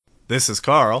This is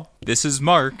Carl. This is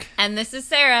Mark. And this is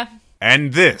Sarah.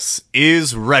 And this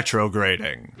is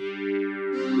Retrograding.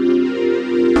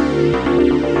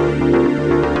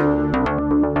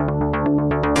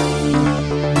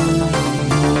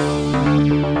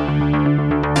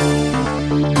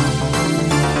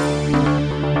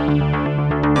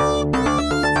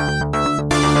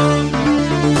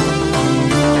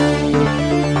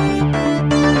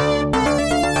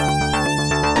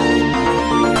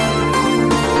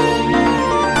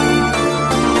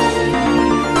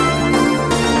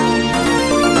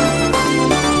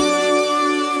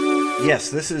 Yes,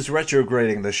 this is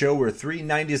Retrograding, the show where three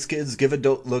 90s kids give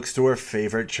adult looks to our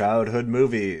favorite childhood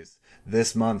movies.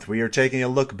 This month, we are taking a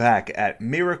look back at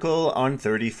Miracle on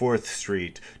 34th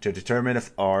Street to determine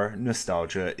if our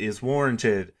nostalgia is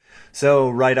warranted. So,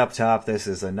 right up top, this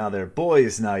is another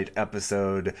Boys Night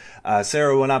episode.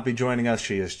 Sarah will not be joining us.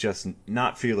 She is just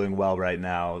not feeling well right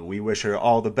now. We wish her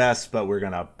all the best, but we're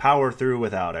gonna power through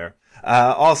without her.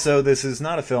 Also, this is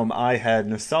not a film I had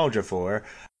nostalgia for.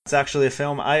 It's actually a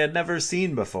film I had never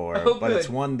seen before, but it's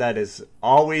one that has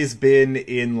always been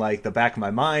in like the back of my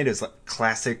mind as a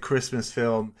classic Christmas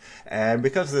film, and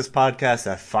because of this podcast,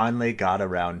 I finally got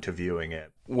around to viewing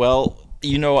it. Well,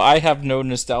 you know, I have no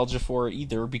nostalgia for it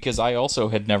either because I also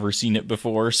had never seen it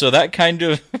before, so that kind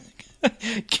of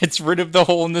gets rid of the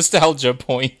whole nostalgia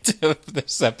point of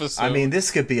this episode. I mean,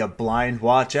 this could be a blind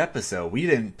watch episode. We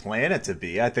didn't plan it to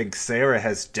be. I think Sarah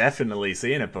has definitely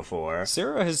seen it before.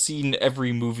 Sarah has seen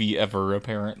every movie ever,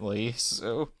 apparently,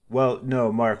 so... Well,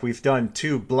 no, Mark, we've done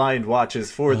 2 blind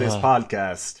watches for this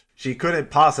podcast. She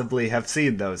couldn't possibly have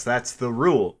seen those. That's the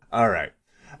rule. Alright.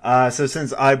 So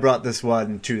since I brought this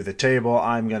one to the table,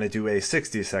 I'm gonna do a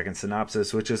 60-second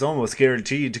synopsis, which is almost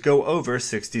guaranteed to go over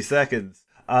 60 seconds.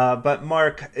 But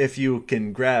Mark, if you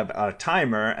can grab a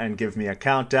timer and give me a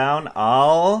countdown,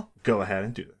 I'll go ahead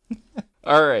and do it.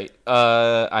 Alright,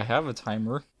 I have a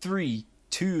timer. 3,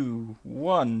 2,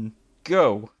 1,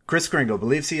 go. Kris Kringle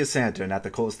believes he is Santa, and at the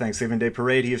Kohl's Thanksgiving Day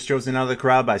Parade, he is chosen out of the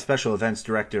crowd by special events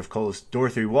director of Kohl's,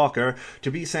 Dorothy Walker, to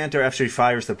be Santa after he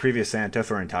fires the previous Santa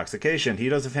for intoxication. He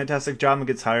does a fantastic job and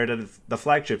gets hired at the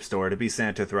flagship store to be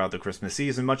Santa throughout the Christmas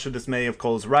season, much to the dismay of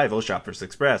Kohl's rival, Shoppers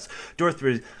Express.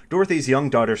 Dorothy's young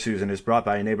daughter, Susan, is brought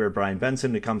by a neighbor, Brian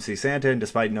Benson, to come see Santa, and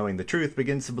despite knowing the truth,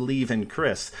 begins to believe in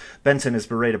Kris. Benson is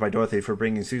berated by Dorothy for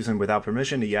bringing Susan without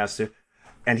permission. He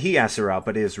asks her out,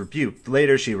 but is rebuked.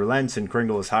 Later, she relents, and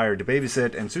Kringle is hired to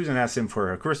babysit, and Susan asks him for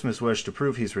her Christmas wish to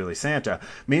prove he's really Santa.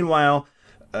 Meanwhile,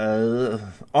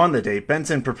 on the date,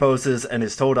 Benson proposes and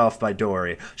is told off by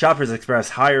Dory. Shoppers Express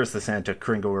hires the Santa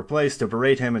Kringle replaced to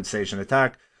berate him and stage an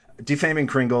attack, defaming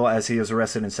Kringle as he is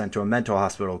arrested and sent to a mental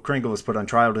hospital. Kringle is put on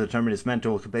trial to determine his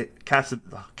mental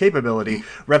capability,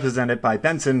 represented by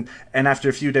Benson, and after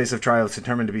a few days of trial is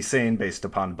determined to be sane based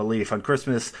upon belief. On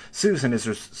Christmas, Susan is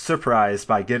surprised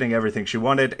by getting everything she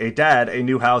wanted: a dad, a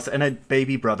new house, and a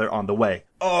baby brother on the way.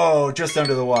 Oh, just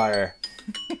under the wire.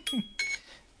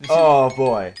 Oh,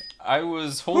 boy. I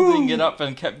was holding it up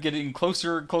and kept getting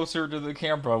closer and closer to the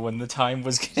camera when the time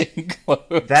was getting close.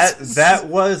 That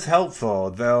was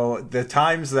helpful, though the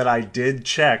times that I did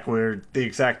check were the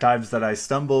exact times that I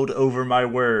stumbled over my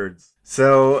words.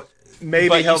 So, maybe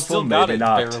but helpful, you still got maybe it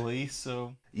not. barely,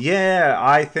 so... Yeah,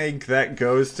 I think that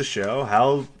goes to show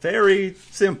how very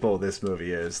simple this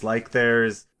movie is. Like,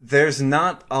 there's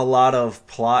not a lot of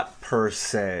plot per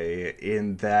se,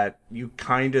 in that you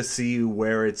kind of see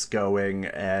where it's going,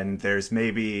 and there's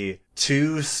maybe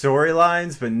 2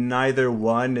 storylines, but neither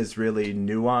one is really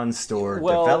nuanced or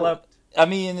developed. I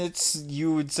mean, it's,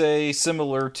 you would say,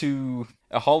 similar to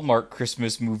a Hallmark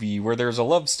Christmas movie where there's a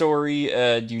love story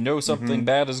and you know something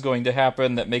bad is going to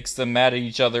happen that makes them mad at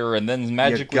each other, and then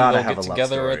magically they'll get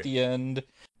together at the end.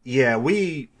 Yeah,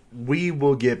 we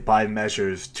will get by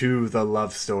measures to the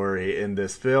love story in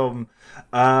this film.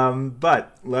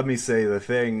 But let me say the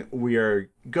thing, we are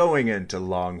going into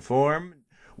long form.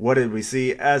 What did we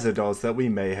see as adults that we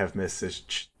may have missed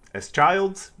as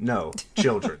childs? No,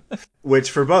 children.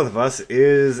 Which for both of us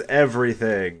is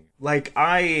everything. Like,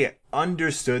 I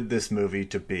understood this movie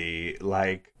to be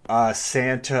like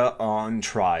Santa on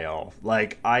trial.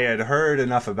 Like, I had heard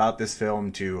enough about this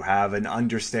film to have an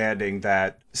understanding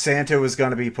that Santa was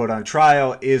going to be put on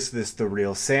trial. Is this the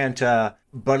real Santa?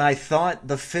 But I thought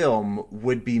the film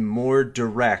would be more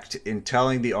direct in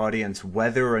telling the audience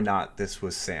whether or not this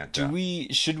was Santa.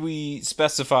 Should we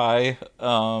specify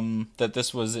that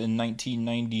this was in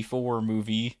 1994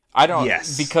 movie? I don't...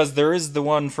 Yes. Because there is the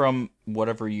one from,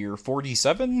 whatever year,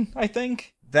 47, I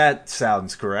think? That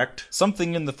sounds correct.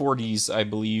 Something in the 40s, I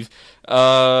believe,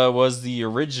 was the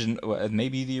original,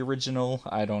 maybe the original.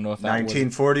 I don't know if that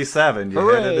 1947. was. You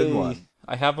hit it in Hooray! one.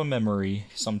 I have a memory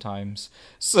sometimes.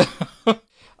 So,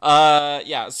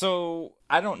 yeah, so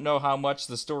I don't know how much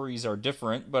the stories are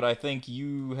different, but I think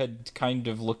you had kind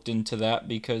of looked into that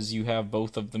because you have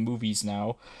both of the movies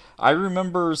now. I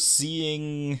remember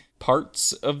seeing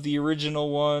parts of the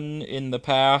original one in the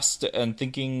past and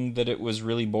thinking that it was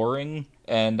really boring,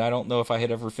 and I don't know if I had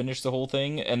ever finished the whole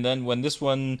thing. And then when this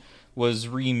one was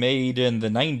remade in the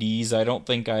 90s, I don't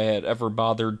think I had ever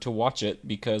bothered to watch it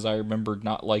because I remembered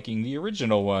not liking the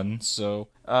original one. So,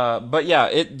 but yeah,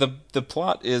 the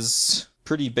plot is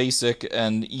pretty basic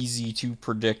and easy to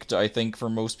predict, I think, for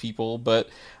most people, but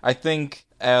I think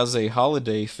as a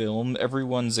holiday film,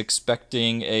 everyone's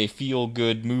expecting a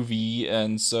feel-good movie,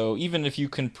 and so even if you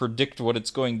can predict what it's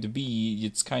going to be,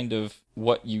 it's kind of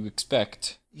what you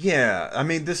expect. Yeah, I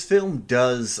mean, this film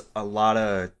does a lot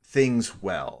of things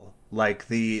well. Like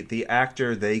the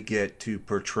actor they get to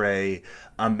portray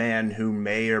a man who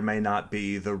may or may not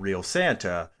be the real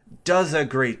Santa does a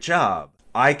great job.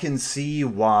 I can see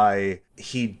why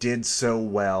he did so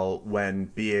well when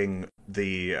being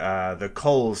the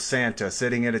Coles Santa,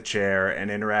 sitting in a chair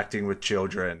and interacting with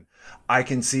children. I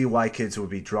can see why kids would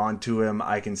be drawn to him.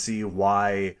 I can see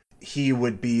why he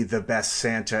would be the best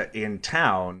Santa in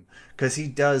town because he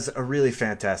does a really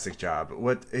fantastic job.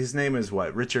 What his name is?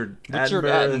 What Richard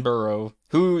Attenborough,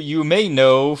 who you may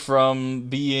know from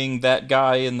being that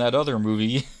guy in that other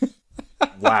movie.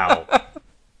 Wow.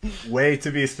 Way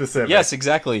to be specific. Yes,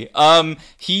 exactly.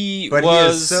 He but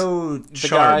was he is so the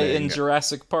charming. guy in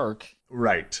Jurassic Park.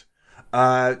 Right.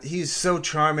 He's so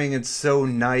charming and so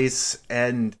nice,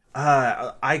 and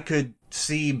I could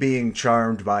see being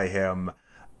charmed by him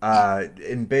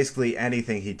in basically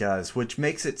anything he does, which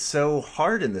makes it so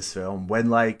hard in this film when,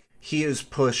 like, he is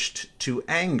pushed to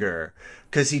anger,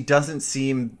 because he doesn't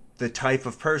seem the type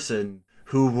of person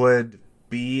who would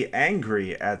be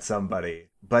angry at somebody.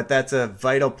 But that's a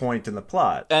vital point in the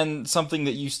plot. And something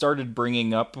that you started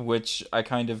bringing up, which I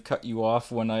kind of cut you off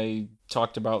when I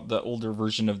talked about the older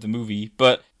version of the movie.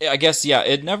 But I guess, yeah,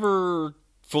 it never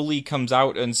fully comes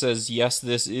out and says, yes,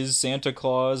 this is Santa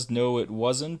Claus. No, it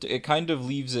wasn't. It kind of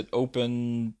leaves it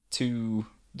open to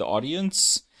the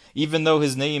audience. Even though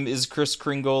his name is Kris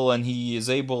Kringle and he is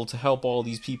able to help all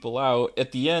these people out,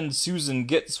 at the end, Susan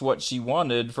gets what she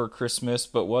wanted for Christmas,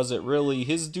 but was it really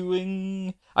his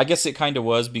doing? I guess it kind of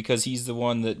was because he's the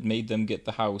one that made them get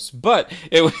the house. But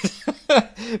it was,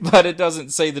 but it doesn't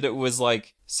say that it was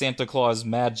like Santa Claus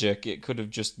magic. It could have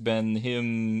just been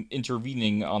him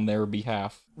intervening on their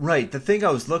behalf. Right. The thing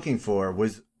I was looking for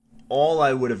was all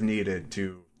I would have needed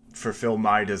to fulfill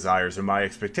my desires or my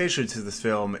expectations of this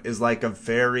film is like a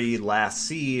very last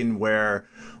scene where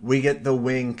we get the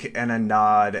wink and a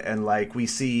nod and like we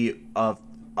see a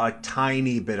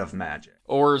tiny bit of magic.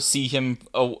 Or see him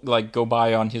like go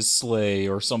by on his sleigh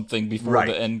or something before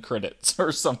the end credits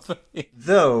or something.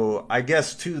 Though, I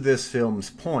guess to this film's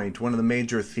point, one of the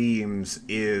major themes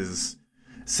is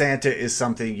Santa is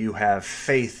something you have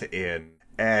faith in.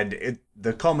 And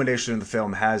the culmination of the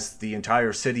film has the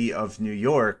entire city of New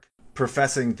York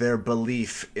professing their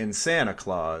belief in Santa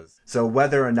Claus. So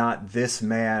whether or not this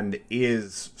man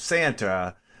is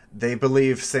Santa, they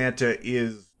believe Santa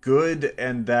is good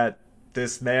and that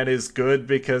this man is good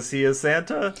because he is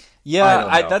Santa?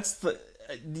 Yeah, that's the...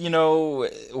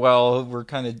 well, we're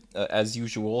kind of, as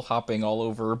usual, hopping all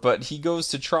over, but he goes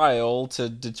to trial to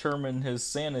determine his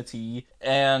sanity,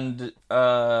 and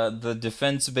the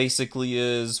defense basically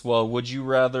is, well, would you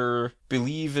rather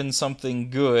believe in something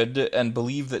good and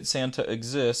believe that Santa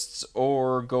exists,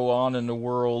 or go on in a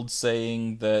world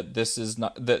saying that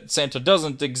that Santa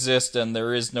doesn't exist and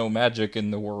there is no magic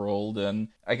in the world? And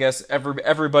I guess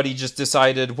everybody just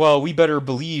decided, well, we better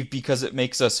believe because it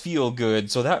makes us feel good,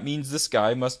 so that means this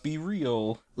guy must be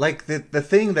real. Like, the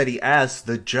thing that he asked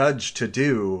the judge to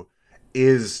do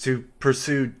is to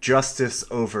pursue justice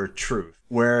over truth.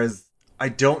 Whereas, I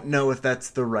don't know if that's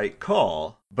the right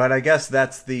call, but I guess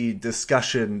that's the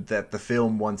discussion that the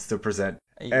film wants to present.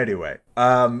 Anyway,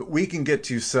 we can get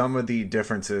to some of the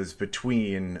differences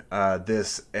between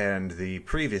this and the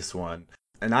previous one.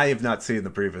 And I have not seen the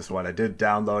previous one. I did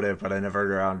download it, but I never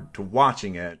got around to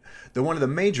watching it. One of the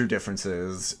major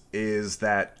differences is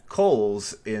that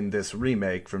Coles, in this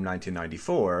remake from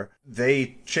 1994,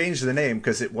 they changed the name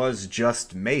because it was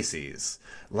just Macy's.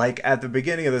 Like, at the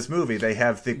beginning of this movie, they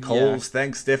have the Coles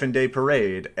Thanksgiving Day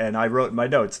Parade, and I wrote in my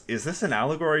notes, is this an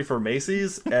allegory for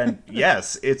Macy's? And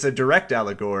yes, it's a direct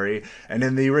allegory, and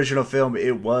in the original film,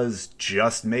 it was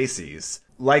just Macy's.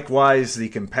 likewise, the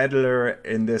competitor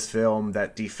in this film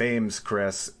that defames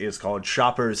Chris is called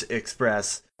Shoppers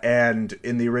Express, and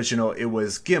in the original it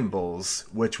was Gimbals,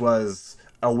 which was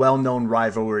a well-known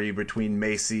rivalry between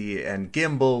Macy and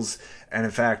Gimbals, and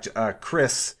in fact,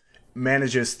 Chris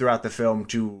manages throughout the film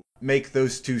to make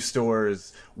those two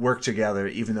stores work together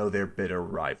even though they're bitter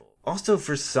rivals. Also,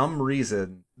 for some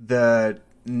reason, the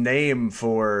name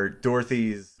for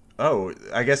Dorothy's... Oh,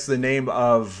 I guess the name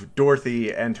of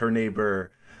Dorothy and her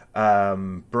neighbor,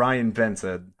 Brian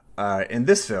Benson, in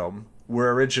this film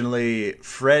were originally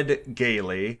Fred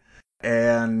Gailey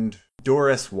and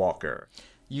Doris Walker.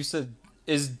 You said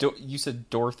you said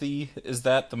Dorothy? Is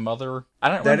that the mother? I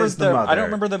don't remember the mother. I don't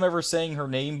remember them ever saying her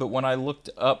name, but when I looked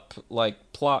up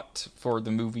like plot for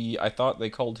the movie, I thought they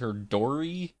called her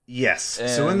Dory. Yes.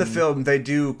 So in the film, they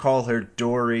do call her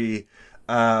Dory.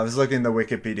 I was looking at the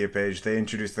Wikipedia page. They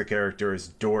introduced the character as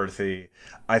Dorothy.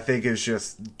 I think it's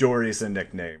just Dory's a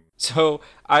nickname. So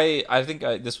I think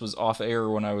this was off air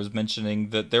when I was mentioning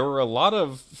that there were a lot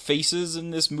of faces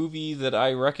in this movie that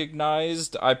I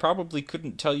recognized. I probably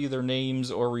couldn't tell you their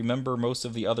names or remember most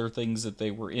of the other things that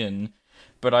they were in,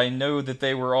 but I know that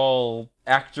they were all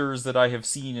actors that I have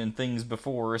seen in things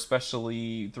before,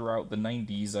 especially throughout the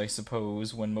 90s, I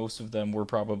suppose, when most of them were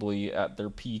probably at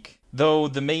their peak. Though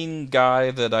the main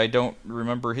guy that I don't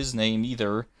remember his name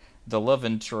either, the love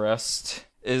interest...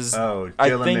 Dylan I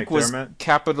think McDermott? Was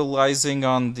capitalizing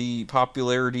on the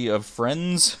popularity of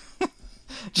Friends.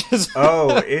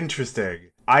 Oh, interesting.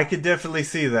 I could definitely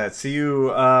see that. See you,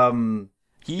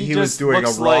 he was doing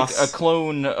looks a Ross. Like a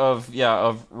clone of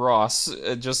Ross.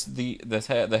 Just the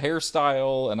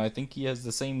hairstyle, and I think he has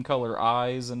the same color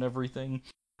eyes and everything.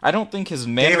 I don't think his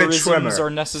mannerisms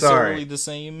are necessarily the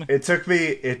same. It took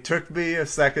me a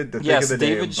second to think of the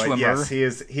David name, Schwimmer. But yes,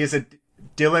 he is a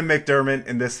Dylan McDermott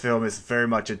in this film is very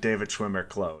much a David Schwimmer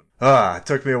clone. It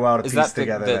took me a while to piece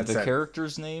together that the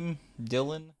character's name?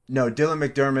 Dylan? No, Dylan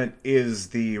McDermott is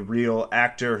the real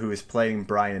actor who is playing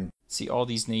Brian. See, all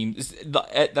these names...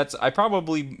 I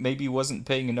probably maybe wasn't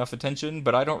paying enough attention,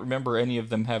 but I don't remember any of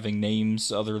them having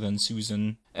names other than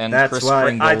Susan and That's Chris why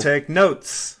Kringle. I take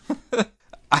notes.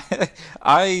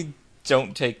 I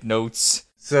don't take notes.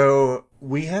 So,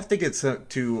 we have to get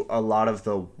to a lot of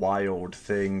the wild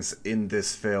things in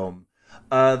this film.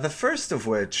 The first of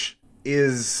which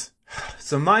is...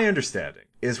 So my understanding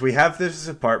is we have this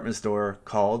department store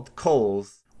called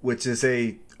Kohl's, which is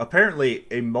apparently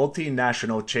a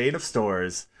multinational chain of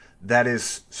stores that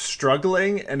is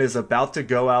struggling and is about to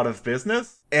go out of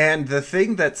business. And the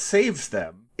thing that saves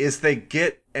them is they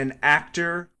get an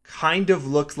actor kind of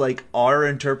looks like our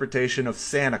interpretation of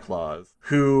Santa Claus,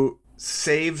 who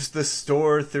saves the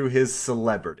store through his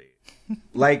celebrity.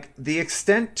 Like, the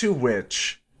extent to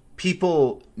which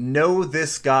people know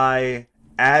this guy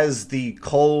as the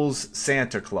Kohl's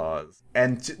Santa Claus,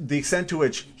 and the extent to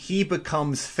which he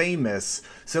becomes famous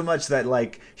so much that,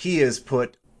 like, he is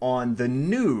put on the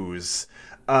news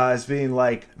as being,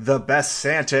 like, the best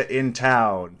Santa in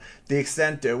town. The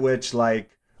extent at which, like,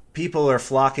 people are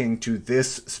flocking to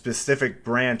this specific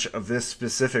branch of this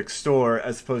specific store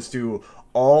as opposed to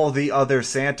all the other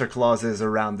Santa Clauses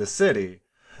around the city.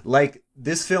 Like,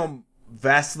 this film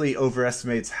vastly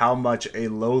overestimates how much a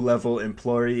low-level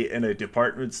employee in a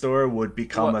department store would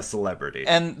become a celebrity.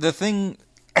 And the thing...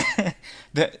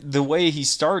 the way he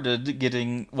started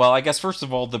getting... Well, I guess, first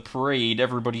of all, the parade,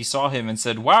 everybody saw him and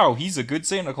said, wow, he's a good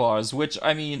Santa Claus, which,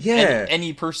 I mean,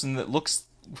 any person that looks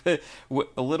a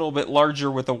little bit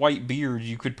larger with a white beard,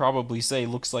 you could probably say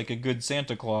looks like a good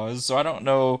Santa Claus. So I don't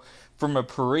know from a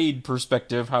parade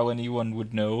perspective how anyone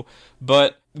would know,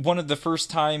 but one of the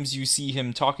first times you see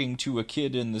him talking to a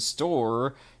kid in the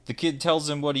store, the kid tells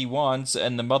him what he wants,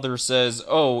 and the mother says,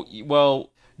 oh, well,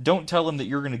 don't tell him that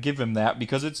you're going to give him that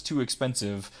because it's too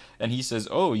expensive. And he says,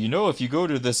 oh, you know, if you go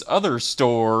to this other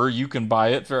store, you can buy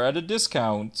it at a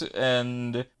discount.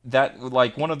 And that,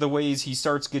 like, one of the ways he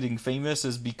starts getting famous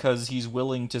is because he's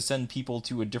willing to send people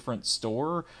to a different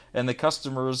store, and the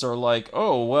customers are like,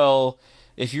 oh, well,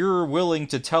 if you're willing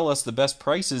to tell us the best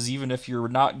prices, even if you're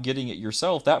not getting it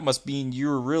yourself, that must mean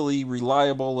you're a really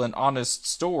reliable and honest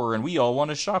store, and we all want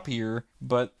to shop here.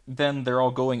 But then they're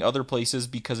all going other places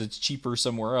because it's cheaper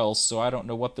somewhere else, so I don't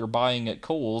know what they're buying at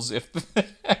Kohl's if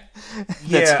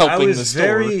that's helping the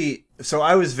store.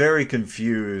 I was very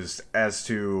confused as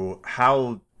to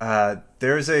how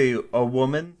there's a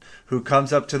woman who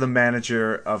comes up to the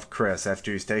manager of Chris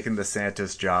after he's taken the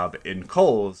Santa's job in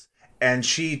Kohl's, and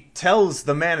she tells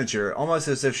the manager, almost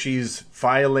as if she's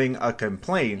filing a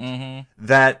complaint,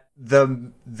 that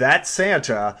that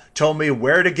Santa told me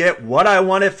where to get what I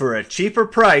wanted for a cheaper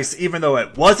price, even though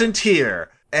it wasn't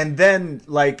here. And then,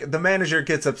 like, the manager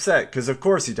gets upset, because of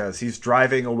course he does. He's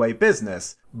driving away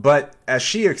business. But as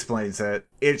she explains it,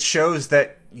 it shows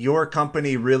that your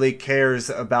company really cares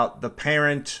about the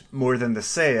parent more than the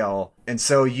sale. And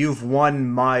so you've won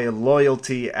my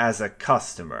loyalty as a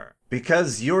customer.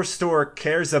 Because your store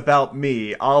cares about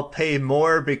me, I'll pay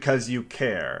more because you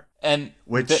care. And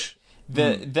Which...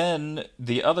 then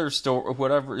the other store,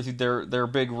 whatever their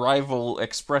big rival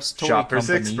Express toy Shoppers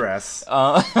company, Express,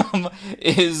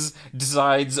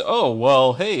 decides, oh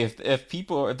well, hey, if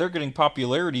people they're getting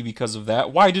popularity because of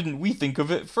that, why didn't we think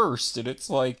of it first? And it's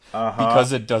like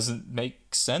because it doesn't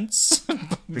make sense.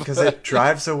 Because it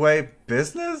drives away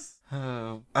business.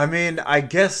 I mean, I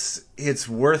guess it's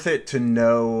worth it to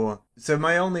know. So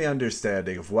my only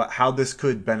understanding of how this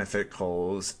could benefit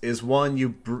Kohl's is, one,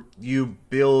 you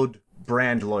build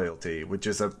brand loyalty, which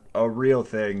is a real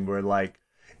thing where, like,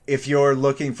 if you're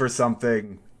looking for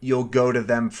something, you'll go to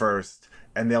them first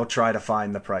and they'll try to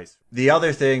find the price. The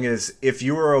other thing is, if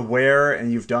you are aware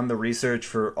and you've done the research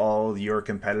for all your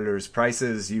competitors'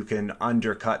 prices, you can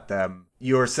undercut them.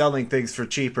 You're selling things for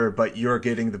cheaper, but you're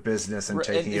getting the business and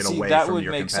taking it away from your competitor. That would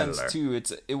make sense too.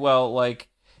 Well, like,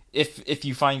 if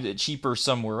you find it cheaper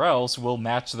somewhere else, we'll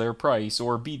match their price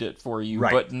or beat it for you,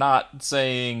 right. But not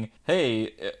saying,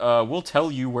 hey, we'll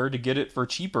tell you where to get it for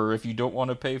cheaper if you don't want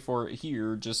to pay for it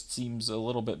here, just seems a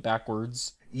little bit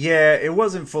backwards. Yeah, it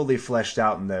wasn't fully fleshed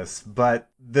out in this, but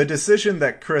the decision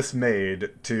that Chris made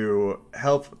to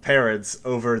help parents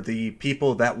over the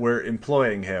people that were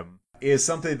employing him is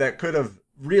something that could have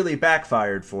really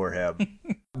backfired for him.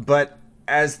 But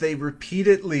as they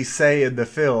repeatedly say in the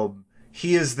film,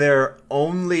 he is their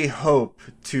only hope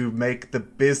to make the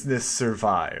business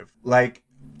survive. Like,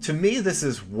 to me, this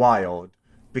is wild,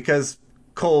 because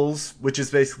Kohl's, which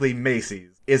is basically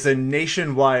Macy's, is a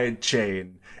nationwide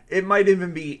chain. It might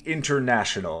even be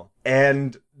international.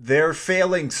 And they're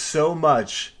failing so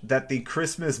much that the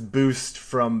Christmas boost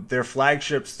from their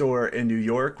flagship store in New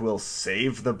York will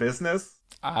save the business.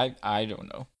 I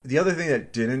don't know. The other thing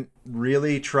that didn't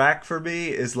really track for me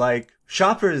is, like,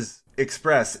 Shoppers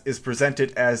Express is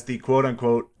presented as the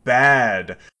quote-unquote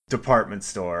bad department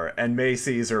store, and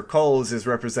Macy's or Kohl's is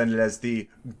represented as the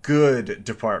good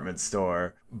department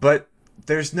store. But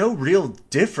there's no real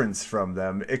difference from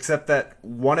them, except that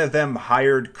one of them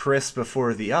hired Chris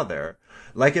before the other.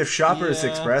 Like, if Shoppers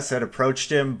Express had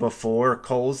approached him before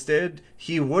Kohl's did,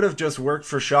 he would have just worked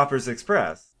for Shoppers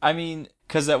Express. I mean,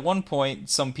 because at one point,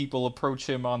 some people approach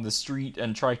him on the street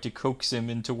and try to coax him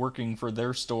into working for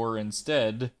their store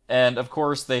instead. And of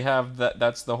course, they have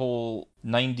that's the whole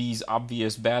 90s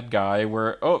obvious bad guy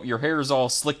where, oh, your hair's all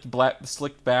slicked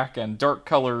back and dark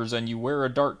colors and you wear a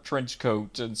dark trench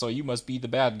coat and so you must be the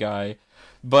bad guy.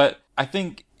 But I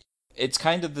think it's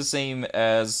kind of the same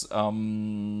as,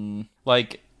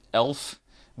 like, Elf,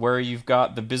 where you've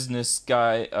got the business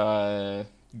guy,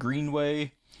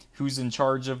 Greenway, who's in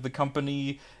charge of the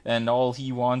company, and all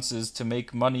he wants is to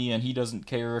make money, and he doesn't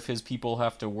care if his people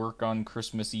have to work on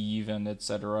Christmas Eve and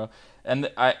etc. And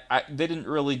they didn't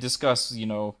really discuss,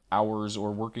 hours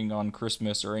or working on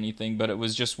Christmas or anything, but it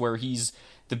was just where he's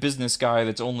the business guy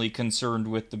that's only concerned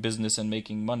with the business and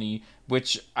making money,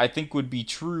 which I think would be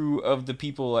true of the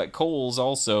people at Kohl's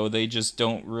also. They just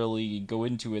don't really go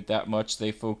into it that much.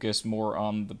 They focus more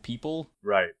on the people.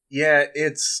 Right. Yeah,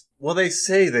 well, they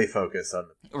say they focus on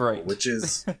the people, right, which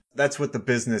is, that's what the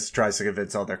business tries to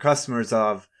convince all their customers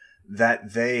of,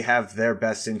 that they have their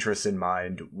best interests in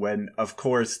mind, when, of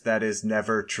course, that is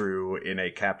never true in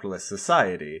a capitalist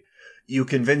society. You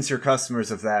convince your customers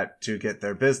of that to get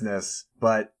their business,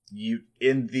 but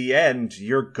in the end,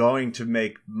 you're going to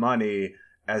make money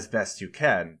as best you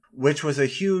can, which was a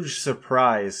huge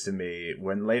surprise to me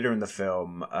when later in the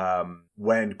film,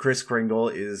 when Kris Kringle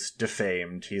is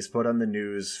defamed, he's put on the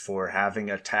news for having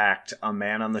attacked a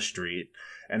man on the street.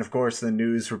 And of course, the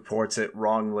news reports it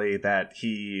wrongly that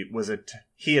he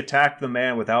attacked the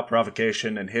man without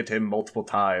provocation and hit him multiple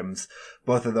times.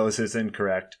 Both of those is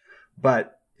incorrect.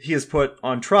 But he is put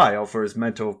on trial for his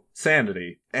mental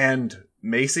sanity. And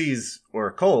Macy's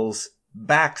or Kohl's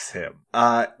backs him,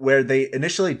 where they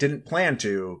initially didn't plan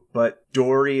to, but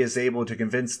Dory is able to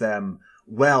convince them,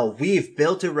 well, we've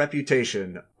built a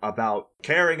reputation about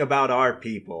caring about our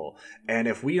people, and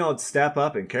if we don't step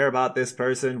up and care about this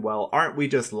person, well, aren't we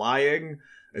just lying?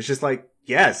 It's just like,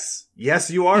 yes,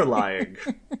 you are lying.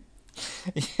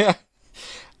 Yeah.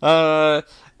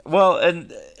 Well,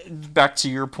 and back to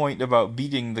your point about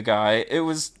beating the guy, it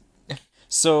was...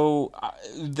 So,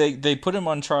 they put him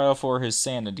on trial for his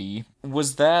sanity.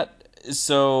 Was the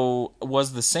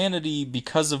sanity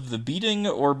because of the beating,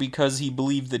 or because he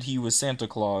believed that he was Santa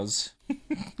Claus?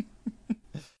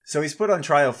 So he's put on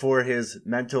trial for his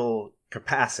mental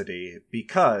capacity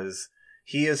because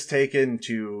he is taken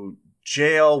to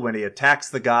jail when he attacks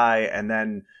the guy and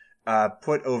then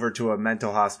put over to a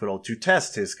mental hospital to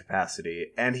test his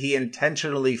capacity. And he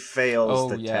intentionally fails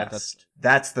the test.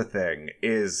 That's the thing,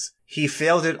 is he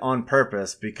failed it on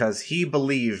purpose because he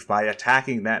believed by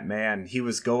attacking that man, he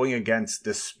was going against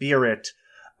the spirit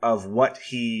of what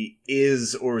he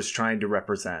is or is trying to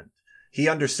represent. He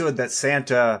understood that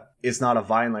Santa is not a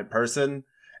violent person,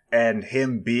 and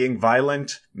him being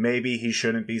violent, maybe he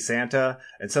shouldn't be Santa,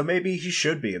 and so maybe he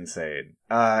should be insane.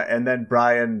 And then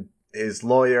Brian, his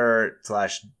lawyer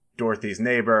 / Dorothy's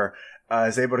neighbor,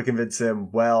 is able to convince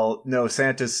him, well, no,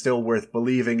 Santa's still worth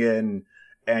believing in,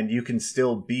 and you can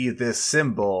still be this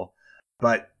symbol,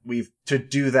 but to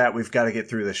do that, we've got to get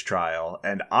through this trial,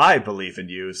 and I believe in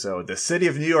you, so the city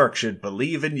of New York should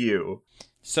believe in you.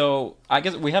 So I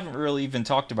guess we haven't really even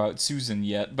talked about Susan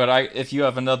yet, but if you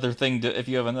have another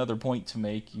point to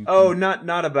make, you can...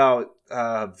 not about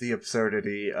the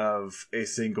absurdity of a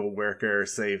single worker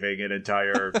saving an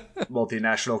entire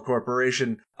multinational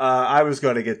corporation. I was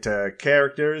going to get to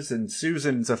characters, and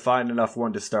Susan's a fine enough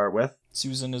one to start with.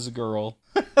 Susan is a girl.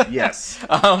 Yes.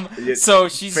 So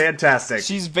she's fantastic.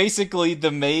 She's basically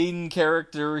the main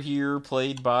character here,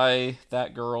 played by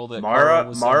that girl that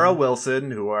Mara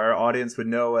Wilson, who our audience would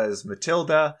know as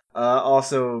Matilda.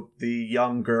 Also the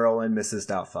young girl in Mrs.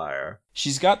 Doubtfire.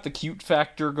 She's got the cute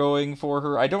factor going for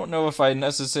her. I don't know if I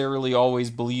necessarily always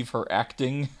believe her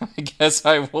acting, I guess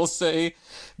I will say.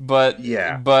 But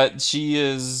yeah. But she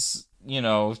is...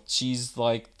 she's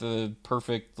like the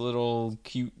perfect little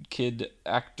cute kid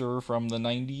actor from the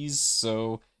 90s,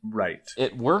 so right.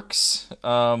 It works.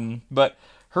 But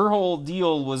her whole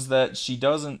deal was that she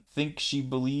doesn't think she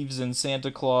believes in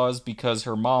Santa Claus because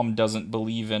her mom doesn't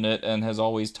believe in it and has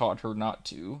always taught her not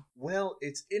to. Well,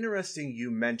 it's interesting you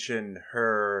mention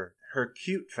her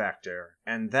cute factor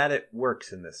and that it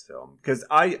works in this film, because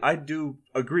I do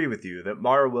agree with you that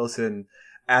Mara Wilson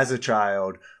as a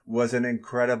child was an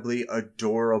incredibly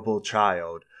adorable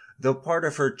child, though part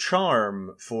of her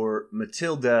charm for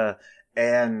Matilda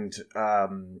and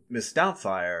Miss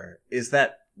Doubtfire is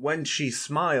that when she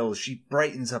smiles, she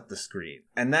brightens up the screen.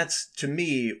 And that's, to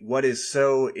me, what is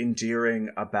so endearing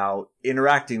about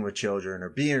interacting with children or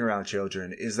being around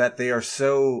children, is that they are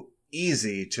so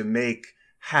easy to make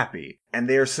happy, and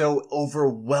they are so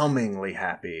overwhelmingly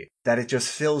happy that it just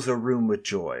fills a room with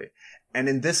joy. And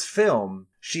in this film,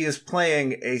 she is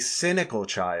playing a cynical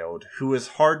child who is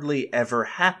hardly ever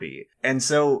happy. And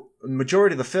so, the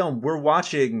majority of the film, we're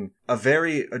watching a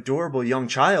very adorable young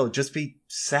child just be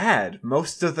sad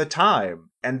most of the time.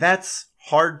 And that's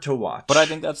hard to watch. But I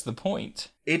think that's the point.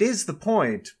 It is the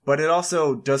point, but it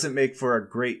also doesn't make for a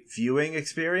great viewing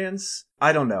experience.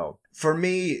 I don't know. For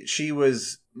me, she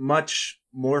was much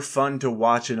more fun to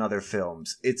watch in other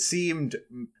films. It seemed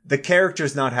the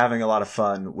character's not having a lot of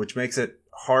fun, which makes it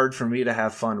hard for me to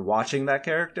have fun watching that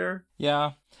character.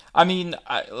 Yeah. I mean,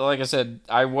 like I said,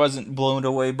 I wasn't blown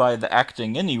away by the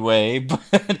acting anyway,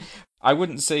 but I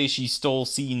wouldn't say she stole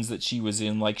scenes that she was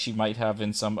in like she might have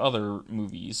in some other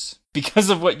movies. Because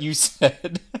of what you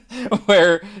said,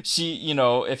 where she,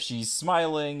 if she's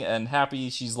smiling and happy,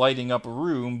 she's lighting up a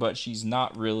room, but she's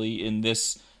not really in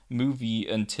this movie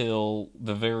until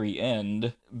the very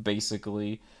end,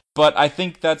 basically. But I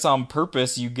think that's on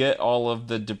purpose. You get all of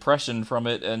the depression from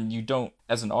it, and you don't,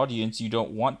 as an audience, you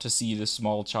don't want to see the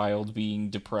small child being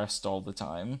depressed all the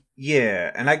time.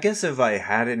 Yeah, and I guess if I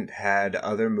hadn't had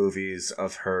other movies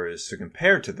of hers to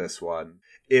compare to this one,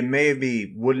 it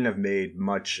maybe wouldn't have made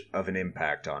much of an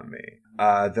impact on me.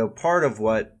 Though part of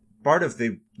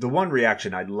the one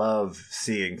reaction I love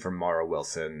seeing from Mara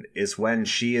Wilson is when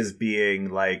she is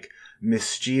being, like,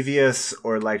 mischievous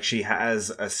or like she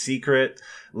has a secret.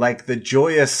 Like, the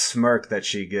joyous smirk that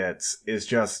she gets is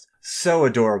just so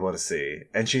adorable to see.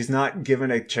 And she's not given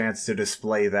a chance to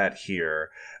display that here.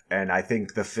 And I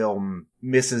think the film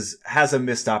has a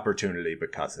missed opportunity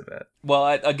because of it. Well,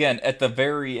 again, at the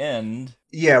very end.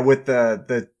 Yeah, with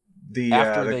the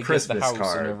after they Christmas get the house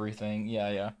card and everything.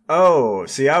 Yeah. Oh,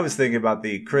 see, I was thinking about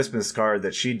the Christmas card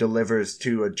that she delivers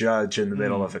to a judge in the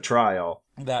middle of a trial.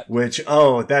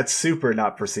 That's super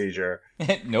not procedure.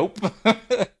 Nope.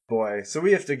 Boy, so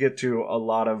we have to get to a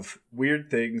lot of weird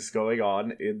things going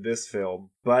on in this film.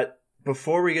 But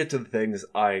before we get to the things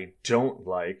I don't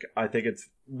like, I think it's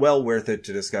well worth it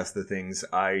to discuss the things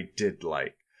I did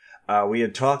like. We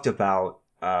had talked about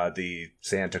the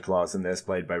Santa Claus in this,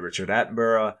 played by Richard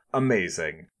Attenborough.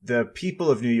 Amazing. The people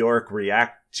of New York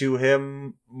react to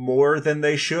him more than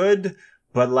they should,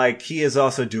 but like he is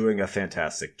also doing a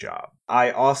fantastic job.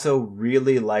 I also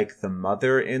really like the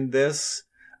mother in this.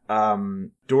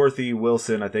 Dorothy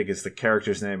Wilson, I think is the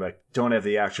character's name. I don't have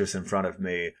the actress in front of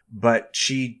me, but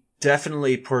she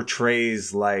definitely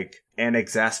portrays like an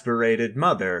exasperated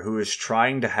mother who is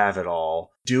trying to have it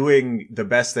all, doing the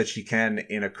best that she can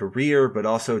in a career, but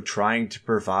also trying to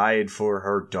provide for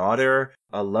her daughter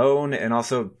alone, and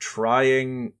also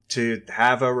trying to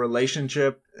have a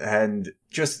relationship, and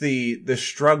just the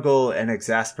struggle and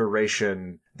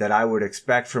exasperation that I would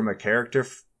expect from a character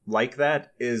like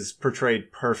that is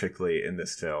portrayed perfectly in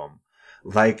this film.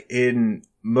 Like, in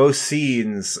most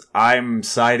scenes, I'm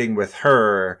siding with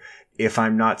her if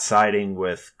I'm not siding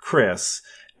with Chris.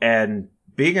 And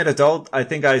being an adult, I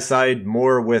think I side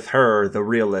more with her, the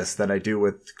realist, than I do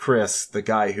with Chris, the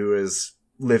guy who is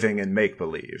living in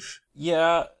make-believe.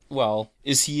 Yeah, well,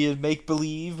 is he in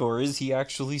make-believe, or is he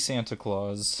actually Santa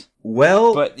Claus?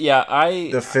 Well, but yeah,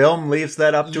 the film leaves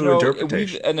that up to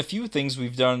interpretation. And a few things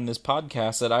we've done in this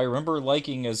podcast that I remember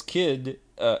liking as a kid,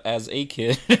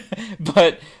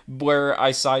 but where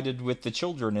I sided with the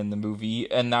children in the movie,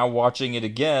 and now watching it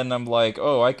again, I'm like,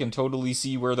 oh, I can totally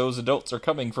see where those adults are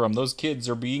coming from. Those kids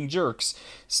are being jerks,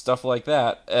 stuff like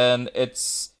that, and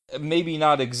it's maybe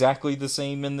not exactly the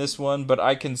same in this one, but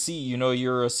I can see,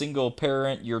 you're a single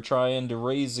parent, you're trying to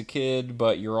raise a kid,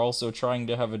 but you're also trying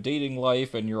to have a dating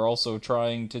life, and you're also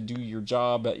trying to do your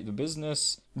job at the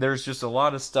business. There's just a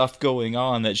lot of stuff going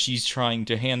on that she's trying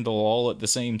to handle all at the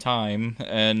same time,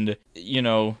 and,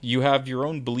 you have your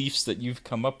own beliefs that you've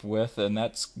come up with, and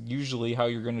that's usually how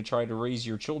you're going to try to raise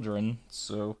your children,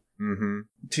 so... Mm-hmm.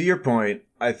 To your point,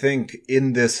 I think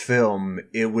in this film,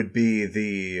 it would be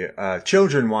the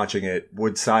children watching it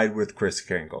would side with Kris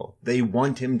Kringle. They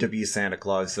want him to be Santa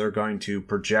Claus. They're going to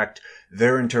project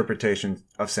their interpretation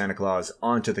of Santa Claus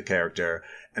onto the character,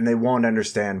 and they won't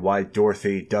understand why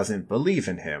Dorothy doesn't believe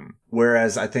in him.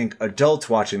 Whereas I think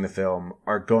adults watching the film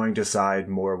are going to side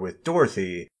more with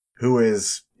Dorothy, who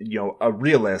is, a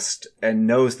realist and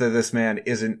knows that this man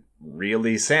isn't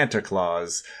really Santa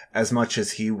Claus as much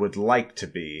as he would like to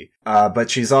be. But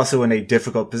she's also in a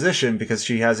difficult position because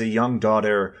she has a young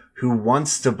daughter who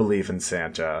wants to believe in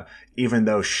Santa, even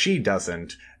though she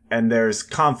doesn't. And there's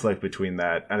conflict between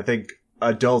that. And I think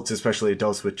adults, especially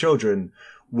adults with children,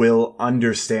 will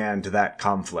understand that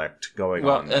conflict going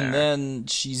on there. And then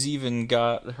she's even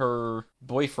got her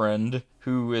boyfriend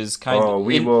who is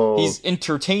he's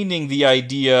entertaining the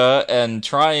idea and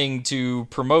trying to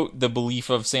promote the belief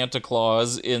of Santa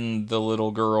Claus in the little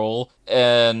girl,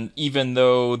 and even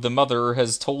though the mother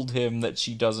has told him that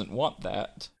she doesn't want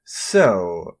that.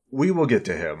 So, we will get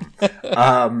to him.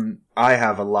 I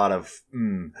have a lot of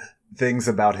things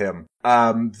about him.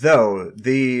 Though,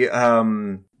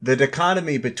 the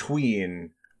dichotomy between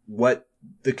what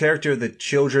the character the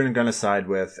children are going to side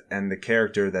with and the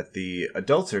character that the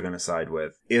adults are going to side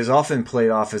with is often played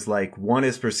off as like one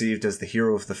is perceived as the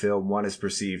hero of the film, one is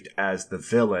perceived as the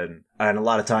villain. And a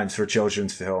lot of times for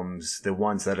children's films, the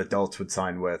ones that adults would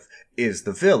side with is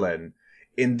the villain.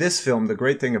 In this film, the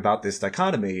great thing about this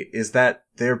dichotomy is that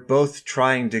they're both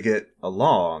trying to get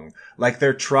along. Like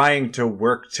they're trying to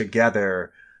work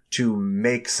together to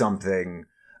make something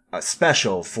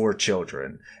special for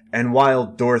children. And while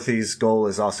Dorothy's goal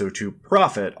is also to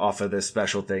profit off of this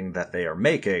special thing that they are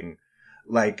making,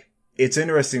 like, it's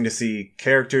interesting to see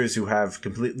characters who have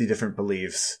completely different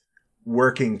beliefs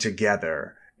working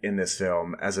together in this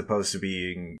film, as opposed to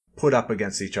being put up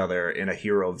against each other in a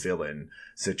hero-villain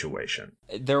situation.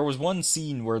 There was one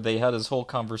scene where they had this whole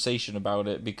conversation about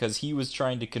it, because he was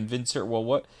trying to convince her, well,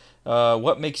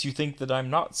 what makes you think that I'm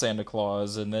not Santa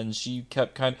Claus? And then she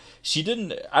kept I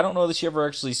don't know that she ever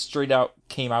actually straight out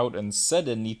came out and said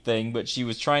anything, but she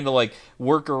was trying to like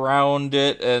work around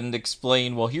it and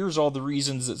explain, well, here's all the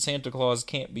reasons that Santa Claus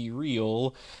can't be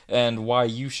real and why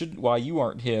you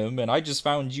aren't him, and I just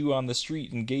found you on the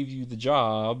street and gave you the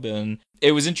job. And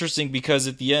it was interesting because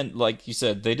at the end, like you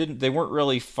said, they weren't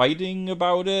really fighting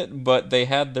about it, but they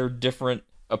had their different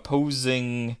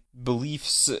opposing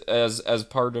beliefs as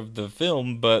part of the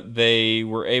film, but they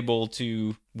were able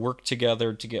to work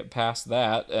together to get past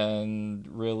that and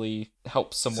really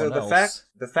help someone else.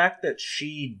 The fact that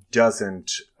she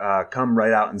doesn't come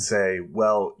right out and say,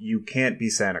 well, you can't be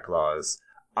Santa Claus,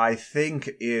 I think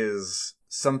is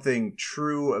something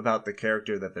true about the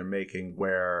character that they're making,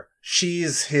 where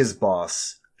she's his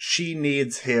boss. She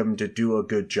needs him to do a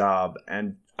good job,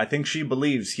 and I think she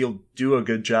believes he'll do a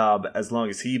good job as long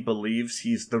as he believes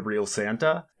he's the real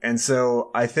Santa. And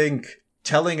so I think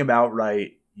telling him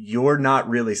outright, you're not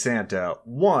really Santa,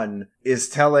 one, is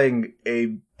telling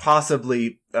a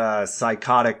possibly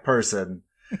psychotic person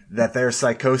that their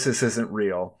psychosis isn't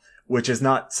real, which is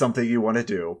not something you want to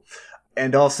do.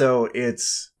 And also it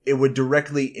would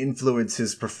directly influence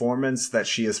his performance that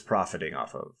she is profiting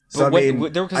off of. So I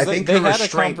think they the had a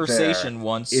restraint conversation there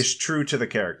once. Is true to the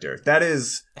character. That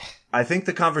is, I think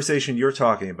the conversation you're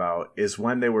talking about is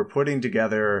when they were putting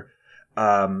together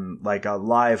like a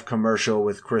live commercial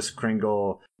with Kris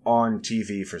Kringle on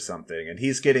TV for something, and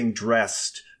he's getting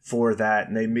dressed for that,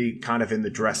 and they meet kind of in the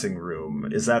dressing room.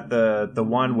 Is that the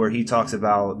one where he talks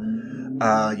about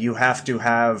you have to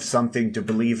have something to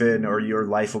believe in or your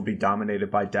life will be dominated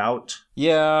by doubt?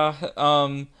 Yeah,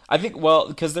 I think, well,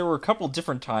 because there were a couple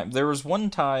different times. There was one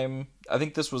time, I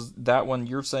think this was that one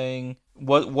you're saying,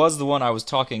 was the one I was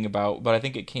talking about, but I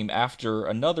think it came after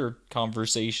another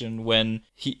conversation when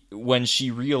she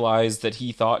realized that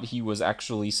he thought he was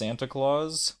actually Santa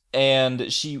Claus. And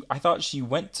I thought she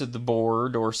went to the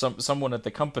board or someone at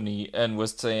the company and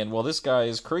was saying, well, this guy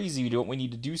is crazy, don't we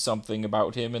need to do something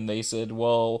about him? And they said,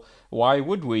 well, why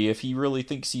would we? If he really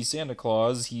thinks he's Santa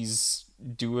Claus, he's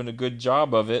doing a good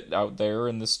job of it out there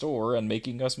in the store and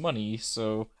making us money.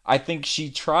 So I think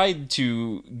she tried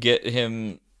to get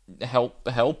him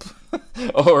help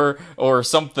or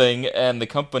something, and the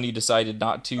company decided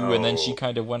not to, and then she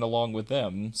kind of went along with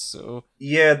them. So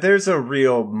yeah, there's a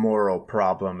real moral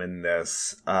problem in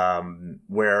this,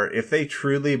 where if they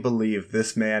truly believe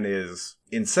this man is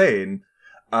insane,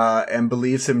 and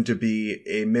believes him to be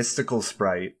a mystical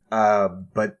sprite,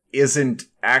 but isn't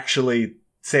actually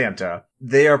Santa,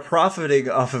 they are profiting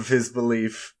off of his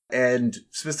belief and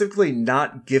specifically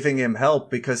not giving him help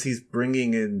because he's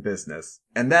bringing in business.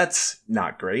 And that's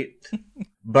not great.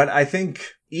 But I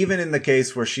think even in the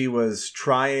case where she was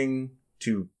trying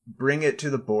to bring it to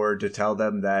the board to tell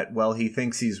them that, well, he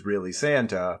thinks he's really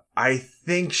Santa, I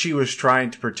think she was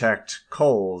trying to protect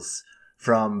Coles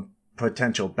from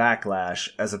potential backlash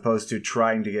as opposed to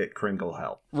trying to get Kringle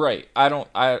help. Right. I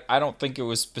don't think it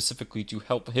was specifically to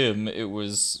help him. It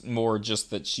was more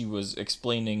just that she was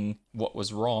explaining what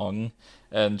was wrong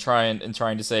and trying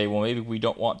to say, well, maybe we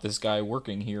don't want this guy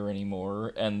working here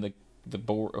anymore, and the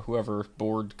board,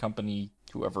 board company,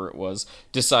 whoever it was,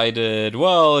 decided,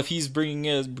 well, if he's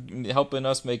helping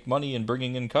us make money and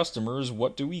bringing in customers,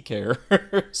 what do we care?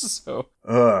 So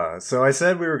I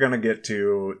said we were going to get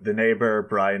to the neighbor,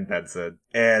 Brian Benson,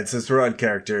 and since we're on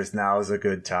characters, now is a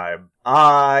good time.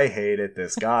 I hated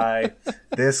this guy.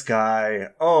 This guy,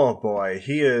 oh boy,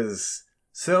 he is...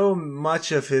 So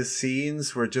much of his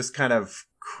scenes were just kind of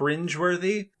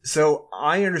cringeworthy. So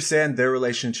I understand their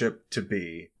relationship to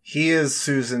be, he is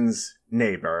Susan's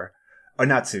neighbor. Or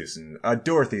not Susan,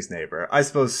 Dorothy's neighbor. I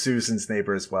suppose Susan's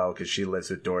neighbor as well, because she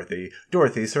lives with Dorothy.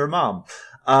 Dorothy's her mom.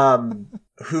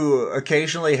 Who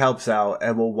occasionally helps out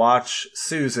and will watch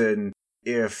Susan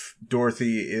if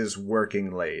Dorothy is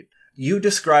working late. You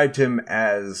described him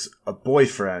as a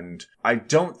boyfriend. I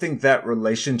don't think that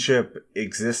relationship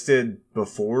existed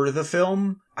before the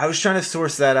film. I was trying to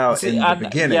source that out in the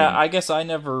beginning. Yeah, I guess I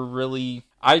never really...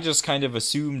 I just kind of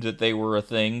assumed that they were a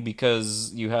thing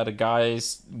because you had a guy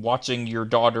watching your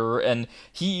daughter, and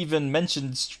he even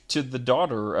mentioned to the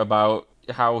daughter about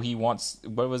how he wants...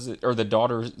 What was it? Or the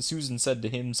daughter, Susan said to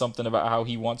him something about how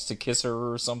he wants to kiss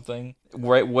her or something.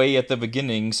 Right way at the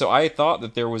beginning. So I thought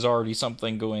that there was already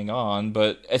something going on,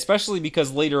 but especially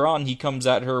because later on he comes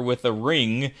at her with a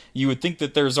ring, you would think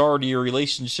that there's already a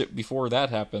relationship before that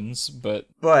happens, but...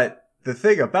 But the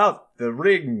thing about the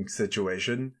ring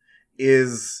situation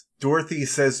is Dorothy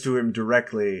says to him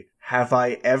directly, have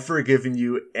I ever given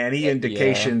you any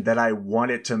indication that I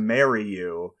wanted to marry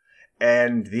you?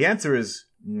 And the answer is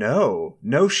no.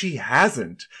 No, she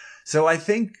hasn't. So I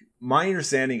think my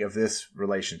understanding of this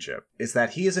relationship is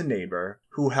that he is a neighbor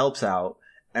who helps out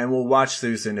and will watch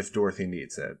Susan if Dorothy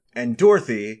needs it. And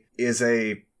Dorothy is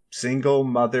a single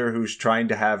mother who's trying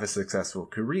to have a successful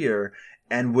career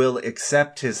and will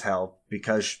accept his help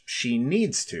because she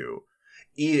needs to.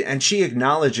 And she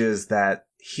acknowledges that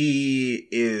he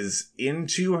is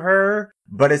into her,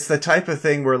 but it's the type of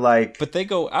thing where, like... But they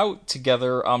go out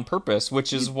together on purpose,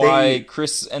 which is why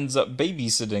Chris ends up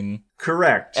babysitting.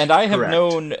 Correct. And I have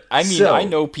known... I mean, I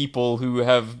know people who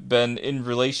have been in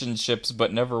relationships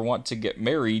but never want to get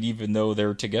married even though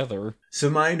they're together. So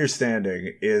my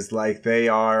understanding is, like, they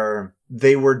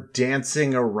were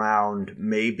dancing around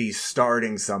maybe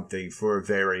starting something for a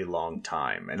very long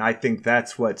time. And I think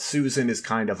that's what Susan is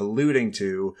kind of alluding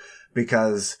to,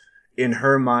 because in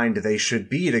her mind they should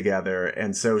be together,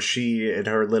 and so she, in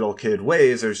her little kid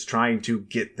ways, is trying to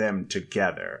get them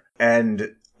together.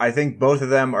 And I think both of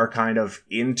them are kind of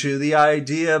into the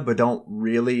idea, but don't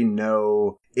really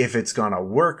know if it's gonna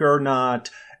work or not,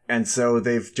 and so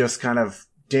they've just kind of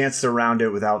danced around it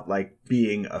without, like,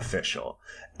 being official.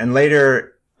 And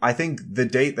later, I think the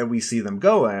date that we see them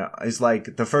go is,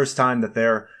 like, the first time that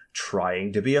they're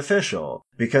trying to be official.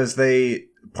 Because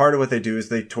part of what they do is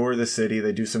they tour the city,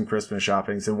 they do some Christmas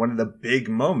shoppings, and one of the big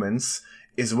moments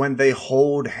is when they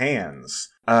hold hands.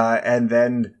 And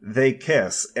then they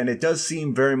kiss. And it does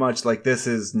seem very much like this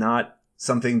is not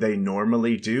something they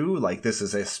normally do. Like, this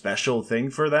is a special thing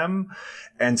for them.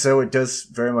 And so it does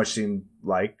very much seem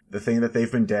like the thing that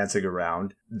they've been dancing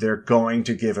around, they're going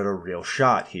to give it a real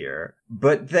shot here.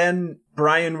 But then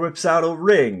Brian whips out a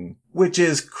ring, which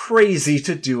is crazy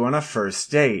to do on a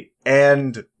first date.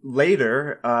 And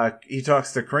later, he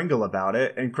talks to Kringle about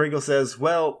it, and Kringle says,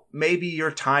 well, maybe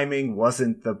your timing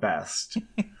wasn't the best.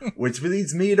 Which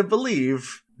leads me to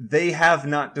believe they have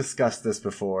not discussed this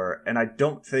before, and I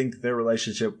don't think their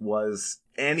relationship was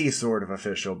any sort of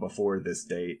official before this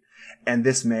date. And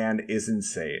this man is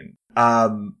insane.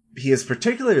 He is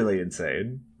particularly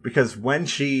insane because when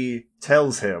she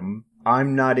tells him,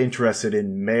 I'm not interested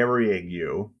in marrying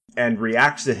you, and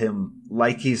reacts to him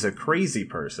like he's a crazy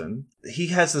person, he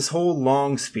has this whole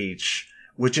long speech,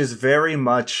 which is very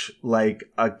much like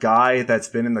a guy that's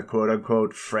been in the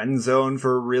quote-unquote friend zone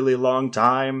for a really long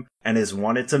time and has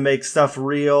wanted to make stuff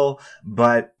real,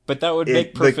 but that would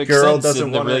make perfect sense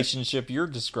in the relationship you're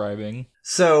describing.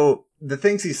 So, the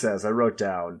things he says, I wrote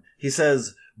down. He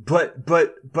says, but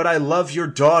I love your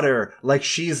daughter like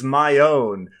she's my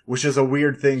own, which is a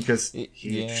weird thing because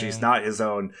she's not his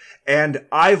own. And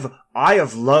I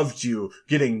have loved you,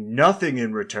 getting nothing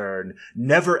in return,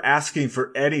 never asking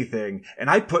for anything, and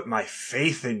I put my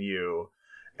faith in you.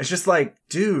 It's just like,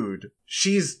 dude,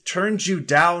 she's turned you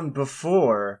down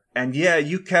before, and yeah,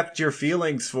 you kept your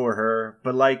feelings for her,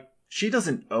 but like, she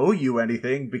doesn't owe you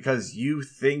anything because you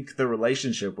think the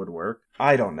relationship would work.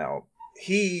 I don't know.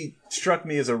 He struck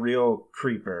me as a real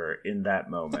creeper in that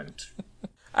moment.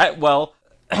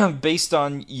 Based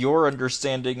on your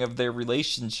understanding of their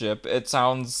relationship, it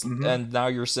sounds, and now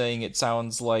you're saying it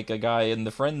sounds like a guy in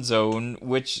the friend zone,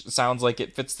 which sounds like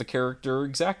it fits the character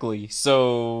exactly.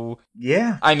 So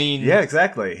yeah, I mean, yeah,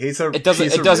 exactly. It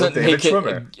doesn't make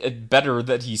it better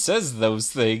that he says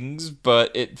those things,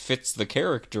 but it fits the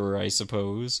character, I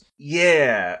suppose.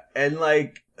 Yeah, and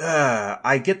like,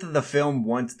 I get that the film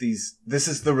wants this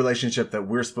is the relationship that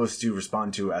we're supposed to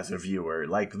respond to as a viewer.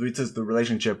 Like, this is the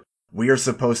relationship we are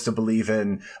supposed to believe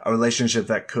in, a relationship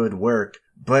that could work.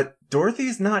 But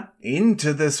Dorothy's not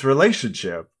into this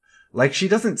relationship. Like, she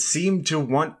doesn't seem to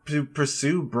want to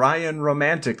pursue Brian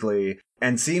romantically,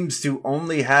 and seems to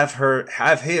only have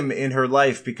him in her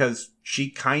life because she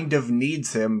kind of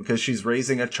needs him because she's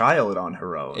raising a child on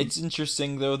her own. It's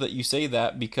interesting, though, that you say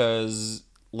that, because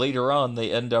later on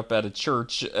they end up at a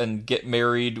church and get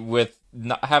married with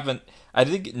not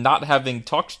having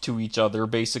talked to each other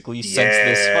basically since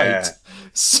this fight.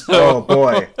 So...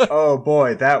 Oh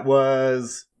boy, that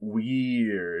was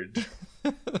weird.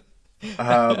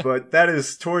 But that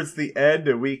is towards the end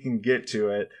and we can get to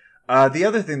it. The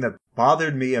other thing that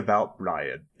bothered me about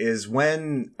Brian is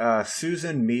when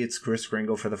Susan meets Kris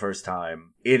Kringle for the first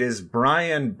time, it is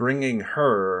Brian bringing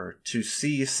her to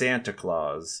see Santa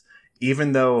Claus,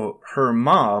 even though her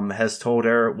mom has told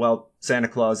her, well, Santa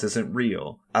Claus isn't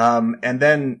real. And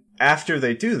then after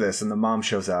they do this and the mom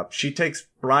shows up, she takes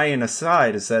Brian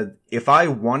aside and said, if I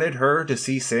wanted her to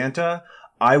see Santa,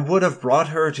 I would have brought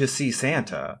her to see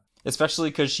Santa. Especially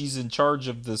because she's in charge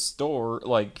of the store,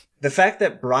 like... The fact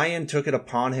that Brian took it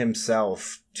upon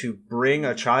himself to bring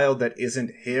a child that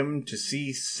isn't him to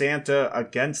see Santa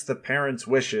against the parents'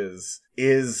 wishes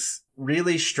is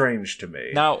really strange to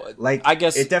me. Now, like, I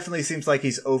guess... It definitely seems like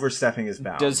he's overstepping his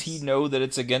bounds. Does he know that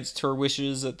it's against her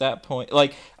wishes at that point?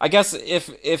 Like, I guess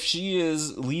if she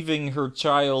is leaving her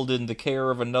child in the care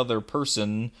of another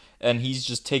person, and he's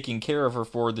just taking care of her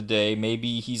for the day,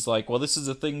 maybe he's like, well, this is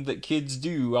a thing that kids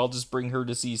do, I'll just bring her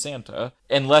to see Santa.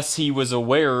 Unless he was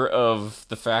aware of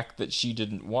the fact that she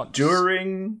didn't want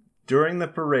to... During the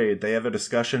parade, they have a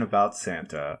discussion about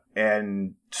Santa,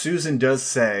 and Susan does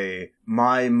say,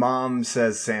 my mom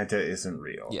says Santa isn't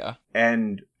real. Yeah.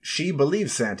 And she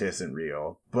believes Santa isn't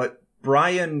real, but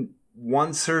Brian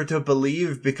wants her to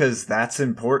believe because that's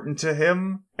important to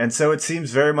him. And so it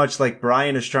seems very much like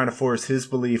Brian is trying to force his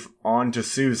belief onto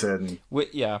Susan,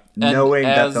 knowing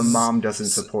that the mom doesn't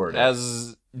support it.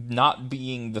 As not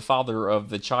being the father of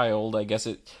the child, I guess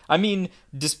it... I mean,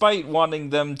 despite wanting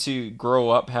them to grow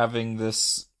up having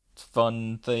this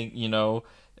fun thing, you know,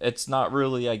 it's not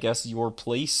really, I guess, your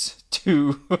place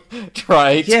to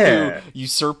try to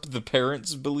usurp the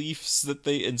parents' beliefs that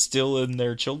they instill in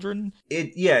their children.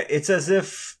 It's as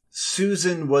if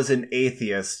Susan was an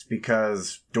atheist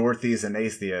because Dorothy's an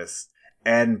atheist,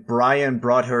 and Brian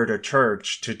brought her to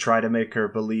church to try to make her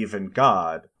believe in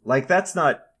God. Like, that's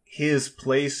not his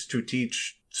place to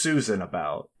teach Susan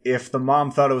about. If the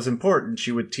mom thought it was important,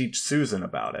 she would teach Susan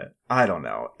about it. I don't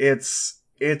know. It's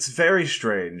very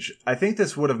strange. I think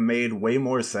this would have made way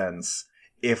more sense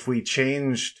if we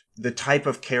changed the type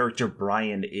of character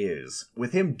Brian is.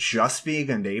 With him just being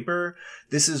a neighbor,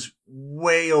 this is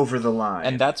way over the line.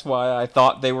 And that's why I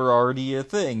thought they were already a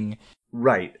thing.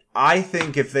 Right. I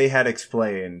think if they had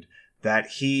explained that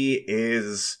he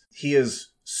is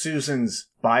Susan's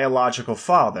biological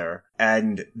father,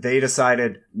 and they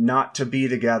decided not to be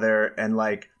together, and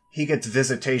like, he gets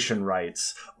visitation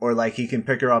rights, or like he can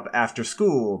pick her up after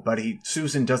school, but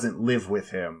Susan doesn't live with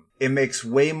him. It makes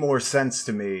way more sense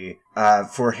to me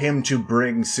for him to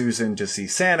bring Susan to see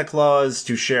Santa Claus,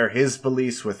 to share his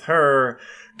beliefs with her,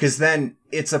 because then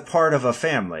it's a part of a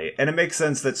family. And it makes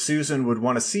sense that Susan would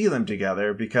want to see them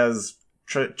together because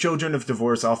children of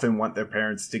divorce often want their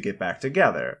parents to get back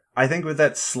together. I think with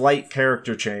that slight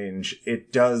character change,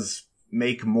 it does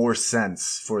make more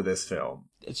sense for this film.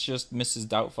 It's just Mrs.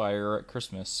 Doubtfire at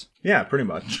Christmas. Yeah, pretty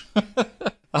much.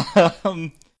 I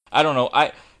don't know.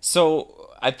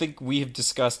 I think we have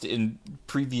discussed in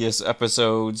previous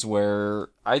episodes where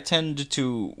I tend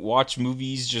to watch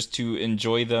movies just to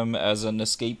enjoy them as an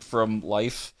escape from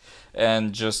life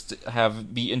and just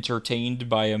be entertained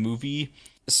by a movie.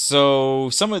 So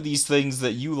some of these things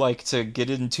that you like to get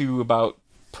into about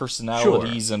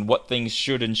personalities and what things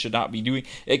should and should not be doing,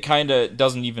 it kind of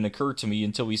doesn't even occur to me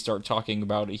until we start talking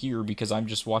about it here, because I'm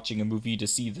just watching a movie to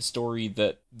see the story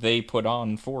that they put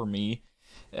on for me,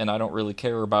 and I don't really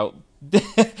care about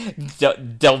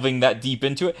delving that deep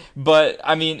into it. But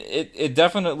I mean, it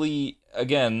definitely,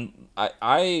 again,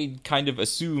 I kind of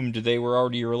assumed they were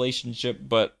already a relationship,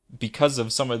 but because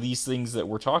of some of these things that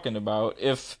we're talking about,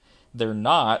 if they're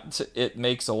not, it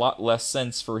makes a lot less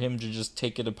sense for him to just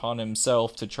take it upon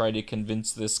himself to try to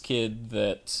convince this kid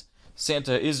that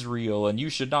Santa is real and you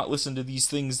should not listen to these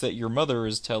things that your mother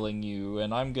is telling you,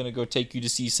 and I'm gonna go take you to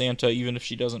see Santa even if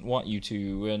she doesn't want you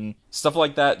to, and stuff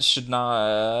like that should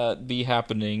not be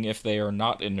happening if they are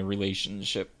not in a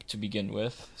relationship to begin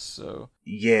with. So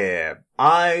yeah,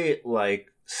 I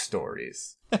like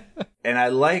stories. And I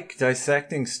like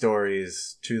dissecting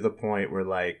stories to the point where,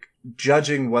 like,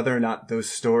 judging whether or not those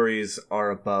stories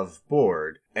are above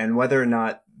board, and whether or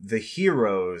not the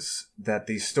heroes that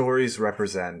these stories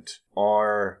represent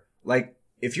are, like,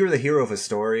 if you're the hero of a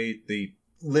story, the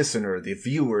listener, the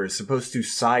viewer, is supposed to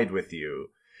side with you,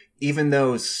 even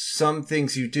though some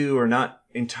things you do are not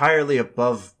entirely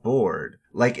above board.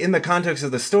 Like, in the context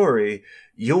of the story,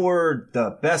 you're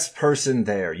the best person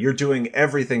there. You're doing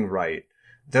everything right.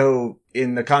 Though,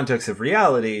 in the context of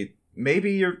reality,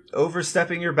 maybe you're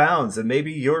overstepping your bounds, and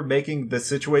maybe you're making the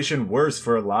situation worse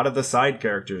for a lot of the side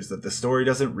characters that the story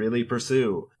doesn't really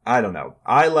pursue. I don't know.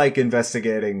 I like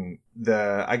investigating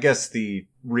the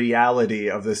reality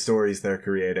of the stories they're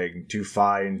creating to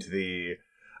find the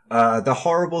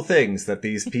horrible things that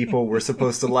these people were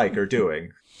supposed to like or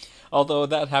doing. Although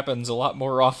that happens a lot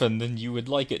more often than you would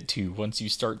like it to once you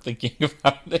start thinking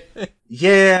about it.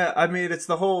 Yeah, I mean, it's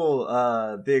the whole,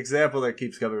 the example that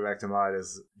keeps coming back to mind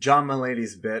is John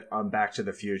Mulaney's bit on Back to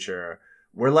the Future,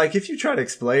 where, like, if you try to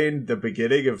explain the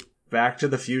beginning of Back to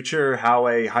the Future, how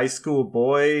a high school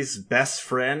boy's best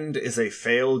friend is a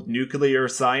failed nuclear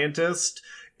scientist,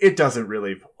 it doesn't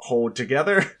really hold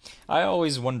together. I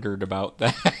always wondered about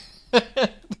that.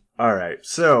 Alright,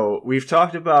 so we've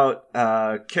talked about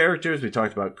characters, we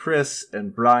talked about Chris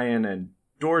and Brian and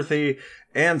Dorothy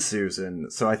and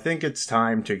Susan, so I think it's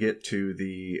time to get to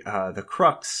the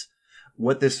crux,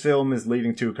 what this film is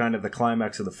leading to, kind of the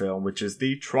climax of the film, which is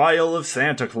the trial of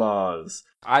Santa Claus.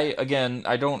 I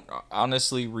don't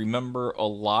honestly remember a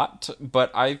lot,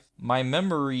 but my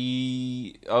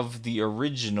memory of the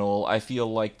original, I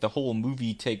feel like the whole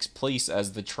movie takes place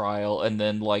as the trial, and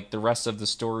then, like, the rest of the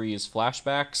story is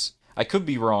flashbacks. I could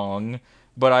be wrong,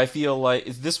 but I feel like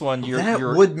this one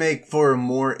you're would make for a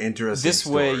more interesting this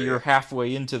story. Way you're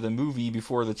halfway into the movie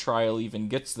before the trial even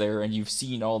gets there, and you've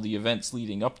seen all the events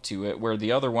leading up to it, where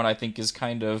the other one I think is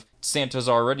kind of Santa's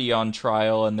already on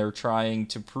trial and they're trying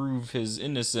to prove his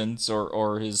innocence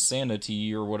or his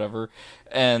sanity or whatever,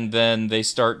 and then they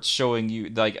start showing you,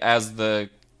 like, as the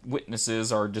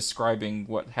witnesses are describing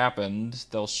what happened,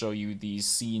 they'll show you these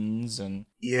scenes. And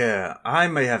yeah, I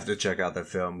may have to check out the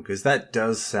film, because that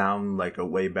does sound like a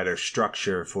way better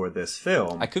structure for this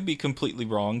film. I could be completely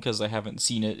wrong because I haven't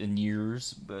seen it in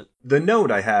years, but the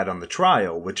note I had on the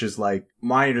trial, which is, like,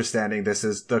 my understanding, this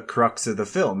is the crux of the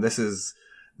film. This is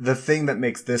the thing that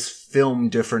makes this film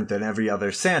different than every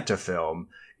other Santa film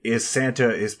is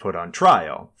Santa is put on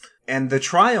trial. And the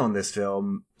trial in this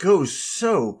film goes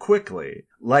so quickly.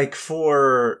 Like,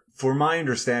 for my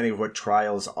understanding of what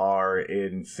trials are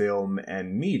in film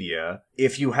and media,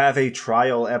 if you have a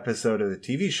trial episode of the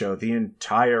TV show, the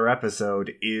entire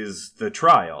episode is the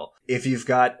trial. If you've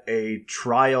got a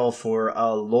trial for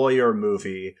a lawyer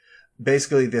movie,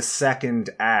 basically the second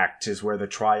act is where the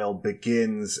trial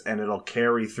begins and it'll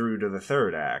carry through to the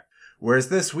third act. Whereas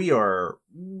this, we are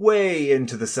way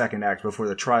into the second act before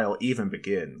the trial even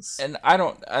begins. And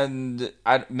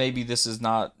maybe this is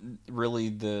not really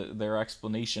their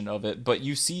explanation of it, but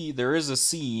you see there is a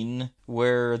scene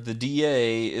where the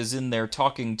DA is in there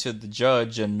talking to the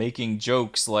judge and making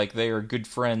jokes like they are good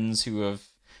friends who have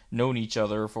known each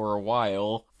other for a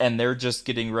while, and they're just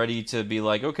getting ready to be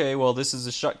like, okay, well, this is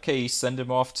a shut case, send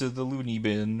him off to the loony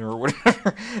bin or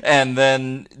whatever. And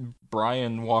then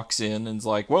Brian walks in and's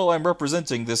like, well, I'm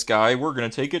representing this guy, we're gonna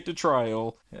take it to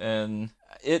trial. And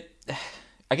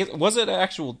I guess, was it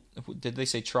actual, did they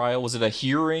say trial? Was it a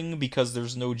hearing because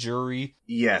there's no jury?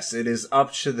 Yes, it is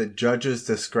up to the judge's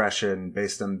discretion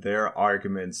based on their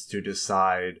arguments to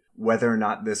decide whether or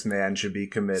not this man should be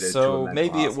committed to a mental So maybe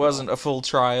hospital. it wasn't a full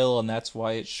trial and that's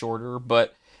why it's shorter,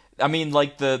 but I mean,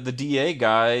 like, the DA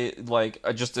guy, like,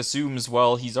 just assumes,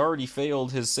 well, he's already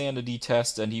failed his sanity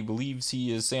test and he believes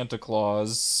he is Santa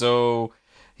Claus, so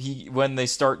when they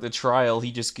start the trial,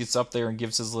 he just gets up there and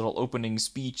gives his little opening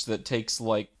speech that takes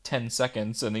like 10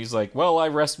 seconds, and he's like, well, I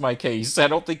rest my case. I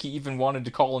don't think he even wanted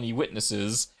to call any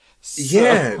witnesses. So...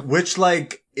 Yeah, which,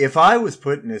 like, if I was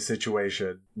put in a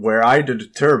situation where I had to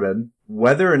determine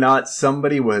whether or not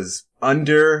somebody was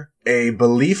under a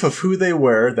belief of who they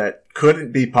were that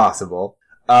couldn't be possible,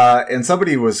 and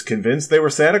somebody was convinced they were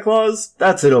Santa Claus,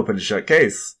 that's an open and shut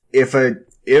case. If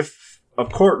a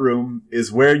courtroom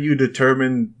is where you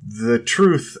determine the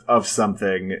truth of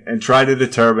something and try to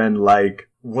determine, like,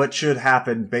 what should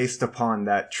happen based upon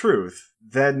that truth,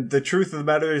 then the truth of the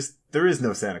matter is there is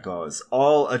no Santa Claus.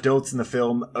 All adults in the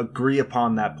film agree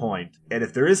upon that point. And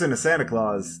if there isn't a Santa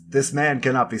Claus, this man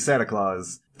cannot be Santa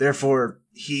Claus. Therefore,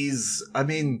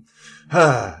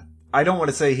 I don't want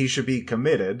to say he should be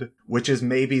committed, which is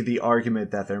maybe the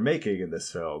argument that they're making in this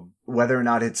film. Whether or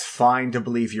not it's fine to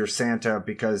believe you're Santa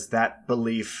because that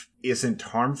belief isn't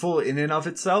harmful in and of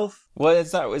itself. Well,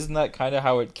 isn't that kind of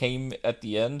how it came at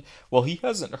the end? Well, he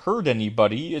hasn't hurt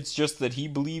anybody, it's just that he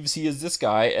believes he is this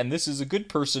guy, and this is a good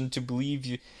person to believe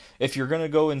you. If you're gonna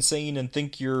go insane and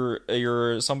think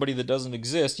you're somebody that doesn't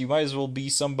exist, you might as well be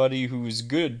somebody who's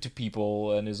good to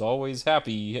people and is always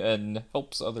happy and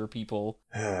helps other people.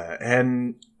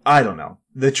 And I don't know.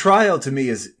 The trial to me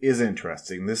is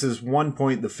interesting. This is one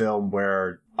point in the film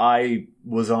where I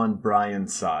was on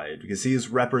Brian's side because he is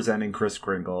representing Kris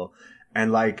Kringle,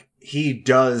 and like, he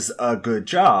does a good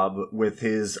job with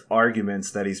his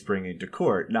arguments that he's bringing to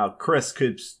court. Now, Chris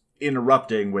keeps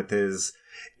interrupting with his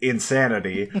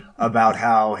insanity about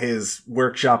how his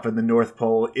workshop in the North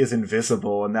Pole is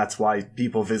invisible and that's why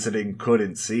people visiting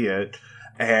couldn't see it.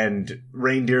 And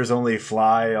reindeers only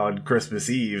fly on Christmas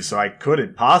Eve, so I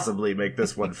couldn't possibly make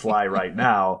this one fly right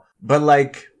now. But,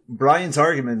 like, Brian's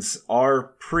arguments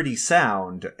are pretty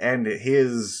sound, and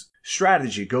his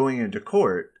strategy going into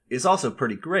court is also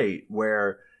pretty great,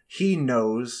 where he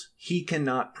knows he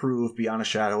cannot prove beyond a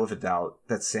shadow of a doubt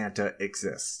that Santa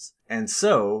exists. And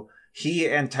so, he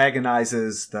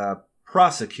antagonizes the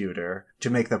prosecutor to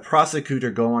make the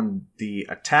prosecutor go on the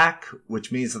attack, which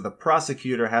means that the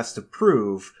prosecutor has to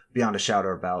prove beyond a shadow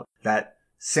of a doubt that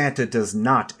Santa does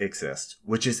not exist,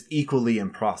 which is equally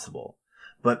impossible.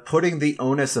 But putting the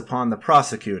onus upon the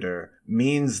prosecutor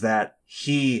means that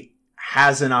he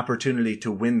has an opportunity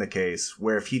to win the case,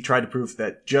 where if he tried to prove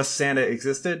that just Santa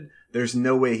existed, there's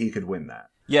no way he could win that.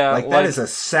 Yeah, like that is a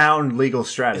sound legal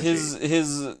strategy.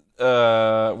 His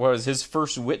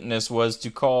first witness was to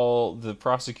call the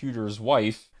prosecutor's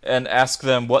wife and ask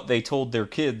them what they told their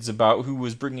kids about who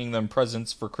was bringing them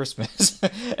presents for Christmas.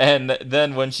 And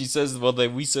then when she says, well,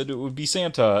 we said it would be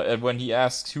Santa, and when he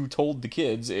asks who told the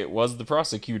kids, it was the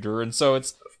prosecutor. And so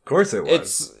it's... Of course it was.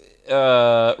 It's...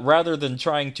 rather than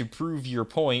trying to prove your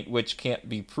point, which can't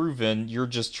be proven, you're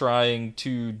just trying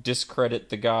to discredit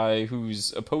the guy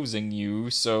who's opposing you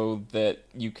so that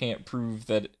you can't prove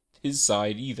that his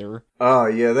side either. Oh,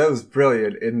 yeah, that was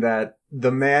brilliant in that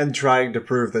the man trying to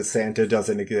prove that Santa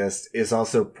doesn't exist is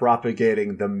also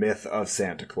propagating the myth of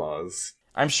Santa Claus.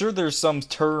 I'm sure there's some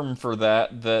term for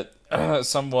that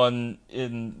someone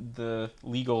in the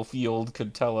legal field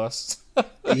could tell us.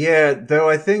 Yeah, though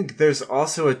I think there's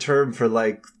also a term for,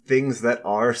 like, things that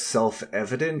are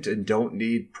self-evident and don't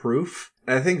need proof.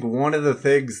 I think one of the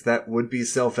things that would be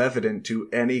self-evident to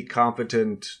any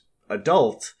competent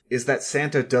adult is that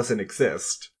Santa doesn't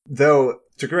exist. Though,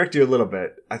 to correct you a little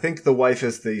bit, I think the wife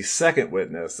is the second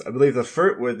witness. I believe the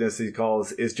first witness he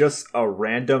calls is just a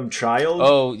random child.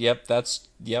 Oh, yep.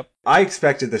 I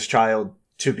expected this child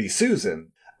to be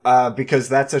Susan, because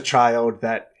that's a child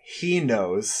that he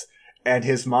knows, and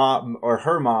his mom, or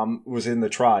her mom, was in the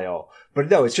trial. But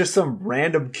no, it's just some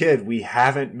random kid we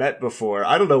haven't met before.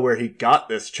 I don't know where he got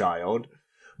this child.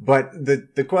 But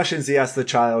the questions he asks the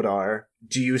child are,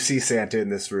 do you see Santa in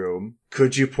this room?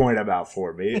 Could you point him out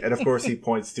for me? And of course he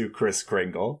points to Kris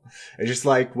Kringle. And just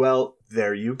like, well,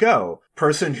 there you go.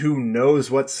 Person who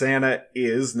knows what Santa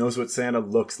is, knows what Santa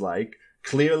looks like,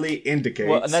 clearly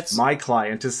indicates my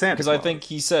client is Santa Claus. Because I think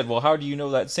he said, well, how do you know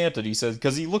that's Santa? He says,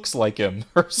 because he looks like him,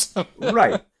 or something.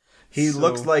 Right. He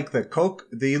looks like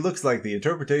he looks like the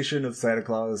interpretation of Santa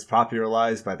Claus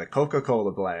popularized by the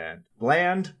Coca-Cola brand.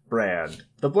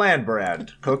 The bland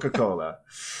brand, Coca-Cola.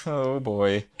 Oh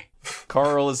boy.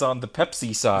 Carl is on the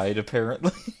Pepsi side,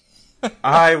 apparently.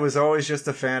 I was always just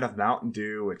a fan of Mountain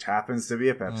Dew, which happens to be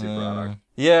a Pepsi product.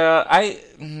 Yeah, I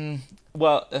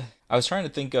was trying to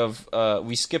think of,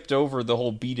 we skipped over the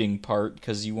whole beating part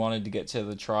because you wanted to get to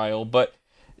the trial, but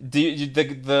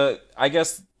I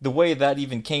guess the way that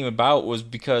even came about was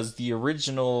because the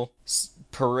original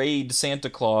parade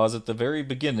Santa Claus at the very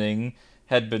beginning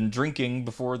had been drinking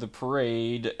before the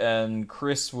parade, and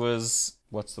Chris was,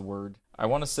 what's the word? I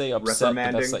want to say upset,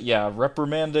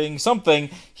 reprimanding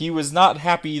something. He was not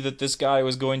happy that this guy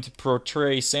was going to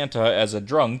portray Santa as a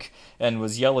drunk and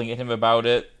was yelling at him about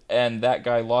it, and that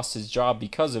guy lost his job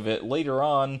because of it. Later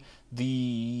on,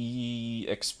 the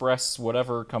Express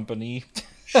whatever company...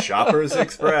 Shoppers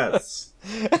Express.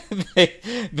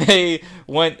 They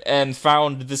went and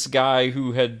found this guy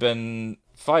who had been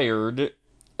fired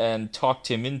and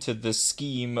talked him into this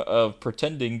scheme of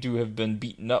pretending to have been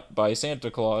beaten up by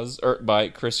Santa Claus, or by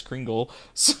Kris Kringle,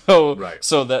 so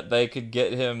that they could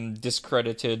get him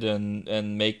discredited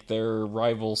and make their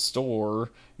rival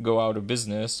store go out of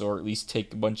business, or at least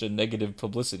take a bunch of negative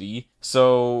publicity.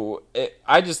 So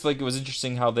I just think it was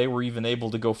interesting how they were even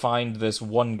able to go find this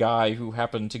one guy who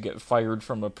happened to get fired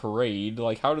from a parade.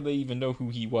 Like, how do they even know who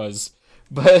he was?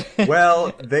 But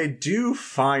well, they do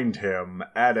find him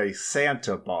at a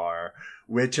Santa bar,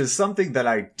 which is something that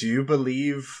I do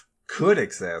believe could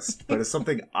exist, but it's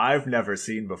something I've never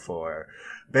seen before.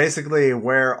 Basically,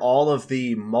 where all of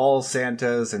the mall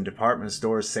Santas and department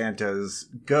store Santas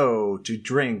go to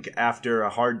drink after a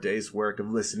hard day's work of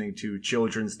listening to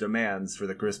children's demands for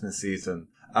the Christmas season.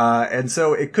 And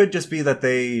so it could just be that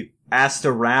they asked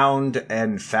around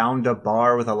and found a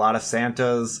bar with a lot of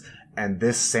Santas, and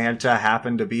this Santa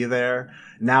happened to be there.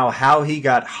 Now, how he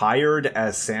got hired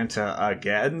as Santa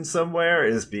again somewhere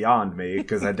is beyond me,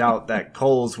 because I doubt that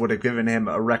Kohl's would have given him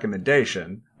a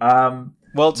recommendation.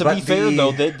 Well, to be fair,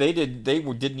 though, they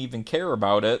didn't even care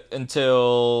about it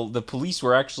until the police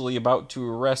were actually about to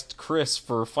arrest Chris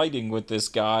for fighting with this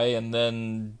guy, and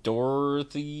then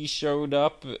Dorothy showed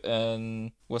up,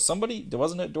 and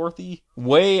wasn't it Dorothy?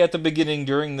 Way at the beginning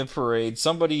during the parade,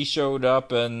 somebody showed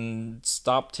up and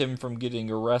stopped him from getting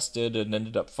arrested and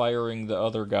ended up firing the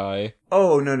other guy.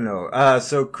 Oh, no.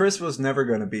 So Chris was never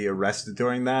going to be arrested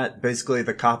during that. Basically,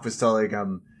 the cop was telling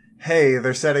him, hey,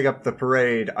 they're setting up the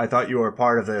parade. I thought you were a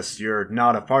part of this. You're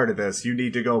not a part of this. You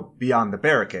need to go beyond the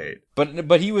barricade.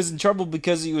 But he was in trouble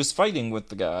because he was fighting with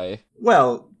the guy.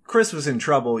 Well, Chris was in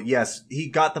trouble. Yes, he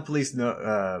got the police.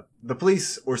 The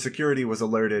police or security was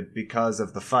alerted because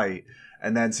of the fight,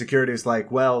 and then security was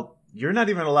like, "Well, you're not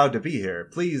even allowed to be here.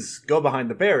 Please go behind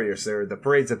the barrier, sir. The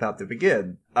parade's about to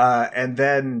begin." And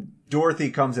then Dorothy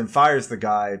comes and fires the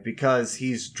guy because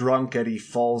he's drunk and he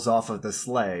falls off of the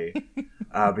sleigh.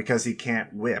 Because he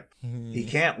can't whip. He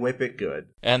can't whip it good.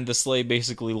 And the sleigh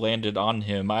basically landed on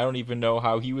him. I don't even know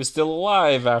how he was still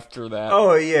alive after that.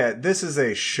 Oh, yeah. This is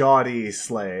a shoddy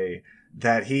sleigh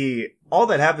that all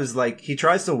that happens is, he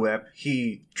tries to whip,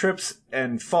 he trips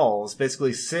and falls,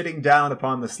 basically sitting down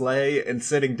upon the sleigh, and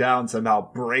sitting down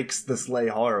somehow breaks the sleigh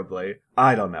horribly.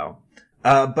 I don't know.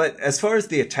 But as far as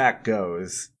the attack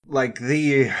goes,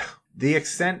 the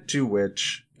extent to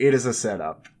which it is a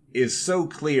setup is so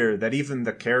clear that even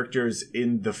the characters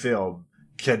in the film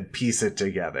can piece it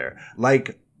together.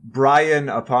 Brian,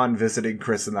 upon visiting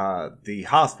Chris in the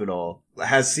hospital,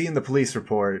 has seen the police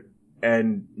report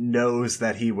and knows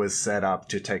that he was set up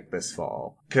to take this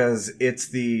fall. Because it's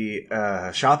the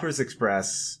Shoppers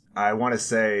Express, I want to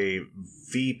say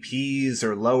VPs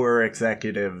or lower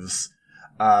executives,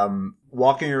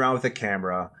 walking around with a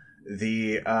camera,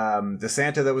 the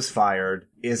Santa that was fired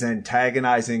is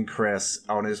antagonizing Chris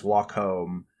on his walk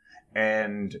home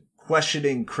and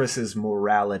questioning Chris's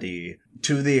morality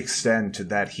to the extent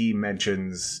that he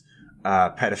mentions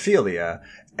pedophilia,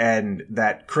 and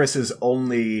that Chris's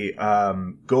only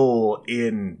goal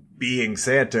in being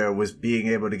Santa was being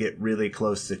able to get really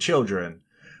close to children,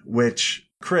 which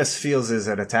Chris feels is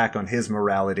an attack on his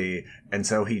morality, and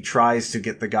so he tries to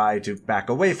get the guy to back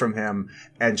away from him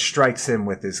and strikes him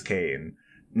with his cane.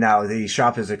 Now, the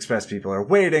Shoppers Express people are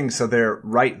waiting, so they're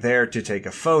right there to take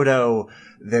a photo.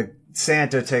 The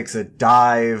Santa takes a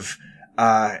dive,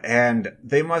 and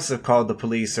they must have called the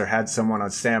police or had someone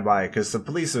on standby, because the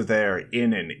police are there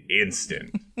in an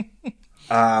instant.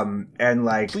 And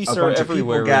like police a bunch of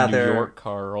people gather. In New York,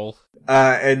 Carl.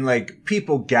 And like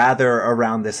people gather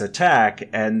around this attack,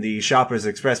 and the Shoppers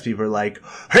Express people are like,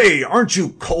 "Hey, aren't you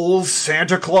Cole's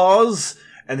Santa Claus?"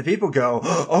 And the people go,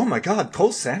 "Oh my God,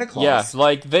 Cole's Santa Claus!" Yeah,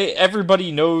 like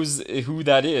everybody knows who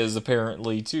that is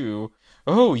apparently too.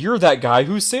 Oh, you're that guy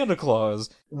who's Santa Claus.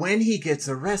 When he gets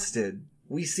arrested,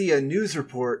 we see a news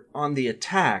report on the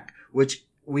attack, which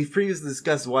we've previously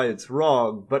discussed why it's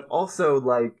wrong, but also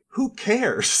like, who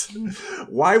cares?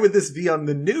 Why would this be on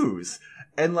the news?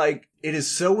 And like, it is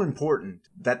so important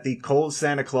that the Cole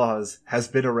Santa Claus has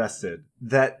been arrested,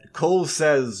 that Cole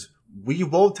says, we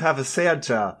won't have a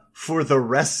Santa for the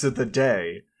rest of the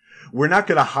day. We're not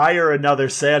going to hire another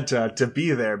Santa to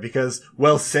be there because,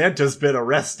 well, Santa's been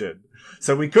arrested.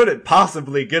 So we couldn't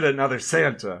possibly get another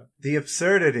Santa. The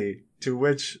absurdity to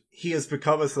which he has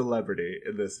become a celebrity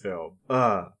in this film.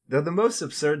 The most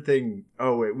absurd thing...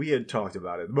 Oh, wait, we had talked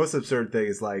about it. The most absurd thing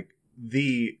is, like,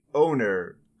 the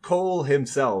owner, Cole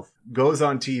himself, goes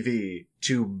on TV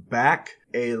to back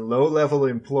a low-level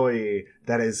employee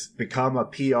that has become a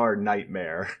PR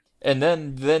nightmare. And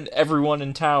then everyone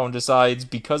in town decides,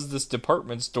 because this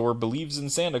department store believes in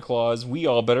Santa Claus, we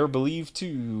all better believe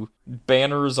too.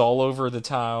 Banners all over the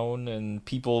town and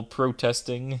people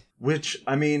protesting. Which,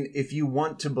 I mean, if you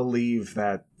want to believe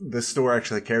that the store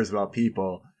actually cares about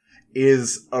people,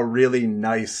 is a really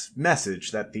nice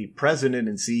message that the president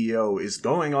and CEO is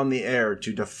going on the air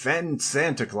to defend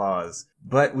Santa Claus.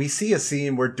 But we see a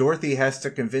scene where Dorothy has to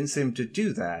convince him to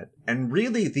do that. And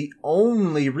really the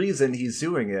only reason he's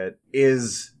doing it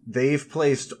is they've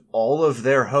placed all of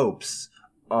their hopes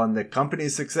on the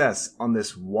company's success on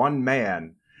this one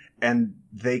man. And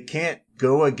they can't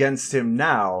go against him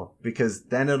now because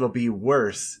then it'll be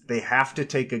worse. They have to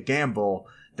take a gamble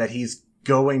that he's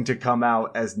going to come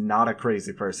out as not a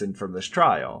crazy person from this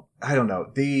trial. I don't know.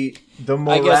 The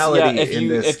morality in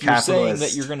this if you're saying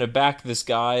that you're going to back this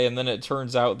guy and then it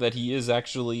turns out that he is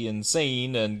actually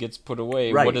insane and gets put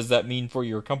away, right. What does that mean for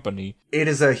your company? It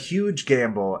is a huge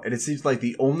gamble, and it seems like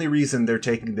the only reason they're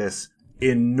taking this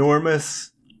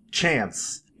enormous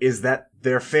chance is that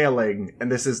they're failing,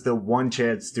 and this is the one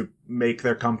chance to make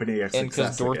their company a success. And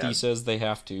because Dorothy says they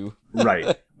have to.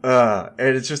 Right.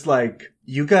 And it's just like,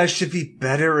 you guys should be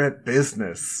better at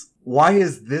business. Why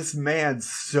is this man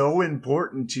so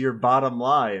important to your bottom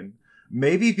line?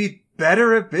 Maybe be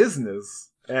better at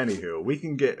business. Anywho, we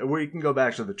can go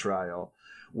back to the trial,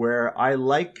 where I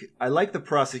like the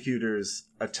prosecutor's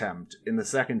attempt in the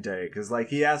second day, because like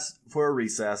he asked for a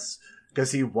recess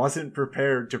because he wasn't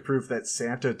prepared to prove that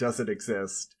Santa doesn't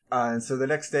exist. And so the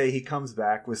next day he comes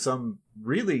back with some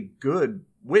really good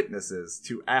witnesses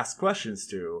to ask questions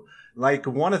to. Like,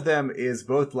 one of them is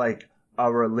both like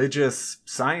a religious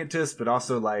scientist, but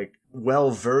also like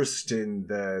well versed in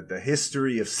the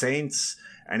history of saints.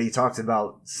 And he talks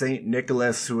about Saint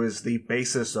Nicholas, who is the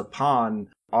basis upon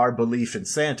our belief in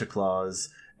Santa Claus,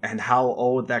 and how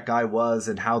old that guy was,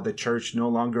 and how the church no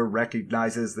longer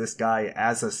recognizes this guy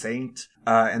as a saint.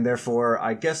 And therefore,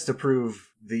 I guess to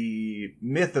prove the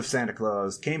myth of Santa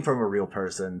Claus came from a real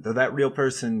person, though that real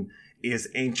person is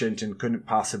ancient and couldn't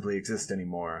possibly exist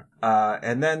anymore.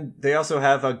 And then they also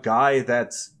have a guy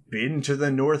that's been to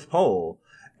the North Pole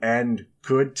and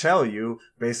could tell you,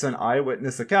 based on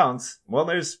eyewitness accounts, well,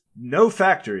 there's no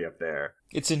factory up there.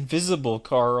 It's invisible,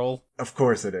 Carl. Of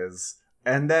course it is.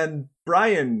 And then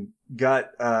Brian got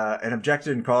an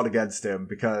objection called against him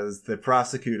because the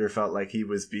prosecutor felt like he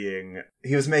was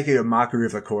making a mockery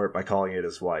of the court by calling it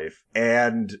his wife.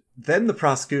 And then the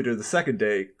prosecutor the second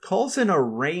day calls in a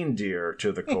reindeer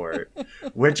to the court,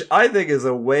 which I think is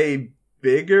a way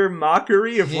bigger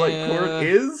mockery of what court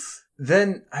is.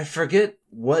 Then I forget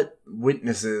what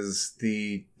witnesses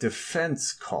the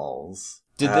defense calls.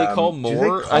 Did they call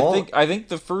more? I think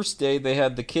the first day they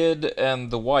had the kid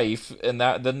and the wife, and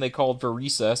then they called for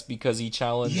recess because he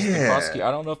challenged the prosecutor.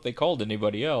 I don't know if they called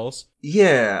anybody else.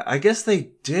 Yeah, I guess they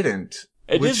didn't.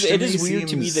 It is weird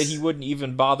to me that he wouldn't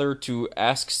even bother to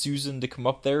ask Susan to come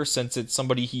up there, since it's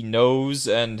somebody he knows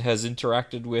and has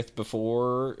interacted with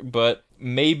before, but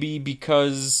maybe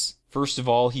because, first of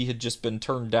all, he had just been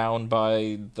turned down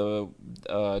by the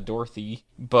Dorothy,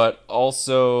 but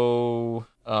also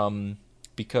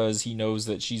because he knows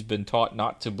that she's been taught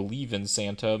not to believe in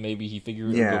Santa, maybe he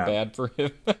figured it would go bad for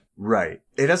him. Right.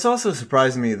 It has also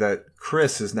surprised me that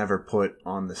Chris is never put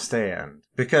on the stand.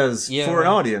 Because for an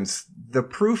audience, the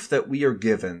proof that we are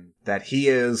given that he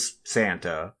is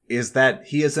Santa is that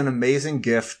he is an amazing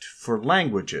gift for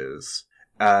languages.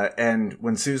 And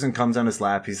when Susan comes on his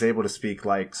lap, he's able to speak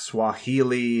like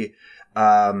Swahili,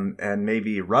 and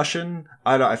maybe Russian.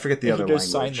 I forget the other language. He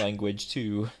does sign language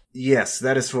too. Yes,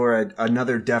 that is for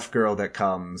another deaf girl that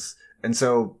comes. And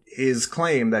so his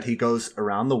claim that he goes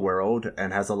around the world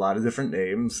and has a lot of different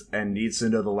names and needs to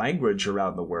know the language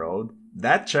around the world,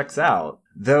 that checks out.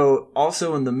 Though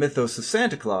also in the mythos of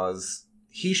Santa Claus,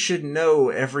 he should know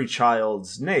every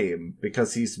child's name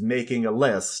because he's making a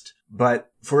list.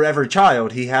 But for every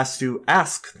child, he has to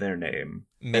ask their name.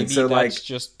 Maybe so, that's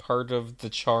just part of the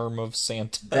charm of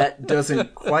Santa. That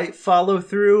doesn't quite follow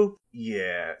through.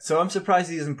 Yeah. So I'm surprised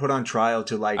he isn't put on trial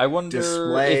to, like, I wonder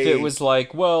display... if it was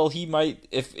like, well, he might...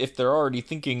 If they're already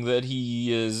thinking that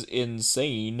he is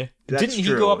insane... Didn't he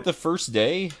go up the first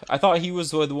day? I thought he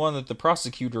was the one that the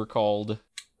prosecutor called.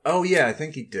 Oh, yeah, I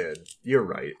think he did. You're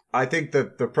right. I think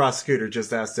that the prosecutor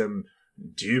just asked him,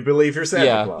 do you believe you're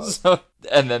Santa Claus? So,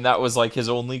 and then that was, like, his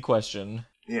only question.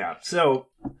 Yeah, so...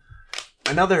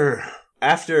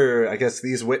 After, I guess,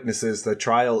 these witnesses, the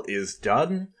trial is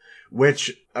done,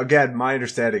 which, again, my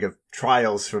understanding of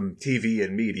trials from TV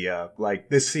and media, like,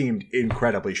 this seemed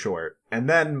incredibly short. And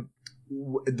then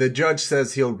the judge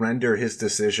says he'll render his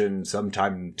decision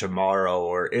sometime tomorrow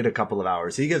or in a couple of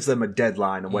hours. He gives them a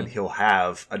deadline on when he'll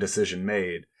have a decision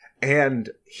made. And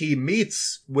he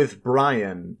meets with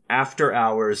Brian after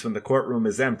hours when the courtroom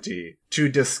is empty to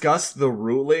discuss the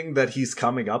ruling that he's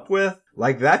coming up with.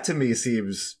 Like, that to me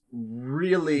seems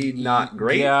really not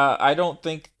great. Yeah, I don't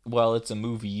think... Well, it's a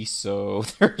movie, so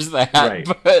there's that. Right.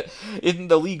 But in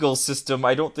the legal system,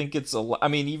 I don't think it's... I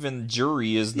mean, even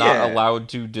jury is not allowed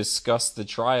to discuss the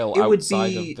trial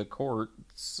outside of the court.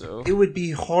 So it would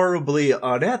be horribly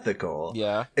unethical.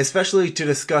 Yeah. Especially to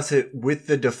discuss it with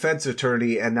the defense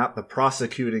attorney and not the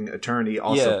prosecuting attorney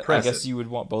also present. I guess you would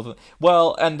want both of them.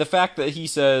 Well, and the fact that he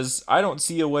says, I don't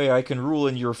see a way I can rule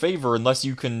in your favor unless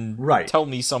you can tell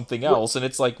me something else. And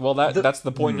it's like, well, that's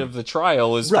the point of the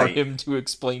trial, is for him to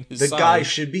explain his side. The guy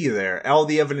should be there. All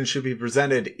the evidence should be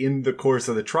presented in the course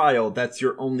of the trial. That's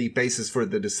your only basis for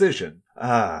the decision.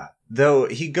 Though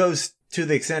he goes to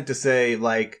the extent to say,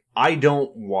 like, I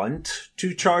don't want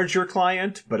to charge your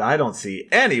client, but I don't see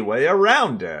any way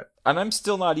around it. And I'm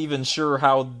still not even sure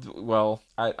how, well,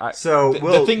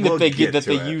 the thing that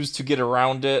they use to get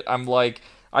around it, I'm like,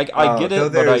 I get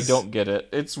it, but I don't get it.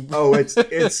 It's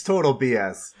total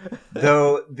BS.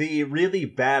 Though the really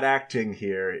bad acting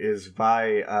here is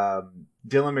by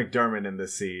Dylan McDermott in the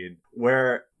scene,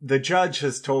 where the judge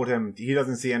has told him he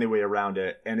doesn't see any way around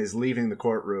it and is leaving the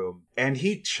courtroom. And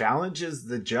he challenges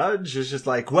the judge. It's just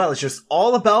like, well, it's just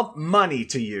all about money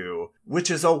to you, which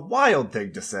is a wild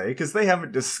thing to say because they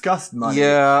haven't discussed money.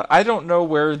 Yeah, I don't know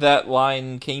where that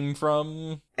line came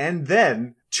from. And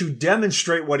then, to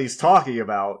demonstrate what he's talking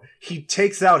about, he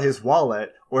takes out his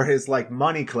wallet or his, like,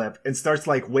 money clip and starts,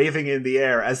 like, waving it in the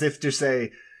air as if to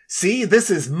say, see, this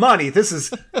is money. This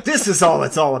is all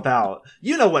it's all about.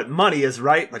 You know what money is,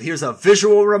 right? But here's a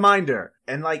visual reminder.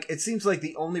 And, like, it seems like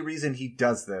the only reason he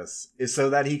does this is so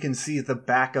that he can see the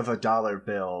back of a dollar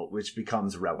bill, which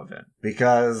becomes relevant.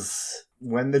 Because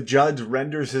when the judge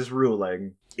renders his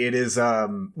ruling, it is,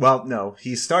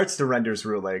 he starts to render his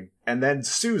ruling, and then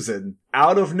Susan,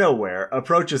 out of nowhere,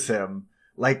 approaches him,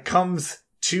 like, comes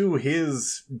to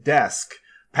his desk,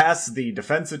 past the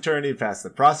defense attorney, past the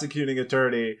prosecuting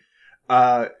attorney,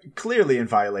 clearly in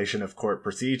violation of court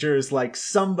procedures. Like,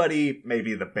 somebody,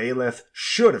 maybe the bailiff,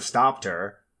 should have stopped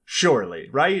her. Surely,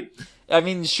 right? I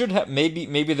mean, should have.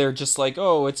 Maybe they're just like,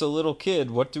 oh, it's a little kid.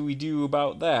 What do we do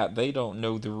about that? They don't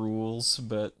know the rules,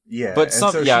 but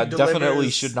definitely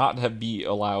should not be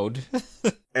allowed.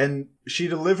 And she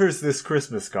delivers this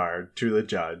Christmas card to the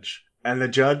judge, and the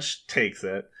judge takes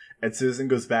it. And Susan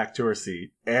goes back to her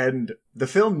seat. And the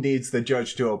film needs the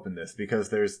judge to open this because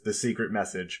there's the secret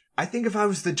message. I think if I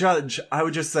was the judge, I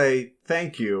would just say,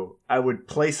 thank you. I would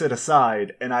place it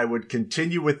aside and I would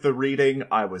continue with the reading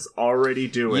I was already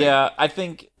doing. Yeah, I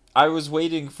think I was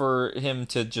waiting for him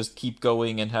to just keep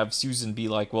going and have Susan be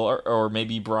like, well, or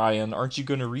maybe Brian, aren't you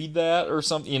going to read that or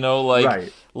something?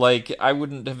 Right. Like I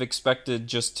wouldn't have expected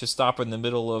just to stop in the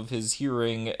middle of his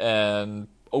hearing and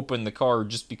open the card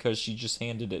just because she just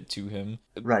handed it to him.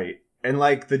 Right. And,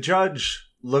 like, the judge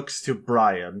looks to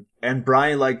Brian, and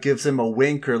Brian, like, gives him a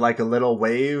wink or, like, a little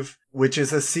wave, which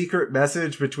is a secret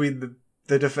message between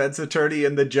the defense attorney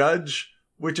and the judge,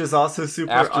 which is also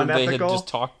super After unethical. they had just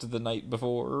talked the night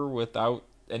before without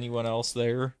anyone else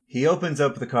there. He opens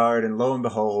up the card, and lo and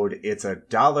behold, it's a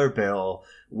dollar bill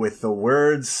with the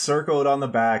words circled on the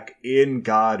back, "In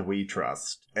God We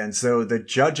Trust." And so the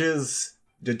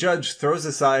judge throws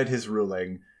aside his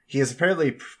ruling. He has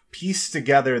apparently pieced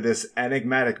together this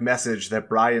enigmatic message that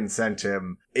Brian sent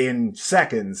him in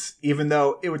seconds, even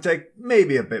though it would take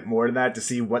maybe a bit more than that to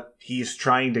see what he's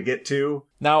trying to get to.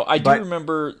 Now, I do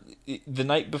remember the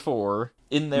night before,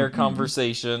 in their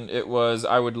conversation, it was,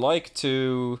 I would like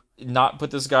to not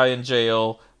put this guy in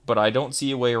jail, but I don't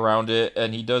see a way around it,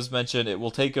 and he does mention it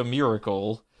will take a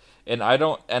miracle. And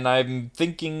I'm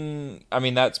thinking, I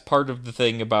mean, that's part of the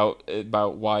thing about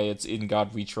why it's In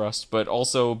God We Trust, but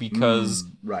also because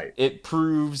right. it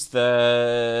proves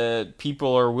that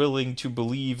people are willing to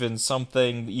believe in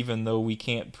something even though we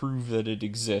can't prove that it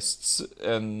exists.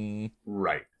 And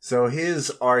right. So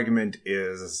his argument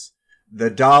is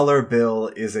the dollar bill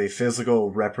is a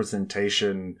physical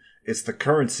representation. It's the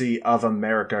currency of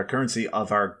America, currency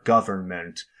of our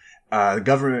government. The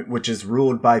government which is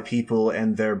ruled by people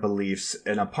and their beliefs,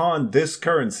 and upon this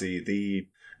currency,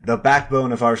 the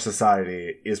backbone of our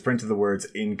society, is printed the words,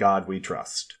 "In God We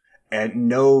Trust." And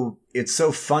no, it's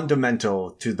so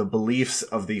fundamental to the beliefs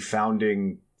of the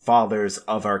founding fathers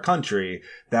of our country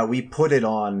that we put it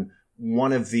on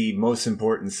one of the most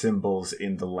important symbols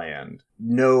in the land.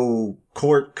 No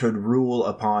court could rule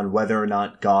upon whether or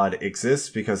not God exists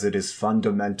because it is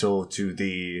fundamental to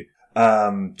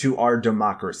to our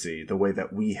democracy, the way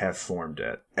that we have formed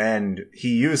it. And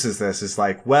he uses this as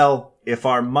like, well, if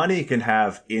our money can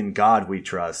have "In God We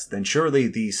Trust," then surely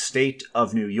the state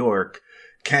of New York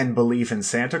can believe in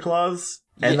Santa Claus.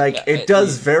 And it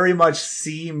does very much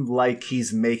seem like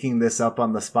he's making this up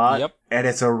on the spot. Yep. And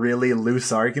it's a really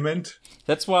loose argument.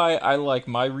 That's why I like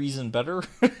my reason better.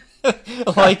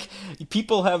 Like,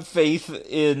 people have faith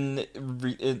in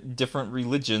different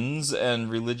religions and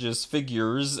religious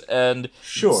figures, and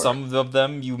some of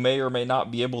them you may or may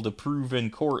not be able to prove in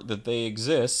court that they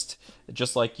exist,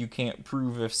 just like you can't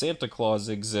prove if Santa Claus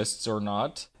exists or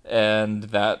not. And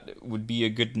that would be a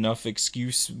good enough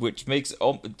excuse, which makes,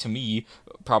 to me,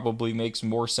 probably makes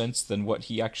more sense than what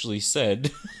he actually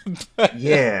said.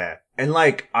 Yeah. And,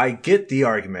 like, I get the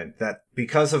argument that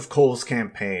because of Cole's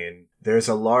campaign, there's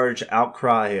a large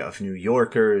outcry of New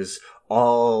Yorkers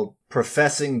all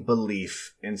professing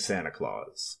belief in Santa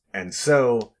Claus. And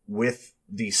so, with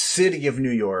the city of New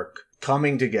York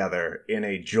coming together in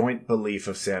a joint belief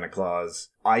of Santa Claus,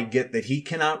 I get that he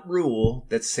cannot rule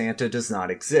that Santa does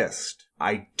not exist.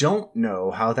 I don't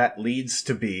know how that leads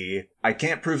to be, I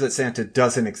can't prove that Santa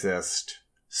doesn't exist,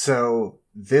 so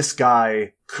this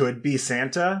guy could be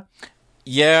Santa?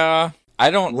 Yeah, I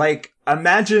don't... Like,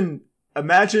 imagine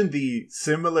the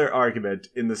similar argument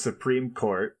in the Supreme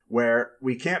Court where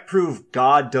we can't prove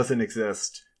God doesn't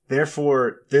exist,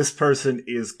 therefore this person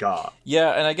is God.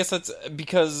 Yeah, and I guess that's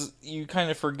because you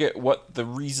kind of forget what the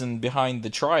reason behind the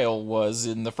trial was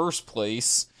in the first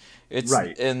place. It's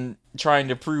right. And trying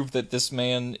to prove that this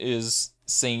man is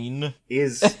sane.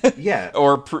 Yeah.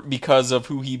 Or because of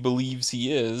who he believes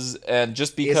he is, and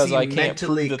just because I can't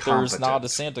prove that there's not a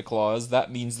Santa Claus,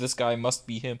 that means this guy must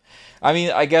be him. I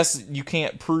mean, I guess you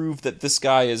can't prove that this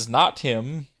guy is not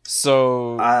him,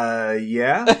 so...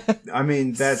 yeah. I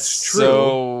mean, that's true.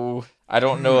 So, I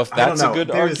don't know if that's a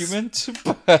good argument,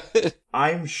 but...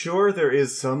 I'm sure there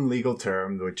is some legal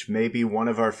term, which maybe one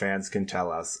of our fans can tell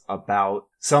us, about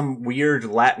some weird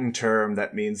Latin term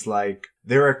that means, like,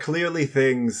 there are clearly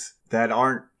things that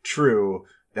aren't true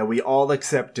that we all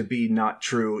accept to be not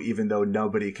true, even though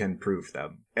nobody can prove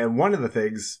them. And one of the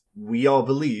things we all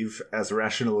believe as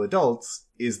rational adults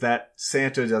is that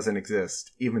Santa doesn't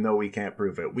exist, even though we can't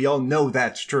prove it. We all know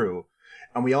that's true.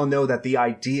 And we all know that the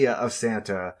idea of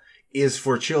Santa is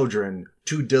for children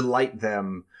to delight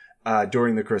them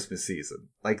during the Christmas season.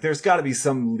 Like, there's gotta be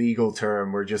some legal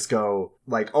term where just go,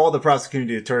 like, all the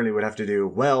prosecuting attorney would have to do,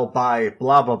 well, by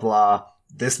blah, blah, blah,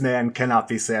 this man cannot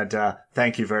be Santa.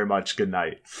 Thank you very much. Good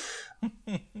night.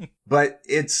 But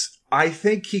I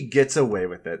think he gets away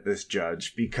with it, this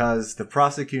judge, because the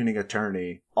prosecuting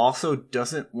attorney also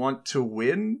doesn't want to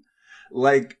win.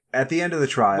 Like, at the end of the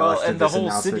trial, well, after and the this whole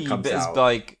announcement city comes is out,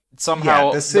 like,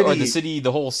 somehow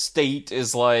the whole state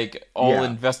is like all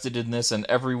invested in this, and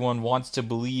everyone wants to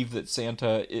believe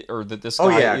that or that this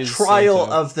guy is trial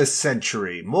Santa. of the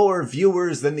century, more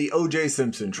viewers than the O.J.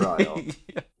 Simpson trial.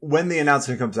 When the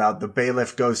announcement comes out, the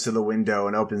bailiff goes to the window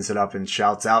and opens it up and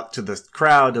shouts out to the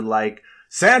crowd like,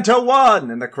 Santa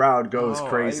won! And the crowd goes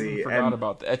crazy. I forgot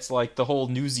about that. It's like the whole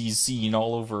Newsies scene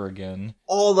all over again.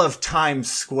 All of Times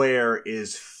Square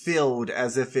is filled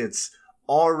as if it's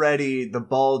already the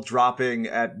ball dropping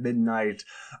at midnight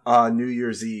on New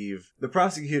Year's Eve. The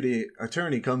prosecuting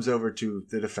attorney comes over to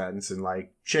the defense and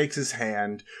like shakes his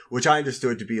hand, which I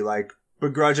understood to be like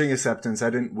begrudging acceptance. I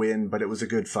didn't win, but it was a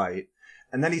good fight.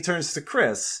 And then he turns to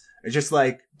Chris and just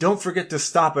like, don't forget to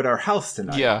stop at our house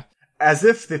tonight. Yeah. As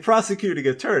if the prosecuting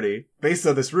attorney, based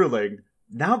on this ruling,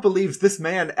 now believes this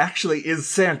man actually is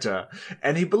Santa.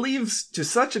 And he believes to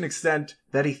such an extent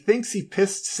that he thinks he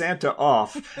pissed Santa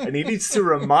off, and he needs to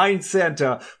remind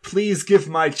Santa, please give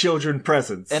my children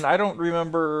presents. And I don't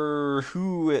remember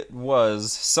who it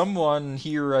was. Someone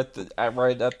here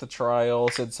right at the trial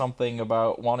said something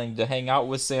about wanting to hang out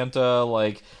with Santa,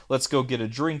 like, let's go get a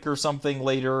drink or something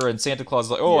later, and Santa Claus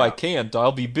is like, I can't,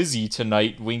 I'll be busy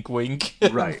tonight, wink wink.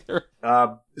 Right.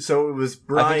 So it was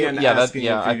Brian asking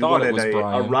if he wanted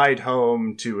a ride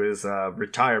home to his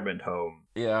retirement home.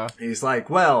 Yeah. He's like,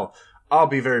 well, I'll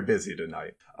be very busy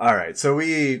tonight. All right, so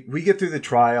we get through the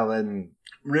trial, and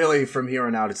really from here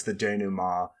on out, it's the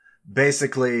denouement.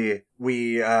 Basically,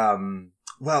 then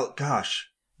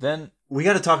we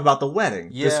got to talk about the wedding.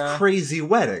 Yeah. This crazy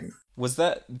wedding. Was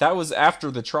that was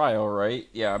after the trial, right?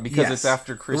 Yeah, because it's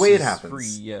after Christmas. The way it happens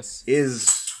free, yes.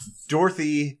 is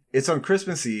Dorothy. It's on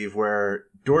Christmas Eve where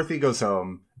Dorothy goes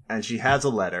home and she has a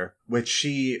letter, which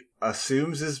she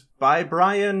assumes is by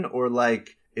Brian, or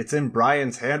like it's in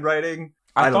Brian's handwriting.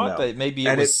 I don't know. Thought that maybe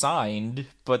it was signed,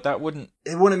 but that wouldn't...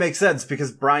 It wouldn't make sense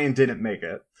because Brian didn't make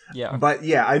it. Yeah. But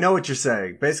yeah, I know what you're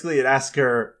saying. Basically, it asks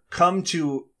her, come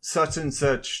to such and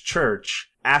such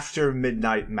church after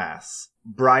midnight mass.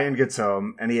 Brian gets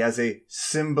home and he has a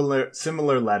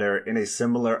similar letter in a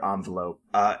similar envelope.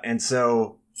 And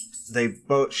so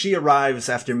she arrives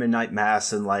after midnight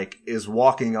mass and like is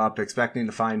walking up expecting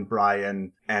to find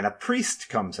Brian, and a priest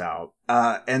comes out.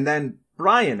 And then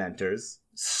Brian enters,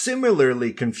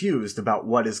 similarly confused about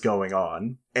what is going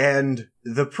on. And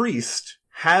the priest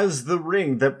has the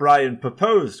ring that Brian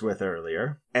proposed with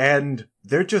earlier. And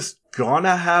they're just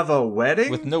gonna have a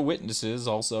wedding? With no witnesses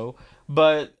also.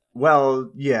 But...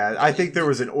 Well, yeah, I think there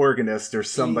was an organist or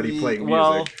somebody playing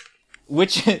music.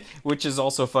 Which is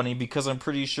also funny because I'm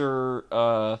pretty sure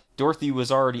Dorothy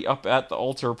was already up at the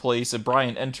altar place and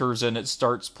Brian enters and it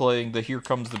starts playing the Here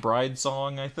Comes the Bride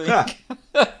song, I think.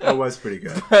 That was pretty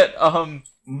good. But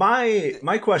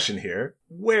my question here,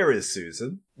 where is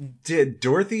Susan? Did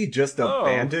Dorothy just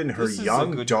abandon her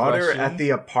young daughter question. at the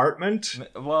apartment?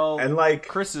 Well, and like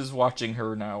Chris is watching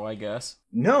her now, I guess.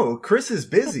 No, Chris is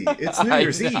busy. It's New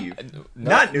Year's Eve.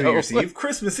 Not New Year's Eve,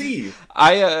 Christmas Eve.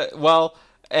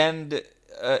 And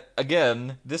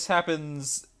again, this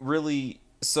happens really...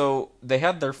 So, they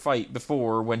had their fight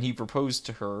before when he proposed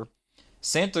to her.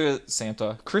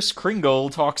 Kris Kringle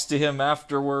talks to him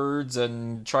afterwards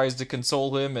and tries to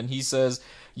console him, and he says,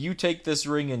 you take this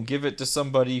ring and give it to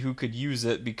somebody who could use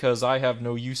it because I have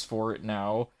no use for it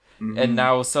now. Mm-hmm. And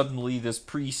now suddenly this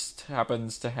priest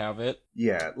happens to have it.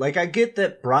 Yeah, like I get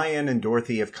that Brian and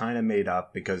Dorothy have kind of made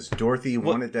up because Dorothy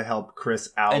wanted to help Chris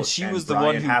out. And she was the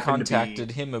one who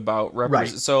contacted him about right.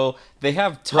 So they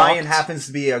have talked... Brian happens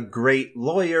to be a great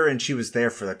lawyer and she was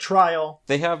there for the trial.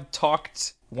 They have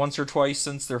talked once or twice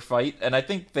since their fight, and I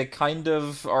think they kind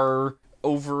of are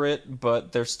over it,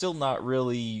 but they're still not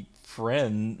really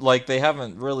friends. Like, they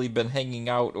haven't really been hanging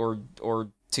out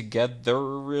or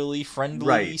together really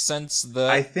friendly since the...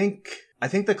 I think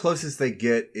the closest they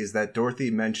get is that Dorothy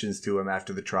mentions to him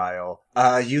after the trial,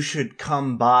 you should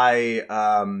come by,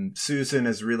 Susan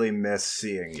has really missed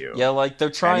seeing you. Yeah, like they're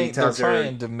trying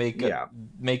to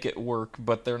make it work,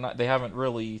 but they haven't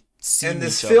really seen each other. And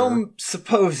this film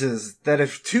supposes that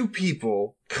if two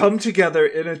people come together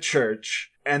in a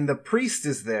church and the priest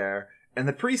is there and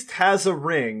the priest has a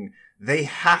ring, they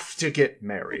have to get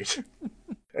married.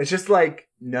 It's just like,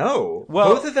 no.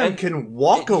 Well, both of them can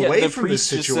walk away from this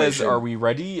situation. The priest just says, are we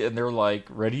ready? And they're like,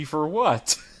 ready for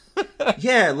what?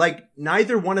 Yeah, like,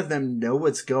 neither one of them know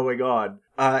what's going on.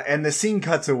 And the scene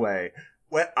cuts away.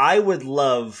 What I would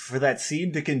love for that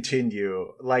scene to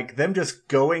continue, like, them just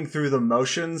going through the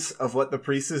motions of what the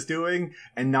priest is doing,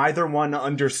 and neither one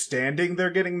understanding they're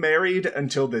getting married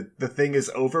until the thing is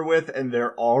over with and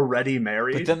they're already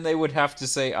married. But then they would have to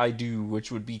say, I do,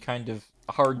 which would be kind of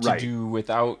hard to do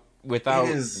without without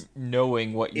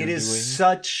knowing what you're doing. It is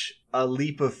such a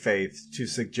leap of faith to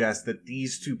suggest that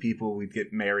these two people would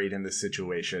get married in this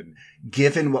situation,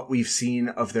 given what we've seen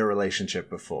of their relationship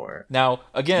before. Now,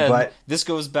 again, this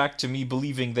goes back to me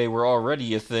believing they were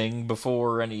already a thing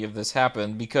before any of this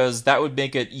happened, because that would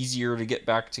make it easier to get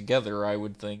back together, I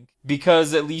would think.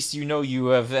 Because at least you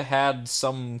have had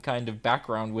some kind of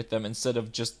background with them instead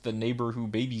of just the neighbor who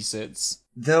babysits.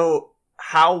 Though,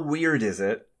 how weird is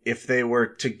it if they were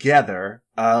together,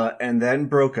 and then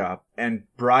broke up, and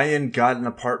Brian got an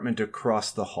apartment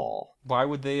across the hall? Why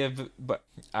would they have? But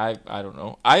I don't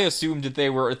know. I assumed that they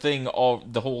were a thing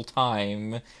the whole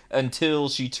time until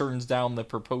she turns down the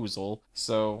proposal.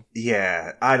 So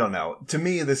yeah, I don't know. To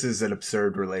me, this is an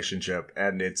absurd relationship,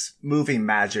 and it's movie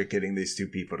magic getting these two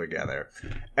people together.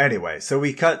 Anyway, so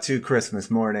we cut to Christmas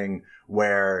morning,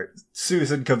 where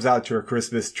Susan comes out to her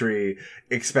Christmas tree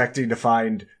expecting to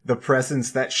find the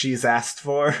presents that she's asked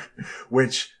for,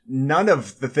 which none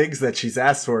of the things that she's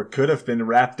asked for could have been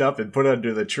wrapped up and put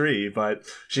under the tree, but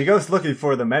she goes looking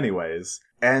for them anyways.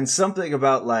 And something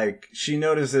about, like, she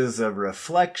notices a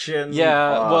reflection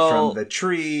from the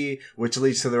tree, which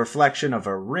leads to the reflection of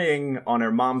a ring on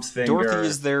her mom's finger. Dorothy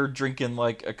is there drinking,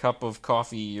 like, a cup of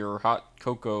coffee or hot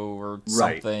cocoa or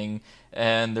something, right.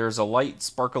 And there's a light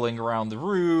sparkling around the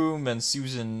room, and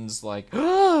Susan's like,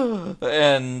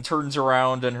 and turns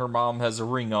around, and her mom has a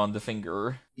ring on the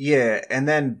finger. Yeah, and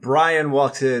then Brian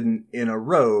walks in a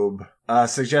robe,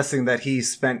 suggesting that he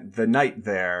spent the night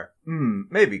there.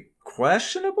 Maybe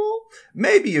questionable?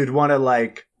 Maybe you'd want to,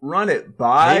 like, run it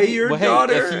by your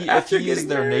daughter if he is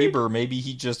their neighbor, maybe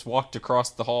he just walked across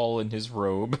the hall in his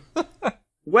robe.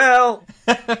 Well,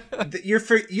 you're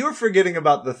forgetting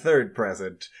about the third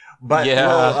present. But,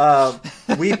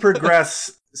 we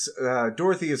progress.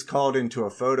 Dorothy is called into a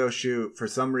photo shoot. For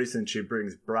some reason, she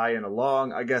brings Brian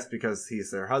along, I guess because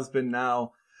he's their husband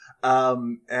now.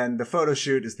 And the photo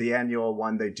shoot is the annual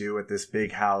one they do at this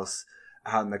big house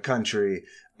out in the country.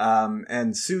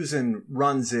 And Susan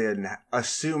runs in,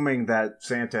 assuming that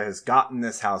Santa has gotten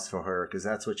this house for her, because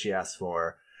that's what she asked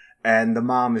for. And the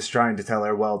mom is trying to tell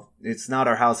her, well, it's not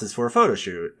our house, it's for a photo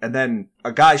shoot. And then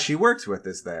a guy she works with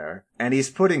is there, and he's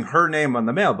putting her name on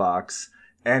the mailbox,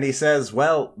 and he says,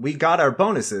 well, we got our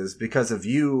bonuses because of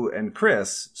you and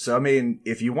Chris, so I mean,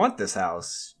 if you want this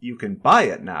house, you can buy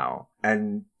it now.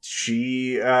 And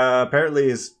she, apparently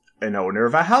is an owner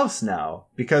of a house now,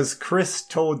 because Chris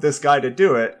told this guy to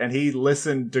do it, and he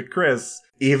listened to Chris,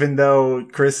 even though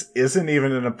Chris isn't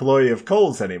even an employee of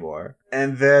Kohl's anymore.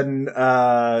 And then,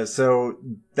 so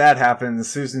that happens.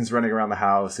 Susan's running around the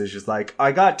house. Is just like,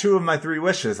 I got 2 of my 3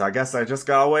 wishes. I guess I just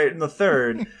gotta wait in the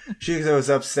third. She goes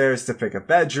upstairs to pick a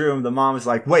bedroom. The mom is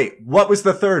like, wait, what was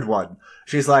the third one?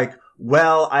 She's like,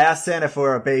 well, I asked Santa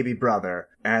for a baby brother.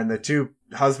 And the two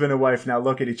husband and wife now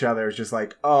look at each other. It's just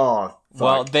like, oh, fuck.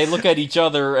 Well, they look at each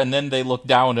other and then they look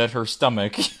down at her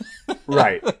stomach.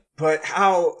 Right. But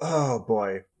how, oh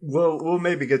boy, we'll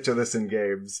maybe get to this in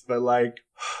games, but like,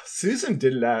 Susan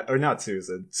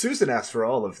asked for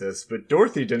all of this, but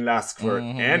Dorothy didn't ask for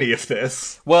any of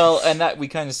this. Well, and that we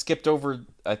kind of skipped over,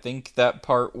 I think, that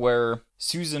part where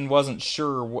Susan wasn't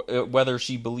sure whether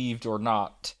she believed or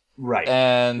not. Right.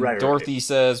 And Dorothy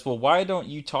says, well, why don't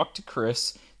you talk to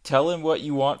Chris? Tell him what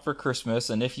you want for Christmas,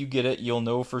 and if you get it, you'll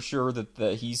know for sure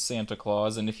that he's Santa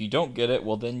Claus, and if you don't get it,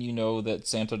 well, then you know that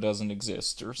Santa doesn't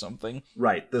exist, or something.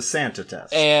 Right, the Santa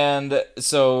test. And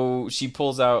so she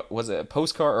pulls out, was it a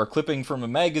postcard, or a clipping from a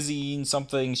magazine,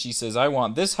 something. She says, I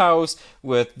want this house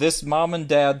with this mom and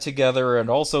dad together,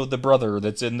 and also the brother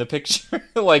that's in the picture.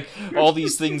 Like, all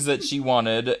these things that she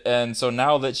wanted, and so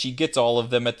now that she gets all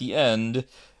of them at the end,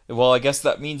 well, I guess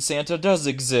that means Santa does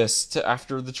exist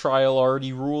after the trial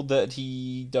already ruled that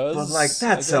he does. But, like,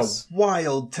 that's a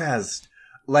wild test.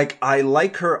 Like, I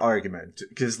like her argument,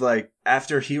 because, like,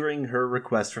 after hearing her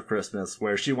request for Christmas,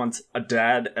 where she wants a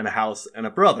dad and a house and a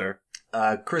brother,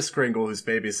 Kris Kringle, who's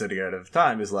babysitting her at the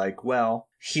time, is like, well,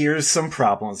 here's some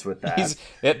problems with that.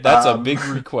 That's a big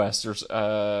request, or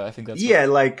I think that's... Yeah,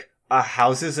 like,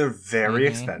 houses are very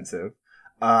expensive.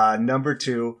 Number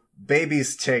 2,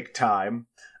 babies take time.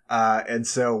 And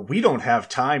so we don't have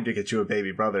time to get you a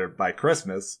baby brother by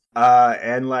Christmas.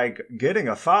 And like getting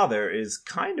a father is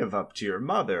kind of up to your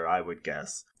mother, I would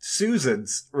guess.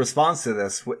 Susan's response to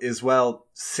this is, well,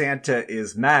 Santa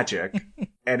is magic.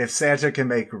 And if Santa can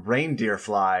make reindeer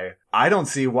fly, I don't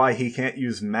see why he can't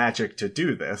use magic to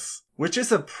do this. Which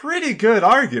is a pretty good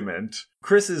argument.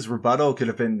 Chris's rebuttal could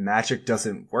have been magic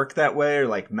doesn't work that way, or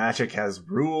like magic has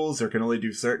rules or can only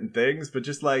do certain things, but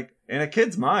just like in a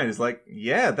kid's mind, it's like,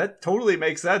 yeah, that totally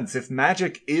makes sense. If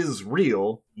magic is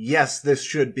real, yes, this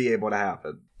should be able to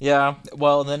happen. Yeah,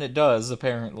 well, then it does,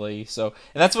 apparently. So,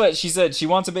 and that's what she said. She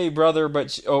wants a baby brother,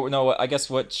 but, oh, no, I guess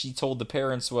what she told the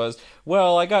parents was,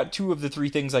 well, I got two of the three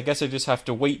things. I guess I just have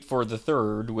to wait for the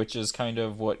third, which is kind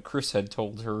of what Chris had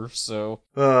told her, so.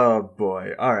 Oh,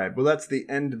 boy. All right, well, that's the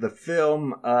end of the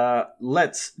film.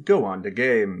 Let's go on to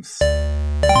games.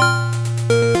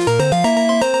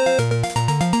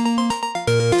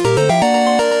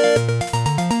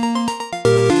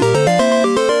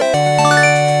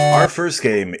 Our first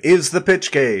game is the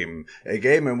pitch game, a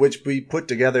game in which we put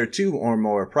together two or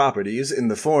more properties in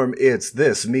the form it's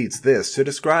this meets this to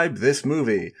describe this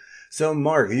movie. So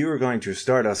Mark, you are going to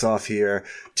start us off here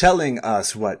telling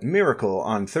us what Miracle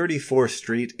on 34th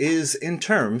Street is in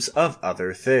terms of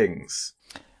other things.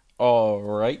 All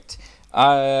right.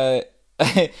 I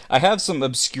have some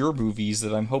obscure movies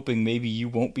that I'm hoping maybe you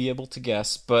won't be able to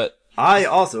guess, but I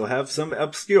also have some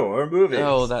obscure movies.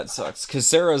 Oh, that sucks, because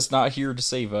Sarah's not here to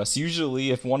save us.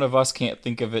 Usually, if one of us can't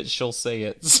think of it, she'll say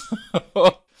it.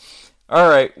 So.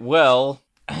 Alright, well,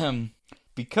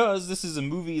 because this is a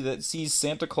movie that sees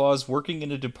Santa Claus working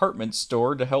in a department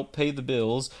store to help pay the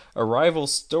bills, a rival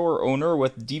store owner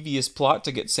with devious plot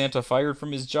to get Santa fired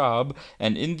from his job,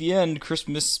 and in the end,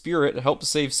 Christmas spirit helps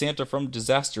save Santa from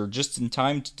disaster just in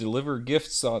time to deliver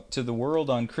gifts to the world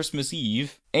on Christmas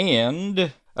Eve,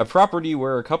 and a property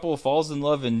where a couple falls in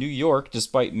love in New York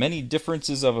despite many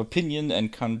differences of opinion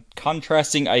and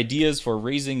contrasting ideas for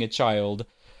raising a child.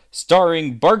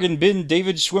 Starring Bargain Bin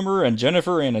David Schwimmer and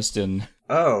Jennifer Aniston.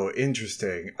 Oh,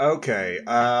 interesting. Okay.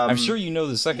 I'm sure you know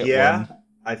the second one. Yeah,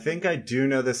 I think I do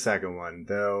know the second one,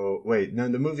 though. Wait, no,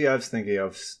 the movie I was thinking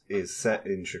of is set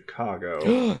in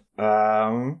Chicago.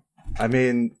 I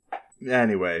mean,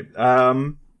 anyway,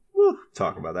 we'll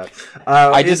talk about that.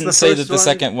 I didn't say that the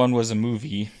second one was a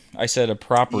movie. I said a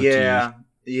property.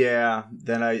 Yeah,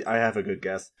 then I have a good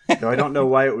guess. Though I don't know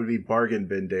why it would be Bargain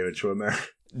Bin David Schwimmer.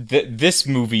 This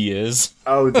movie is.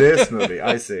 Oh, this movie.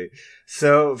 I see.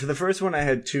 So, for the first one, I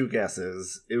had two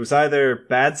guesses. It was either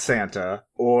Bad Santa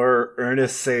or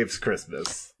Ernest Saves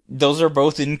Christmas. Those are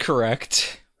both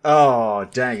incorrect. Oh,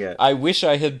 dang it. I wish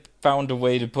I had found a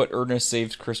way to put Ernest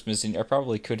Saves Christmas in. I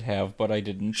probably could have, but I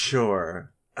didn't.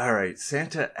 Sure. Alright,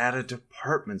 Santa at a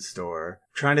department store.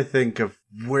 I'm trying to think of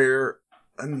where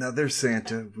another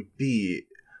Santa would be.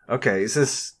 Okay, is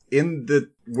this in the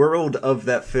world of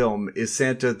that film? Is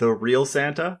Santa the real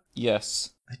Santa?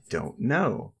 Yes. I don't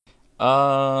know.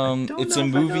 It's a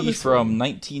movie from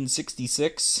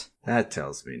 1966. That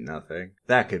tells me nothing.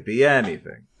 That could be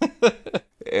anything.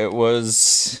 It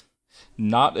was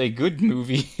not a good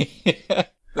movie.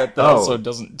 That also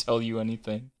doesn't tell you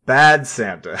anything. Bad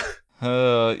Santa.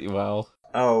 Well.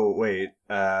 Oh, wait.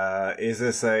 Is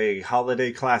this a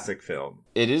holiday classic film?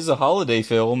 It is a holiday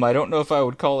film. I don't know if I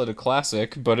would call it a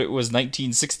classic, but it was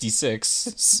 1966,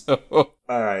 so...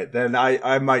 Alright, then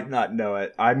I might not know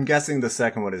it. I'm guessing the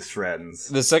second one is Friends.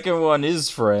 The second one is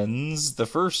Friends. The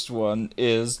first one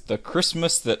is The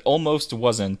Christmas That Almost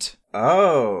Wasn't.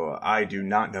 Oh, I do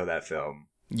not know that film.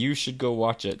 You should go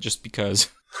watch it, just because.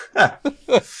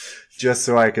 Just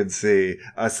so I could see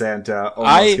a Santa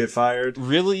almost get fired.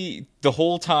 Really, the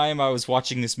whole time I was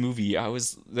watching this movie, I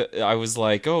was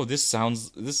like, oh, this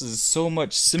is so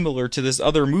much similar to this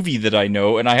other movie that I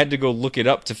know, and I had to go look it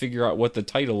up to figure out what the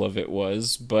title of it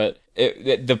was, but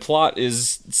the plot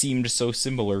seemed so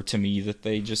similar to me that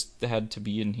they just had to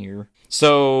be in here.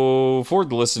 So, for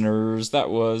the listeners,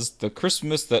 that was The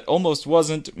Christmas That Almost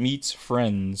Wasn't meets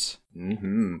Friends.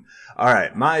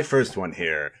 Alright, my first one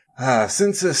here.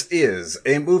 Since this is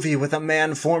a movie with a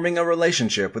man forming a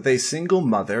relationship with a single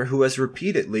mother who has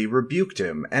repeatedly rebuked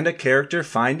him, and a character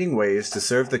finding ways to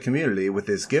serve the community with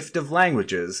his gift of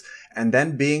languages, and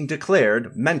then being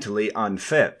declared mentally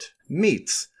unfit,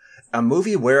 meets a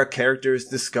movie where a character is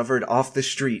discovered off the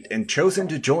street and chosen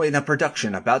to join a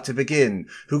production about to begin,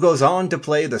 who goes on to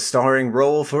play the starring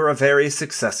role for a very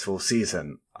successful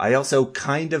season. I also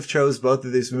kind of chose both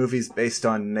of these movies based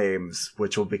on names,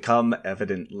 which will become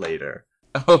evident later.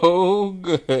 Oh,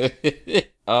 good.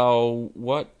 Oh,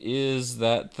 what is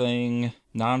that thing?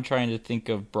 Now I'm trying to think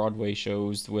of Broadway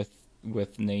shows with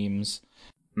names.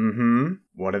 One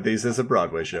of these is a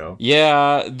Broadway show.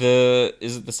 Yeah,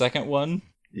 is it the second one?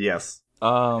 Yes.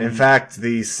 In fact,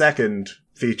 the second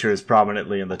features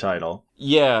prominently in the title.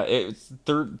 Yeah, it's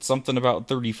something about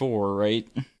 34, right?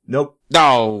 Nope.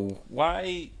 No!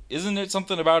 Why? Isn't it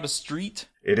something about a street?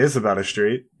 It is about a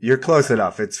street. You're close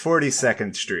enough. It's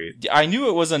 42nd Street. I knew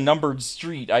it was a numbered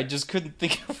street. I just couldn't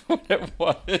think of what it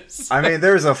was. I mean,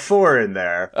 there's a 4 in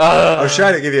there. I was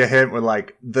trying to give you a hint with,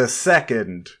 like, the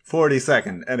second,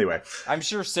 42nd. Anyway. I'm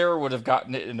sure Sarah would have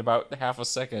gotten it in about half a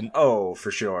second. Oh,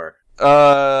 for sure.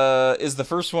 Is the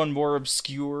first one more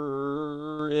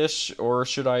obscure-ish, or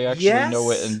should I actually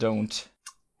know it and don't?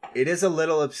 It is a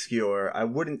little obscure. I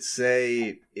wouldn't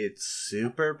say it's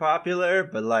super popular,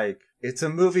 but like, it's a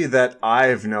movie that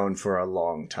I've known for a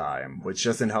long time, which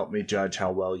doesn't help me judge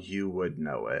how well you would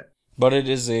know it. But it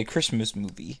is a Christmas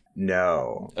movie.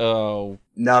 No. Oh.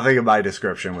 Nothing in my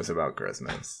description was about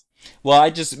Christmas.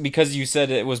 Well, because you said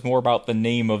it was more about the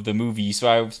name of the movie, so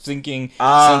I was thinking,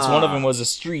 since one of them was a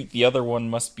street, the other one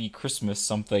must be Christmas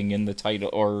something in the title,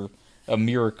 or a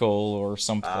miracle or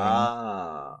something.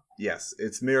 Yes,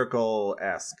 it's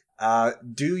Miracle-esque.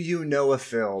 Do you know a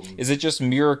film? Is it just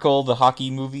Miracle, the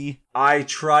hockey movie? I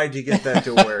tried to get that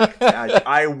to work.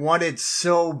 I wanted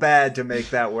so bad to make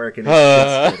that work, and it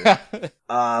just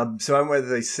didn't. So I went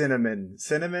with a cinnamon,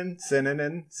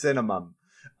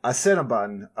 a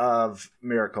Cinnabon of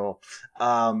Miracle.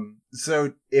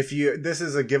 So this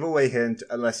is a giveaway hint,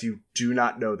 unless you do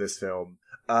not know this film.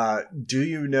 Do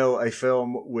you know a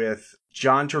film with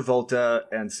John Travolta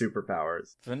and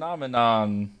superpowers?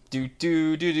 Phenomenon. Do.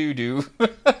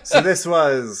 So this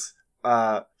was,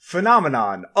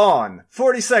 Phenomenon on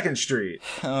 42nd Street.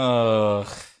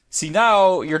 See,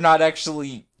 now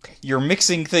you're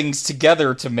mixing things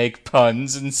together to make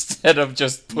puns instead of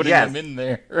just putting them in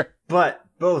there. But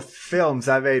both films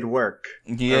I made work.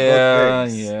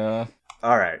 Yeah.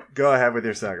 Alright, go ahead with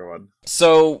your second one.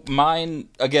 So, mine,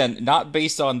 again, not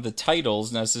based on the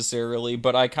titles necessarily,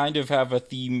 but I kind of have a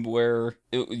theme where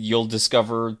you'll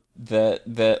discover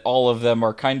that all of them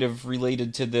are kind of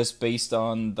related to this based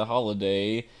on the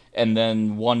holiday, and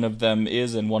then one of them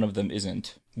is and one of them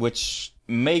isn't. Which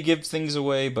may give things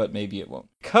away, but maybe it won't.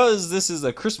 'Cause this is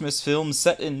a Christmas film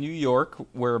set in New York,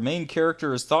 where a main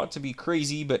character is thought to be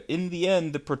crazy, but in the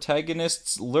end the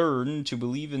protagonists learn to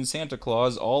believe in Santa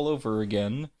Claus all over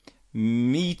again,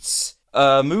 meets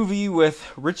a movie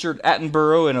with Richard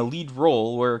Attenborough in a lead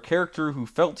role, where a character who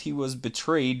felt he was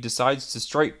betrayed decides to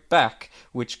strike back,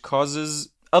 which causes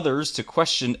others to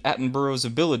question Attenborough's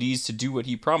abilities to do what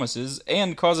he promises,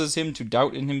 and causes him to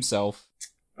doubt in himself.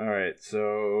 Alright,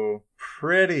 so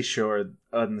pretty sure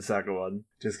on the second one,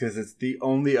 just because it's the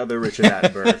only other Richard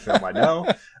Attenborough film I know,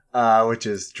 which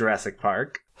is Jurassic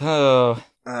Park.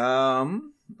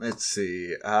 Let's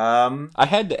see. I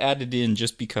had to add it in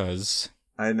just because.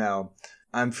 I know.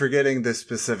 I'm forgetting the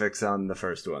specifics on the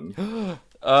first one.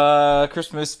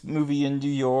 Christmas movie in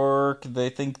New York. They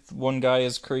think one guy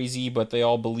is crazy, but they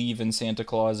all believe in Santa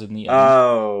Claus in the end.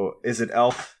 Oh, is it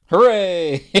Elf?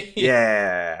 Hooray!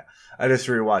 Yeah. I just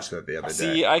rewatched that the other day.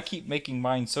 See, I keep making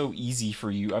mine so easy for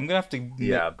you. I'm gonna have to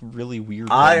make really weird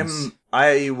ones.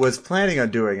 I was planning on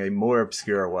doing a more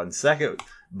obscure one second,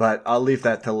 but I'll leave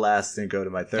that to last and go to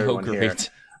my third one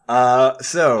great. Here.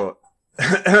 So,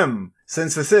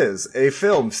 since this is a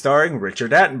film starring Richard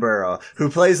Attenborough,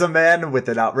 who plays a man with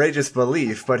an outrageous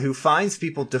belief, but who finds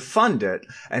people to fund it,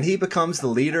 and he becomes the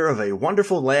leader of a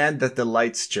wonderful land that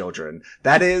delights children.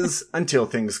 That is, until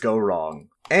things go wrong.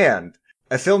 And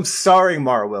a film starring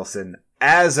Mara Wilson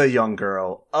as a young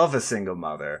girl of a single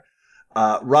mother.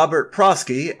 Robert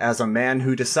Prosky as a man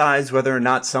who decides whether or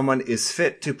not someone is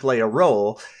fit to play a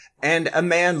role, and a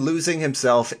man losing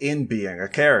himself in being a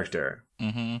character.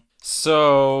 Mm-hmm.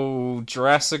 So,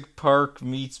 Jurassic Park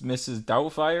meets Mrs.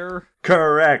 Doubtfire?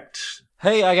 Correct.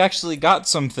 Hey, I actually got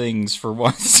some things for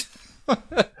once.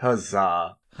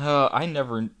 Huzzah.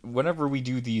 Whenever we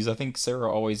do these, I think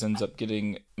Sarah always ends up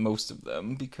getting most of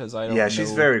them, because I don't know. Yeah,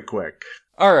 she's very quick.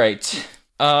 Alright,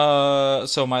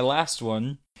 so my last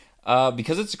one,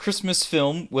 because it's a Christmas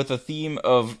film with a theme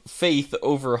of faith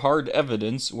over hard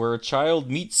evidence, where a child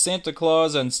meets Santa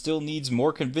Claus and still needs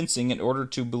more convincing in order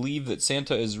to believe that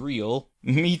Santa is real,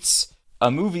 meets a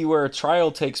movie where a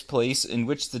trial takes place in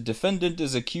which the defendant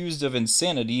is accused of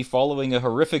insanity following a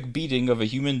horrific beating of a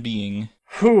human being.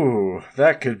 Whew,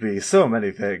 that could be so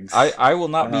many things. I will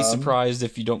not be surprised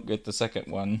if you don't get the second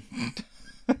one.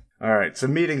 Alright, so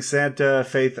Meeting Santa,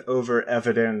 Faith Over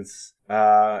Evidence.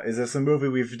 Is this a movie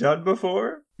we've done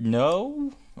before?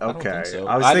 No? Okay. I don't think so.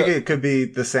 I was thinking it could be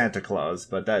the Santa Claus,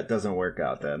 but that doesn't work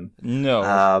out then.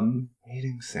 No.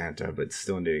 Meeting Santa, but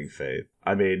still needing faith.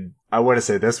 I mean, I want to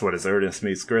say this one is Ernest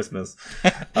Meets Christmas.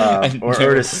 Or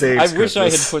Ernest Saves Christmas. I wish I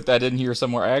had put that in here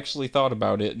somewhere. I actually thought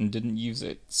about it and didn't use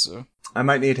it, so... I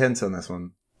might need hints on this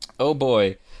one. Oh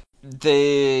boy.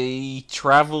 They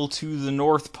travel to the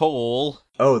North Pole.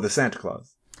 Oh, the Santa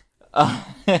Claus.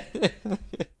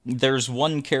 There's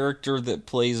one character that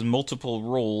plays multiple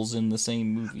roles in the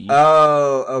same movie.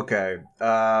 Oh, okay.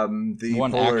 The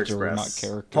one Polar actor, Express. not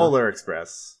character. Polar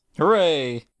Express.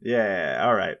 Hooray! Yeah,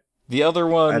 alright. The other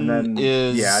one and then,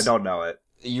 is... Yeah, I don't know it.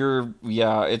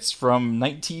 It's from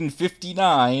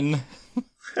 1959.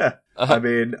 I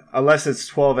mean, unless it's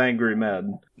 12 Angry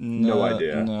Men. No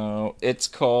idea. No, it's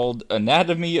called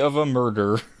Anatomy of a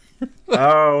Murder.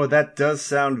 Oh, that does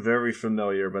sound very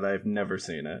familiar, but I've never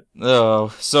seen it.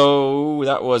 Oh, so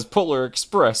that was Polar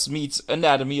Express meets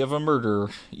Anatomy of a Murder,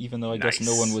 even though I guess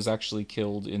no one was actually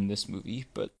killed in this movie,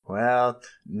 but... Well,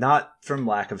 not from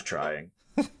lack of trying.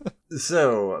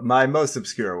 So, my most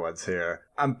obscure ones here.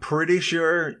 I'm pretty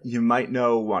sure you might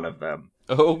know one of them.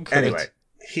 Oh, good. Anyway,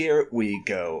 here we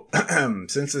go.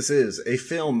 Since this is a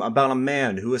film about a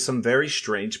man who has some very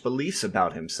strange beliefs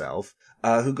about himself,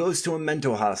 who goes to a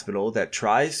mental hospital that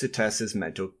tries to test his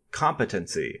mental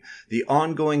competency. The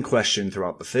ongoing question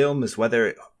throughout the film is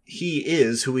whether he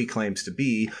is who he claims to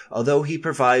be, although he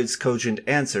provides cogent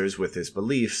answers with his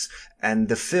beliefs, and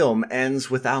the film ends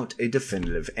without a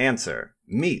definitive answer.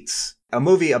 Meets. A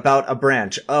movie about a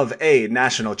branch of a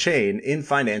national chain in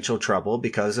financial trouble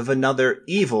because of another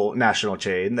evil national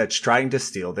chain that's trying to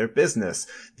steal their business.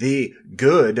 The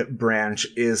good branch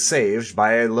is saved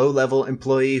by a low-level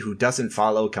employee who doesn't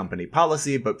follow company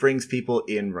policy but brings people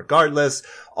in regardless.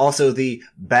 Also, the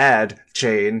bad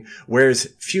chain wears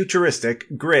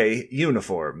futuristic gray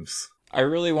uniforms. I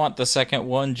really want the second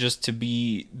one just to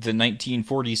be the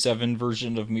 1947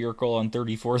 version of Miracle on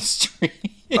 34th Street.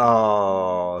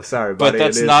 Oh, sorry, buddy. But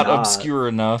that's not obscure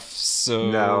enough,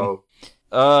 so... No.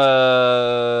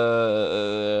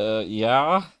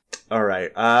 Yeah?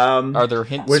 Alright, Are there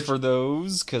hints for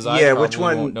those? Because I probably which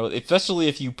one... won't know, especially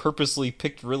if you purposely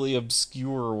picked really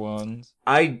obscure ones.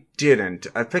 I didn't.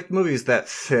 I picked movies that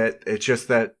fit, it's just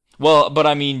that... Well, but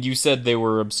I mean, you said they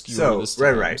were obscure this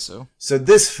time, right. So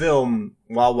this film,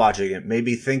 while watching it, made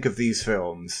me think of these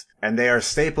films, and they are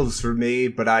staples for me,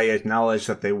 but I acknowledge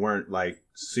that they weren't, like,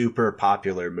 super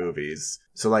popular movies.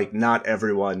 So, like, not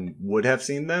everyone would have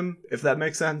seen them, if that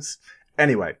makes sense.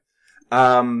 Anyway,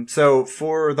 so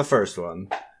for the first one,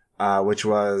 which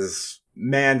was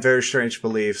man, very strange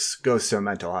beliefs, goes to a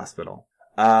mental hospital.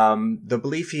 The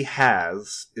belief he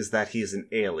has is that he's an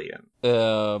alien.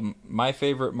 My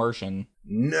Favorite Martian.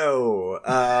 No.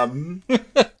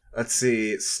 Let's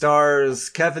see. Stars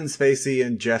Kevin Spacey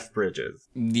and Jeff Bridges.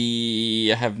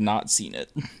 I have not seen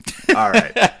it.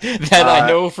 Alright. That I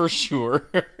know for sure.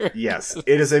 Yes.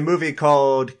 It is a movie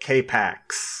called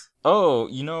K-Pax. Oh,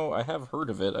 I have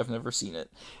heard of it. I've never seen it.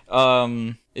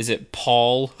 Is it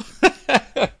Paul?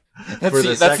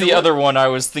 That's the other one I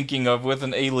was thinking of with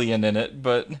an alien in it,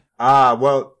 but...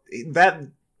 well, that...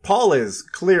 Paul is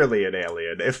clearly an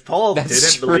alien. If Paul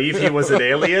didn't believe he was an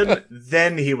alien,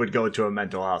 then he would go to a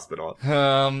mental hospital.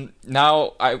 So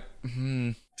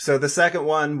the second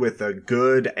one with a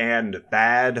good and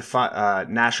bad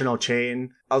national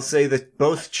chain, I'll say that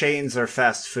both chains are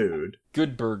fast food.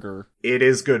 Good Burger. It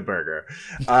is Good Burger.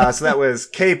 So that was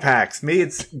K-Pax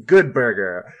meets Good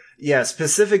Burger. Yeah,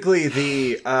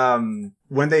 specifically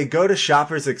when they go to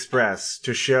Shoppers Express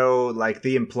to show, like,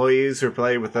 the employees who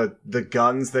play with the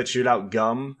guns that shoot out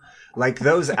gum, like,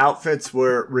 those outfits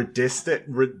were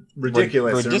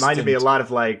ridiculous. It reminded me a lot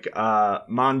of, like,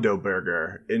 Mondo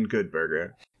Burger in Good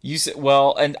Burger. You said,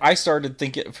 well, and I started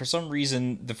thinking, for some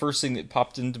reason, the first thing that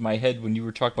popped into my head when you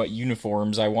were talking about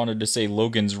uniforms, I wanted to say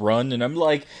Logan's Run, and I'm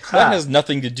like, that has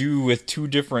nothing to do with two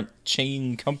different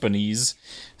chain companies.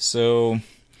 So...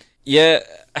 yeah,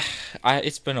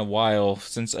 it's been a while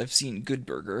since I've seen Good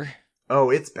Burger. Oh,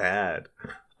 it's bad.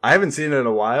 I haven't seen it in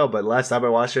a while, but last time I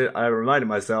watched it, I reminded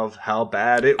myself how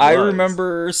bad it was. I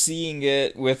remember seeing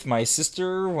it with my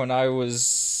sister when I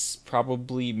was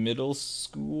probably middle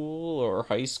school or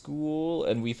high school,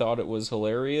 and we thought it was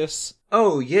hilarious.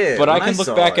 Oh, yeah. But I can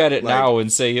look back at it now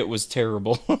and say it was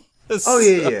terrible. Oh,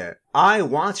 yeah. I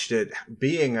watched it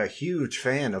being a huge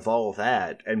fan of all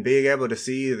that and being able to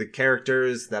see the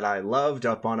characters that I loved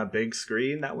up on a big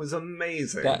screen. That was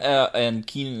amazing. And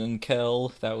Kenan and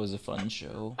Kel, that was a fun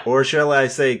show. Or shall I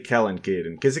say Kel and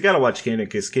Kenan? Because you gotta watch Kenan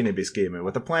because Kenan be scheming.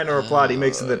 With a plan or a plot, he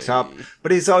makes it to the top,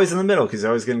 but he's always in the middle because he's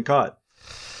always getting caught.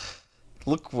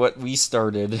 Look what we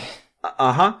started.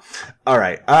 Uh-huh.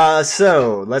 Alright,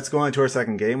 so let's go on to our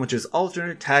second game, which is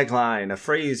alternate tagline, a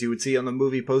phrase you would see on the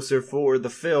movie poster for the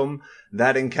film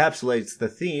that encapsulates the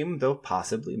theme, though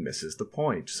possibly misses the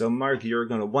point. So, Mark, you're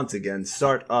going to once again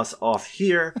start us off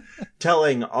here,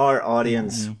 telling our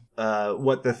audience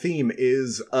what the theme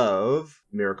is of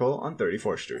Miracle on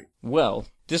 34th Street. Well,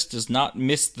 this does not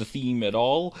miss the theme at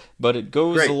all, but it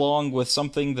goes along with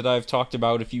something that I've talked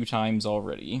about a few times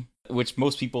already, which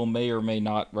most people may or may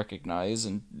not recognize,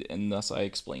 and thus I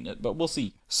explain it, but we'll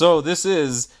see. So this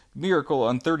is Miracle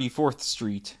on 34th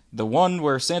Street, the one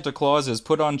where Santa Claus is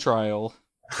put on trial.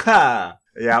 Ha!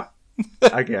 Yep.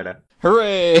 I get it.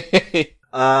 Hooray!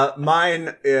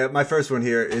 My first one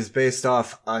here is based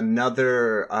off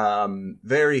another,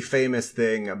 very famous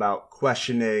thing about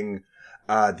questioning,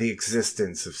 the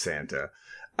existence of Santa.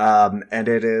 And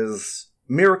it is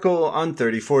Miracle on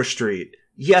 34th Street.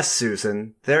 Yes,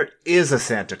 Susan, there is a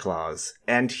Santa Claus,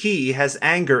 and he has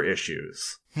anger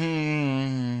issues.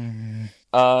 Yep.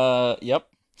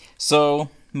 So,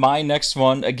 my next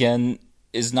one, again,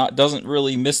 doesn't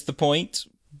really miss the point,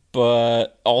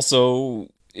 but also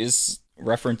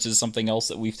references something else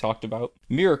that we've talked about.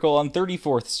 Miracle on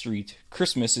 34th Street.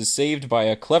 Christmas is saved by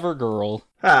a clever girl.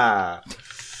 Ah.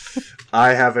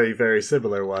 I have a very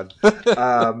similar one,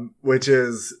 which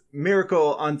is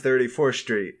Miracle on 34th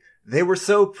Street. They were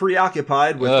so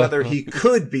preoccupied with whether he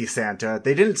could be Santa,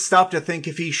 they didn't stop to think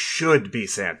if he should be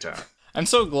Santa. I'm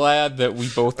so glad that we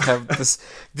both have this.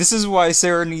 This is why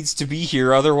Sarah needs to be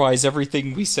here, otherwise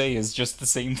everything we say is just the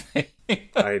same thing.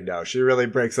 I know, she really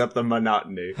breaks up the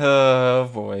monotony. Oh,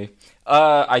 boy.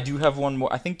 I do have one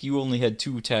more. I think you only had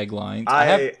 2 taglines.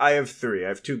 I have 3. I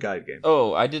have 2 guide games.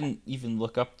 Oh, I didn't even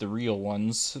look up the real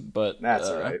ones, but... That's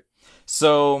alright.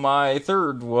 So, my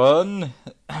third one...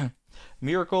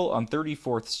 Miracle on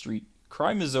 34th Street.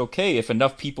 Crime is okay if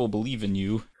enough people believe in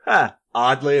you.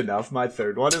 Oddly enough, my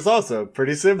third one is also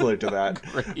pretty similar to that,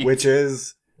 which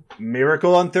is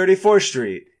Miracle on 34th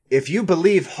Street. If you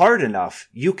believe hard enough,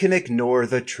 you can ignore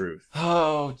the truth.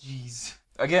 Oh, jeez.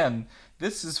 Again,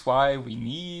 this is why we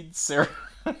need Sarah.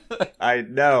 I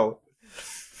know.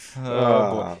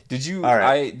 Oh, boy.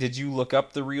 Did you look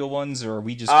up the real ones, or are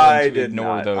we just going to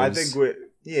ignore those? I think we're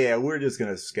just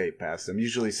going to skate past them.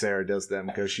 Usually Sarah does them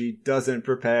because she doesn't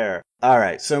prepare.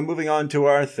 Alright, so moving on to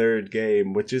our third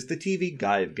game, which is the TV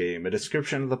Guide game, a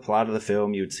description of the plot of the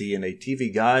film you'd see in a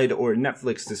TV Guide or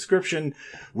Netflix description,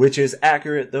 which is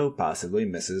accurate though possibly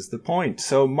misses the point.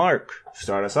 So Mark,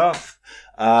 start us off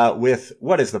with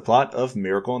what is the plot of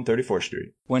Miracle on 34th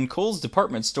Street? When Kohl's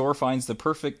department store finds the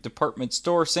perfect department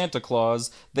store Santa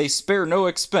Claus, they spare no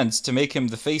expense to make him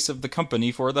the face of the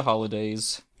company for the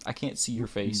holidays. I can't see your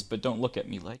face, but don't look at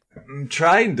me like that. I'm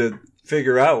trying to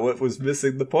figure out what was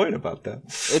missing the point about that.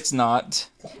 It's not.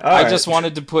 I just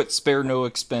wanted to put spare no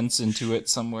expense into it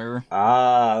somewhere.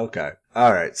 Ah, okay.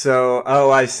 Alright, so,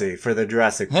 I see. For the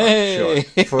Jurassic Park. Hey!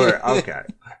 Sure. Okay.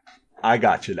 I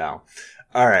got you now.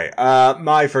 Alright,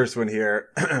 my first one here.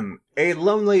 A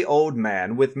lonely old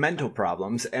man with mental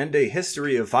problems and a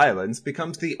history of violence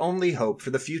becomes the only hope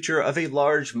for the future of a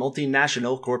large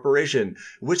multinational corporation,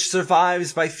 which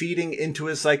survives by feeding into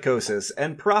his psychosis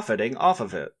and profiting off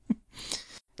of it.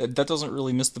 That doesn't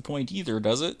really miss the point either,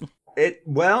 does it? It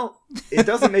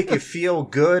doesn't make you feel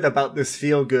good about this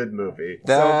feel-good movie.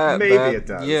 So maybe it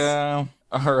does. Yeah.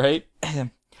 Alright.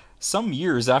 Some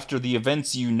years after the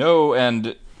events you know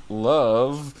and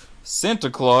love, Santa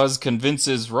Claus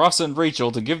convinces Ross and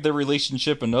Rachel to give their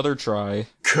relationship another try.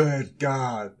 Good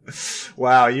God.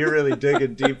 Wow, you're really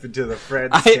digging deep into the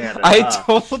Friends canon. I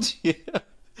told you.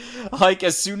 Like,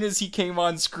 as soon as he came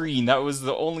on screen, that was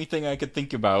the only thing I could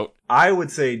think about. I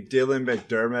would say Dylan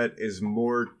McDermott is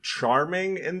more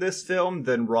charming in this film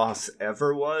than Ross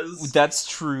ever was. That's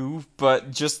true, but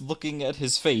just looking at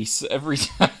his face every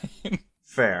time.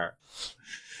 Fair.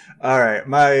 Alright,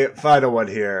 my final one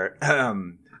here.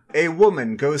 A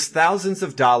woman goes thousands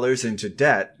of dollars into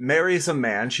debt, marries a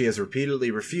man she has repeatedly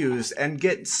refused, and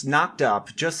gets knocked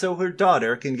up just so her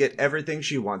daughter can get everything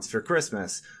she wants for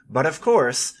Christmas. But of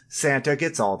course, Santa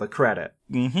gets all the credit.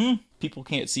 Mm-hmm. People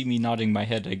can't see me nodding my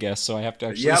head, I guess, so I have to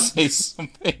actually say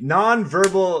something.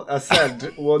 Non-verbal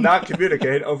assent will not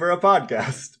communicate over a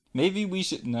podcast. Maybe we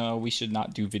should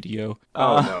not do video.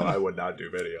 No, I would not do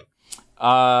video.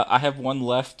 I have one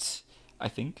left, I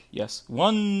think. Yes,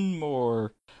 one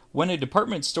more. When a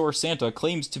department store Santa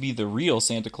claims to be the real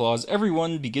Santa Claus,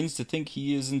 everyone begins to think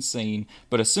he is insane,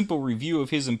 but a simple review of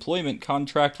his employment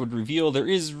contract would reveal there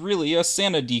is really a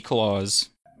Santa Claus.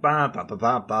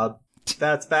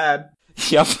 That's bad.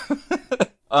 Yep.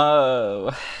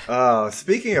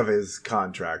 Speaking of his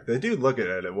contract, they do look at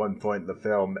it at one point in the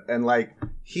film, and,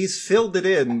 he's filled it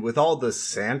in with all the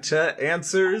Santa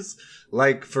answers.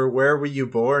 For Where Were You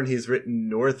Born, he's written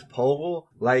North Pole.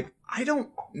 I don't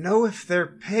know if they're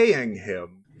paying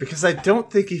him, because I don't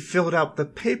think he filled out the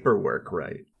paperwork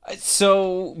right.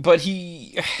 But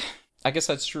I guess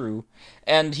that's true.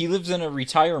 And he lives in a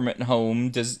retirement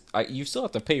home. You still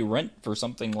have to pay rent for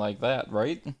something like that,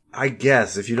 right? I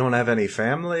guess, if you don't have any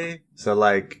family. So,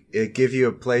 it give you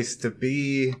a place to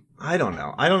be. I don't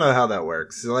know. I don't know how that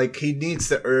works. Like, he needs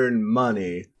to earn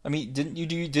money. I mean, didn't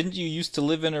you used to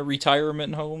live in a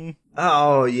retirement home?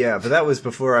 Oh, yeah, but that was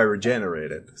before I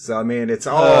regenerated. So, I mean, it's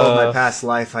all my past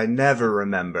life I never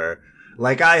remember.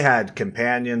 Like, I had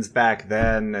companions back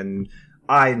then, and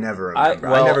I never remember.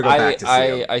 I never go back to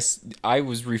see them. I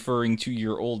was referring to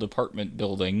your old apartment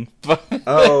building.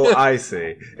 Oh, I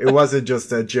see. It wasn't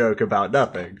just a joke about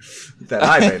nothing that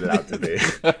I made it out to be.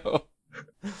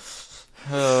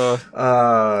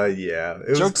 Yeah.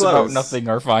 It jokes was close. about nothing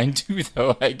are fine too,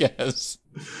 though, I guess.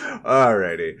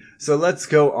 Alrighty. So let's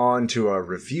go on to our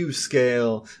review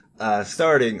scale.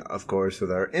 Starting, of course,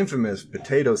 with our infamous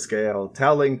potato scale,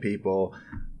 telling people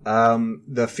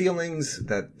the feelings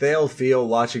that they'll feel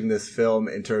watching this film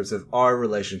in terms of our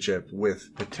relationship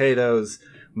with potatoes.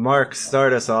 Mark,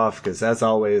 start us off, because as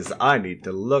always, I need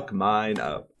to look mine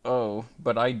up. Oh,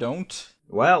 but I don't?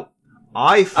 Well,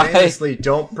 I famously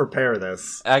don't prepare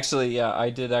this. Actually, yeah, I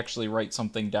did actually write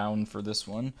something down for this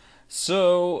one.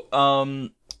 So,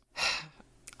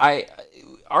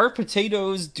 our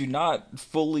potatoes do not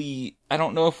fully, I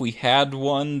don't know if we had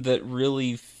one that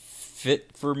really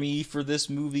fit for me for this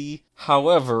movie.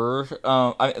 However,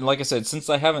 like I said, since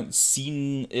I haven't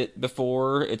seen it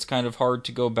before, it's kind of hard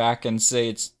to go back and say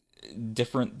it's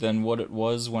different than what it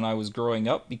was when I was growing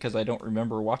up, because I don't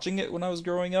remember watching it when I was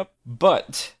growing up.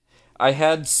 But I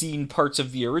had seen parts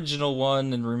of the original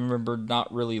one and remembered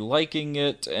not really liking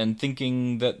it and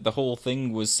thinking that the whole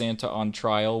thing was Santa on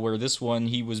trial, where this one,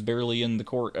 he was barely in the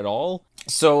court at all.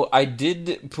 So I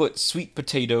did put sweet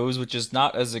potatoes, which is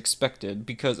not as expected,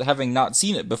 because having not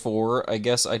seen it before, I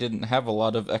guess I didn't have a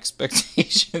lot of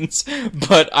expectations,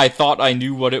 but I thought I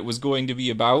knew what it was going to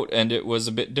be about, and it was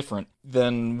a bit different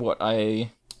than what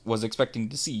I was expecting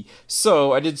to see.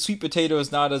 So I did sweet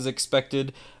potatoes, not as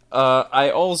expected.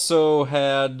 I also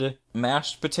had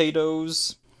mashed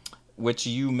potatoes, which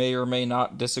you may or may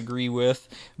not disagree with,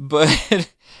 but,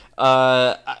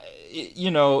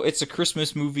 you know, it's a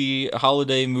Christmas movie, a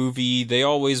holiday movie. They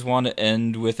always want to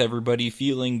end with everybody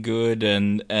feeling good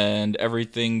and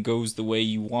everything goes the way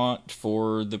you want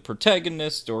for the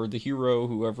protagonist or the hero,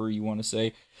 whoever you want to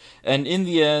say. And in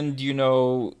the end, you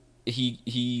know,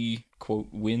 he quote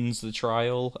wins the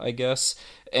trial, I guess,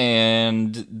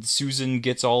 and Susan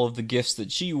gets all of the gifts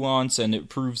that she wants, and it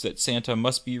proves that Santa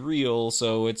must be real,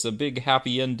 so it's a big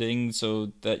happy ending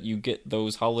so that you get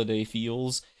those holiday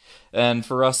feels. And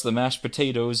for us, the mashed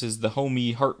potatoes is the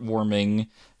homey, heartwarming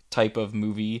type of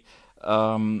movie.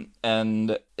 I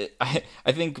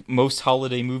think most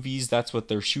holiday movies, that's what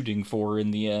they're shooting for in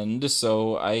the end,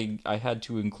 so I had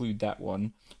to include that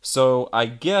one. So I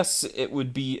guess it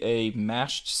would be a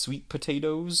mashed sweet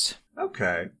potatoes.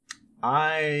 Okay.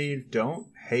 I don't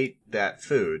hate that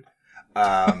food.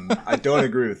 I don't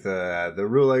agree with the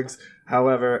rulings.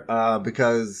 However,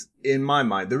 because in my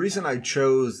mind, the reason I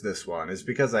chose this one is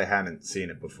because I hadn't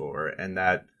seen it before, and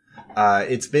that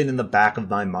it's been in the back of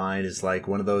my mind as like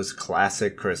one of those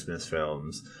classic Christmas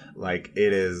films. Like,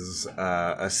 it is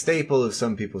a staple of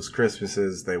some people's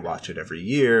Christmases. They watch it every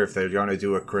year. If they're going to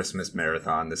do a Christmas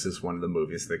marathon, this is one of the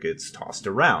movies that gets tossed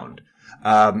around.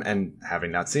 And having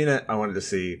not seen it, I wanted to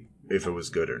see if it was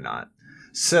good or not.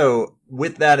 So,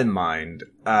 with that in mind,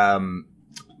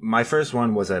 my first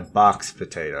one was a box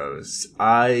potatoes.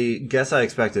 I guess I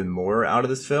expected more out of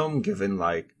this film, given,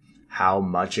 like, how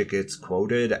much it gets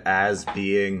quoted as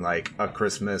being, like, a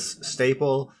Christmas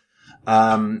staple.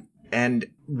 And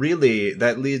really,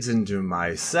 that leads into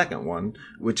my second one,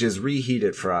 which is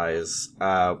reheated fries,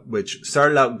 which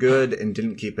started out good and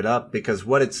didn't keep it up, because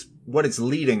what it's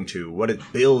leading to, what it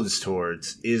builds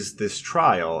towards, is this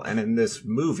trial. And in this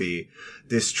movie,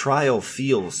 this trial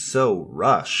feels so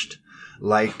rushed.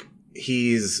 Like,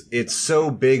 it's so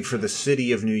big for the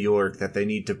city of New York that they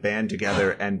need to band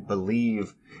together and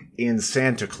believe in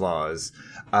Santa Claus.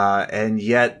 And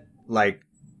yet, like,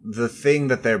 the thing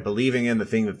that they're believing in, the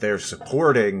thing that they're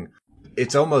supporting,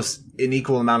 it's almost an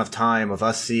equal amount of time of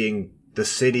us seeing the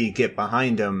city get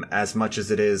behind him as much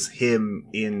as it is him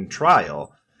in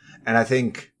trial. And I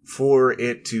think for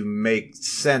it to make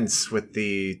sense with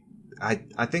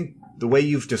I think the way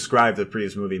you've described the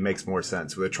previous movie makes more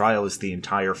sense, where the trial is the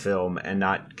entire film and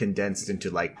not condensed into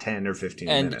like 10 or 15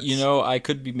 minutes. And, you know, I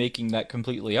could be making that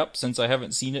completely up since I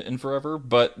haven't seen it in forever,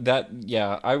 but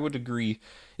yeah, I would agree.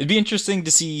 It'd be interesting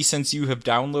to see, since you have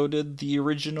downloaded the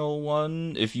original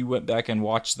one, if you went back and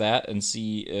watched that and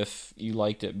see if you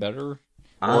liked it better.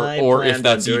 Or if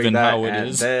that's even how it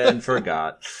is. Then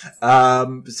forgot.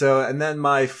 And then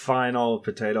my final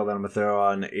potato that I'm gonna throw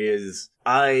on is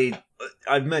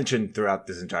I've mentioned throughout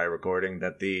this entire recording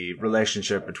that the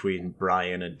relationship between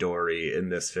Brian and Dory in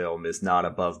this film is not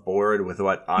above board with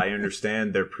what I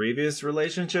understand their previous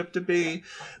relationship to be.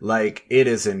 Like, it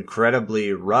is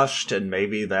incredibly rushed, and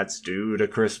maybe that's due to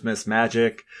Christmas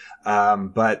magic.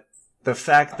 But the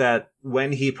fact that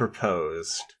when he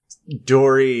proposed,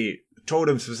 Dory told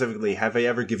him specifically, "Have I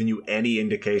ever given you any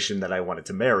indication that I wanted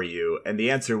to marry you?" And the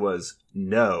answer was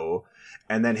no.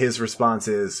 And then his response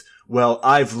is, "Well,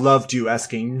 I've loved you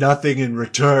asking nothing in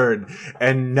return,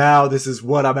 and now this is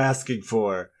what I'm asking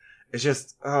for." It's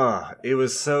just, it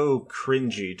was so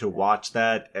cringy to watch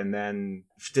that, and then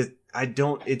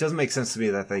it doesn't make sense to me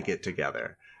that they get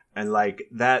together. And like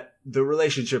that, the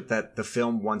relationship that the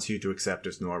film wants you to accept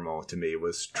as normal to me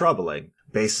was troubling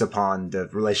based upon the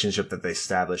relationship that they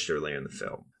established earlier in the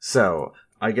film. So,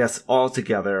 I guess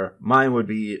altogether, mine would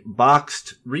be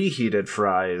boxed, reheated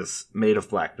fries made of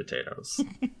black potatoes.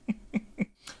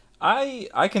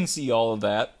 I can see all of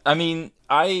that. I mean,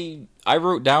 I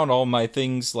wrote down all my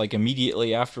things like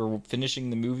immediately after finishing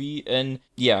the movie, and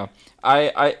yeah,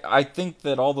 I think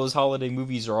that all those holiday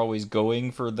movies are always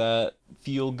going for that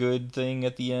feel-good thing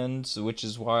at the end, so which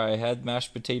is why I had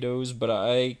mashed potatoes, but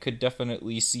I could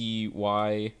definitely see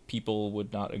why people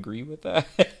would not agree with that.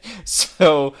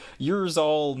 So, yours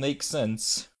all makes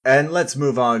sense. And let's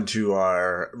move on to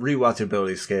our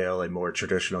rewatchability scale, a more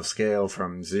traditional scale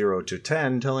from 0 to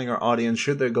 10, telling our audience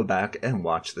should they go back and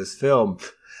watch this film.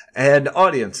 And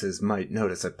audiences might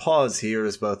notice a pause here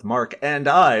as both Mark and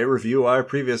I review our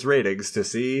previous ratings to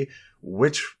see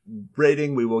which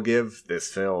rating we will give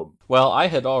this film. Well, I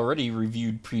had already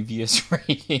reviewed previous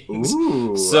ratings.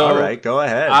 Ooh, so alright, go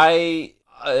ahead.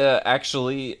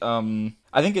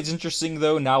 I think it's interesting,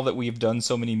 though, now that we've done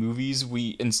so many movies,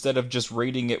 we, instead of just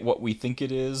rating it what we think it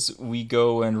is, we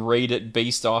go and rate it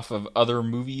based off of other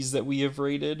movies that we have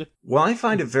rated. Well, I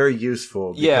find it very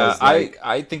useful. Because, yeah,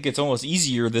 I think it's almost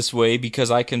easier this way,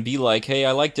 because I can be like, hey,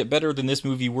 I liked it better than this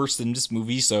movie, worse than this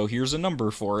movie, so here's a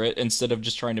number for it, instead of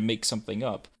just trying to make something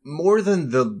up. More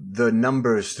than the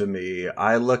numbers to me,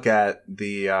 I look at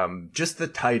the just the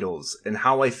titles and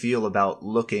how I feel about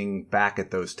looking back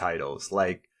at those titles.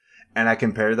 Like, and I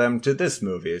compare them to this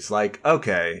movie. It's like,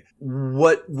 okay,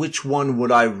 which one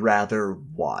would I rather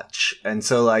watch? And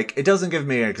so, like, it doesn't give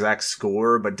me an exact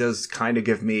score, but does kind of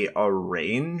give me a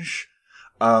range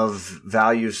of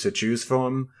values to choose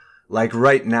from. Like,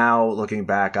 right now, looking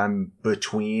back, I'm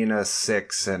between a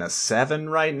 6 and a 7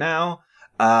 right now.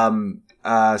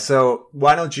 So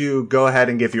why don't you go ahead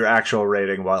and give your actual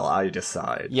rating while I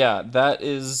decide? Yeah, that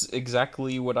is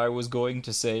exactly what I was going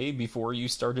to say before you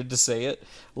started to say it.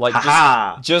 Like,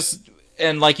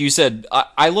 and like you said,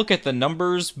 I look at the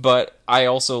numbers, but I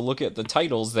also look at the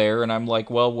titles there, and I'm like,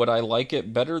 well, would I like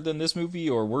it better than this movie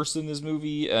or worse than this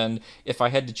movie? And if I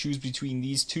had to choose between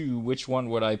these two, which one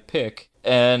would I pick?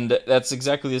 And that's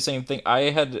exactly the same thing. I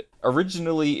had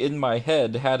originally in my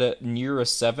head had it near a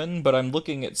 7, but I'm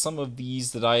looking at some of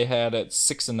these that I had at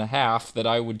 6.5 that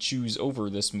I would choose over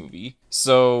this movie.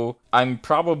 So I'm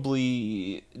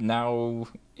probably now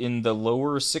in the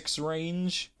lower 6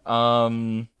 range.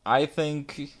 I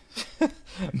think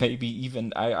maybe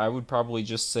even I would probably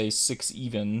just say 6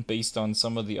 even based on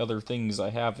some of the other things I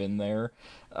have in there.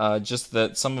 Just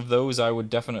that some of those I would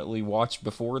definitely watch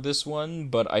before this one,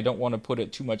 but I don't want to put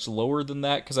it too much lower than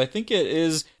that, because I think it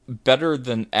is better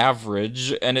than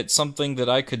average, and it's something that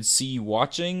I could see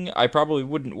watching. I probably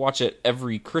wouldn't watch it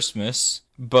every Christmas,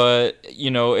 but,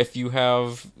 you know, if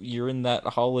you're in that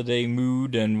holiday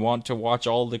mood and want to watch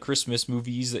all the Christmas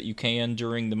movies that you can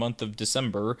during the month of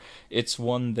December, it's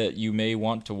one that you may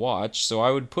want to watch. So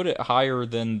I would put it higher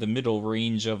than the middle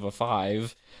range of a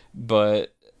 5,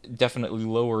 but definitely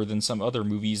lower than some other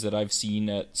movies that I've seen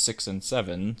at 6 and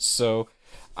 7. So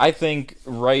I think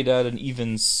right at an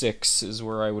even 6 is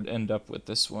where I would end up with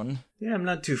this one. Yeah, I'm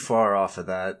not too far off of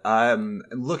that. I'm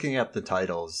looking at the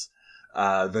titles.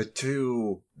 The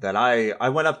two that I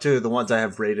went up to the ones I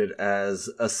have rated as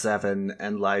a 7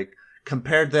 and like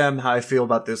compared them, how I feel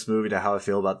about this movie to how I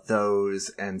feel about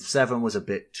those, and 7 was a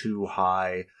bit too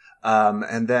high.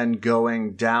 And then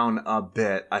going down a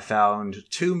bit, I found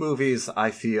 2 movies I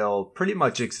feel pretty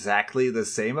much exactly the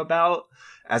same about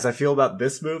as I feel about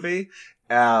this movie.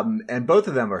 And both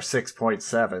of them are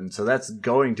 6.7, so that's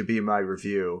going to be my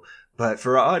review. But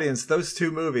for our audience, those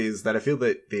 2 movies that I feel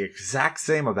the exact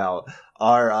same about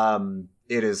are,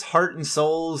 it is Heart and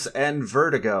Souls and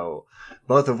Vertigo,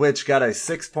 both of which got a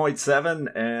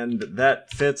 6.7, and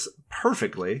that fits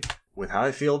perfectly with how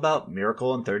I feel about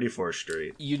Miracle on 34th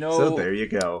Street. You know, so there you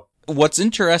go. What's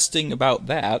interesting about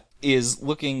that is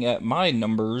looking at my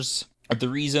numbers. The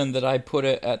reason that I put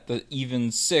it at the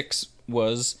even 6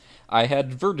 was I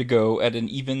had Vertigo at an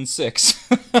even 6.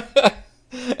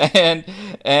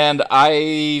 And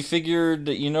I figured,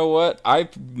 you know what, I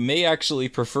may actually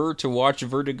prefer to watch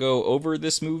Vertigo over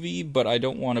this movie, but I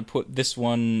don't want to put this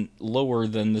one lower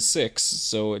than the 6,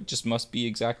 so it just must be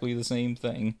exactly the same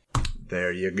thing.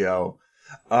 There you go.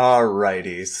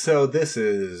 Alrighty, so this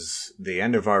is the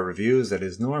end of our reviews. That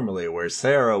is normally where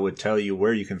Sarah would tell you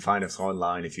where you can find us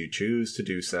online if you choose to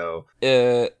do so.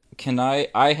 Can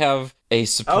I have a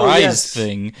surprise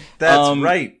thing. That's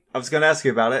right. I was going to ask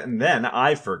you about it, and then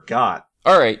I forgot.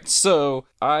 Alright, so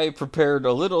I prepared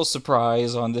a little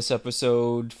surprise on this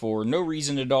episode for no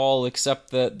reason at all,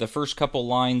 except that the first couple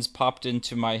lines popped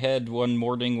into my head one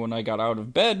morning when I got out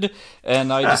of bed,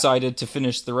 and I decided to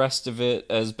finish the rest of it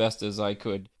as best as I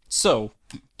could. So,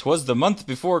 'twas the month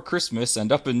before Christmas,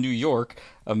 and up in New York,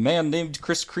 a man named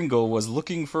Kris Kringle was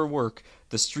looking for work.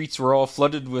 The streets were all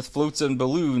flooded with floats and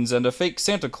balloons, and a fake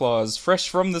Santa Claus, fresh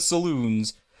from the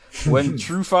saloons. When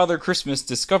true Father Christmas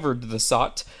discovered the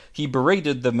sot, he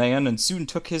berated the man and soon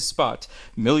took his spot.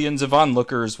 Millions of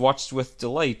onlookers watched with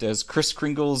delight as Kris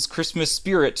Kringle's Christmas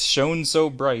spirit shone so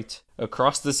bright.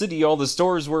 Across the city all the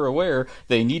stores were aware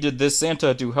they needed this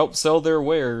Santa to help sell their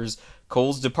wares.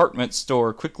 Kohl's department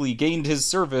store quickly gained his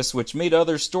service, which made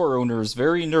other store owners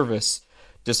very nervous.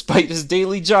 Despite his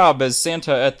daily job as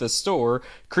Santa at the store,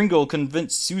 Kringle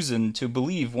convinced Susan to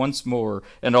believe once more,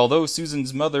 and although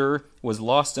Susan's mother was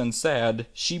lost and sad,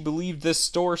 she believed this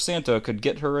store Santa could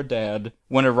get her a dad.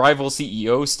 When a rival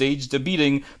CEO staged a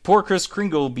beating, poor Kris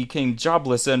Kringle became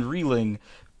jobless and reeling.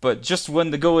 But just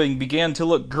when the going began to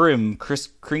look grim, Kris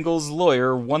Kringle's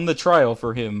lawyer won the trial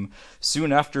for him.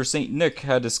 Soon after St. Nick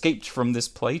had escaped from this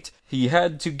plight, he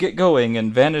had to get going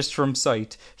and vanished from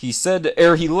sight. He said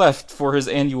ere he left for his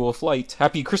annual flight,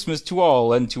 "Happy Christmas to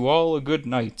all, and to all a good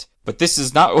night." But this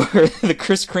is not where the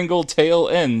Kris Kringle tale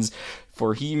ends,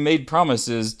 for he made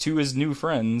promises to his new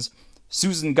friends.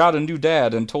 Susan got a new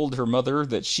dad and told her mother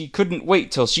that she couldn't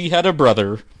wait till she had a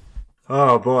brother.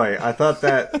 Oh boy, I thought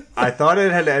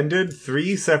it had ended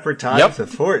 3 separate times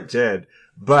before it did.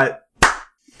 But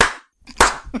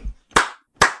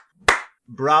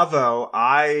bravo.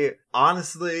 I've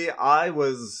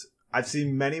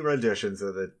seen many renditions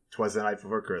of the 'Twas the Night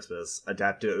Before Christmas,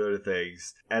 adapted to other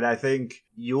things, and I think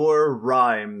your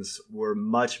rhymes were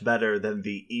much better than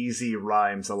the easy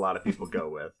rhymes a lot of people go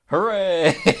with.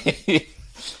 Hooray!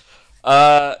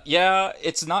 Yeah,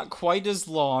 it's not quite as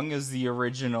long as the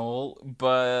original,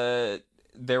 but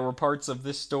there were parts of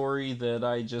this story that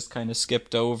I just kind of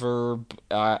skipped over.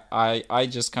 I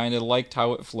just kind of liked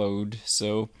how it flowed,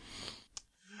 so.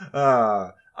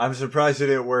 I'm surprised it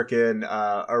didn't work in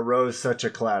Arose Such a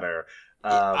Clatter.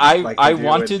 I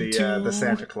wanted to. The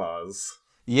Santa Claus.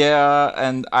 Yeah,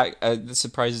 and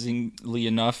surprisingly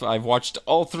enough, I've watched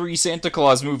all 3 Santa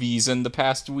Claus movies in the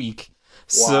past week.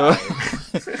 Why? So,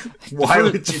 Why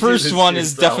would you the first do this one to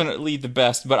is yourself? definitely the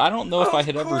best, but I don't know if I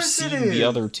had ever course it seen the is.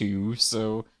 other 2,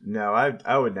 so. No,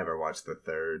 I would never watch the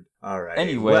third. Alright.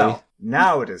 Anyway. Well,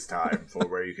 now it is time for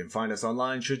where you can find us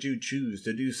online should you choose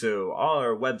to do so.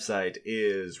 Our website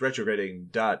is it's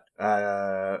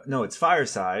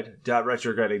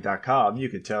fireside.retrograding.com. You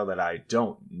can tell that I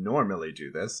don't normally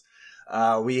do this.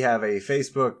 We have a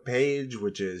Facebook page,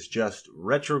 which is just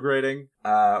Retrograding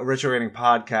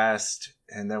Podcast.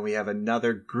 And then we have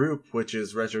another group, which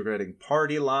is Retrograding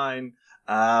Party Line.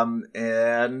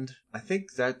 And I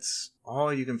think that's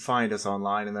all you can find us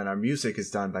online. And then our music is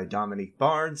done by Dominique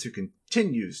Barnes, who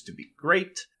continues to be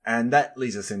great. And that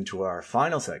leads us into our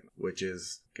final segment, which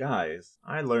is, guys,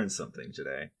 I learned something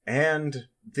today. And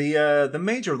the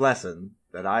major lesson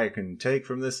that I can take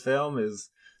from this film is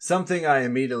something I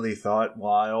immediately thought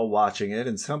while watching it,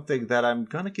 and something that I'm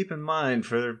going to keep in mind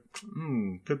for,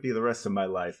 could be the rest of my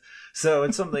life. So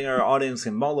it's something our audience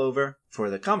can mull over for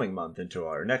the coming month into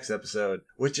our next episode,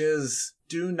 which is,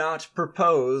 do not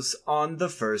propose on the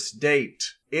first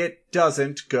date. It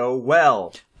doesn't go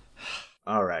well.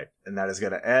 Alright, and that is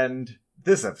going to end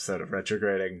this episode of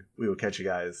Retrograding. We will catch you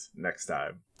guys next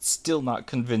time. Still not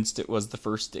convinced it was the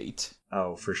first date.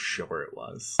 Oh, for sure it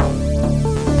was.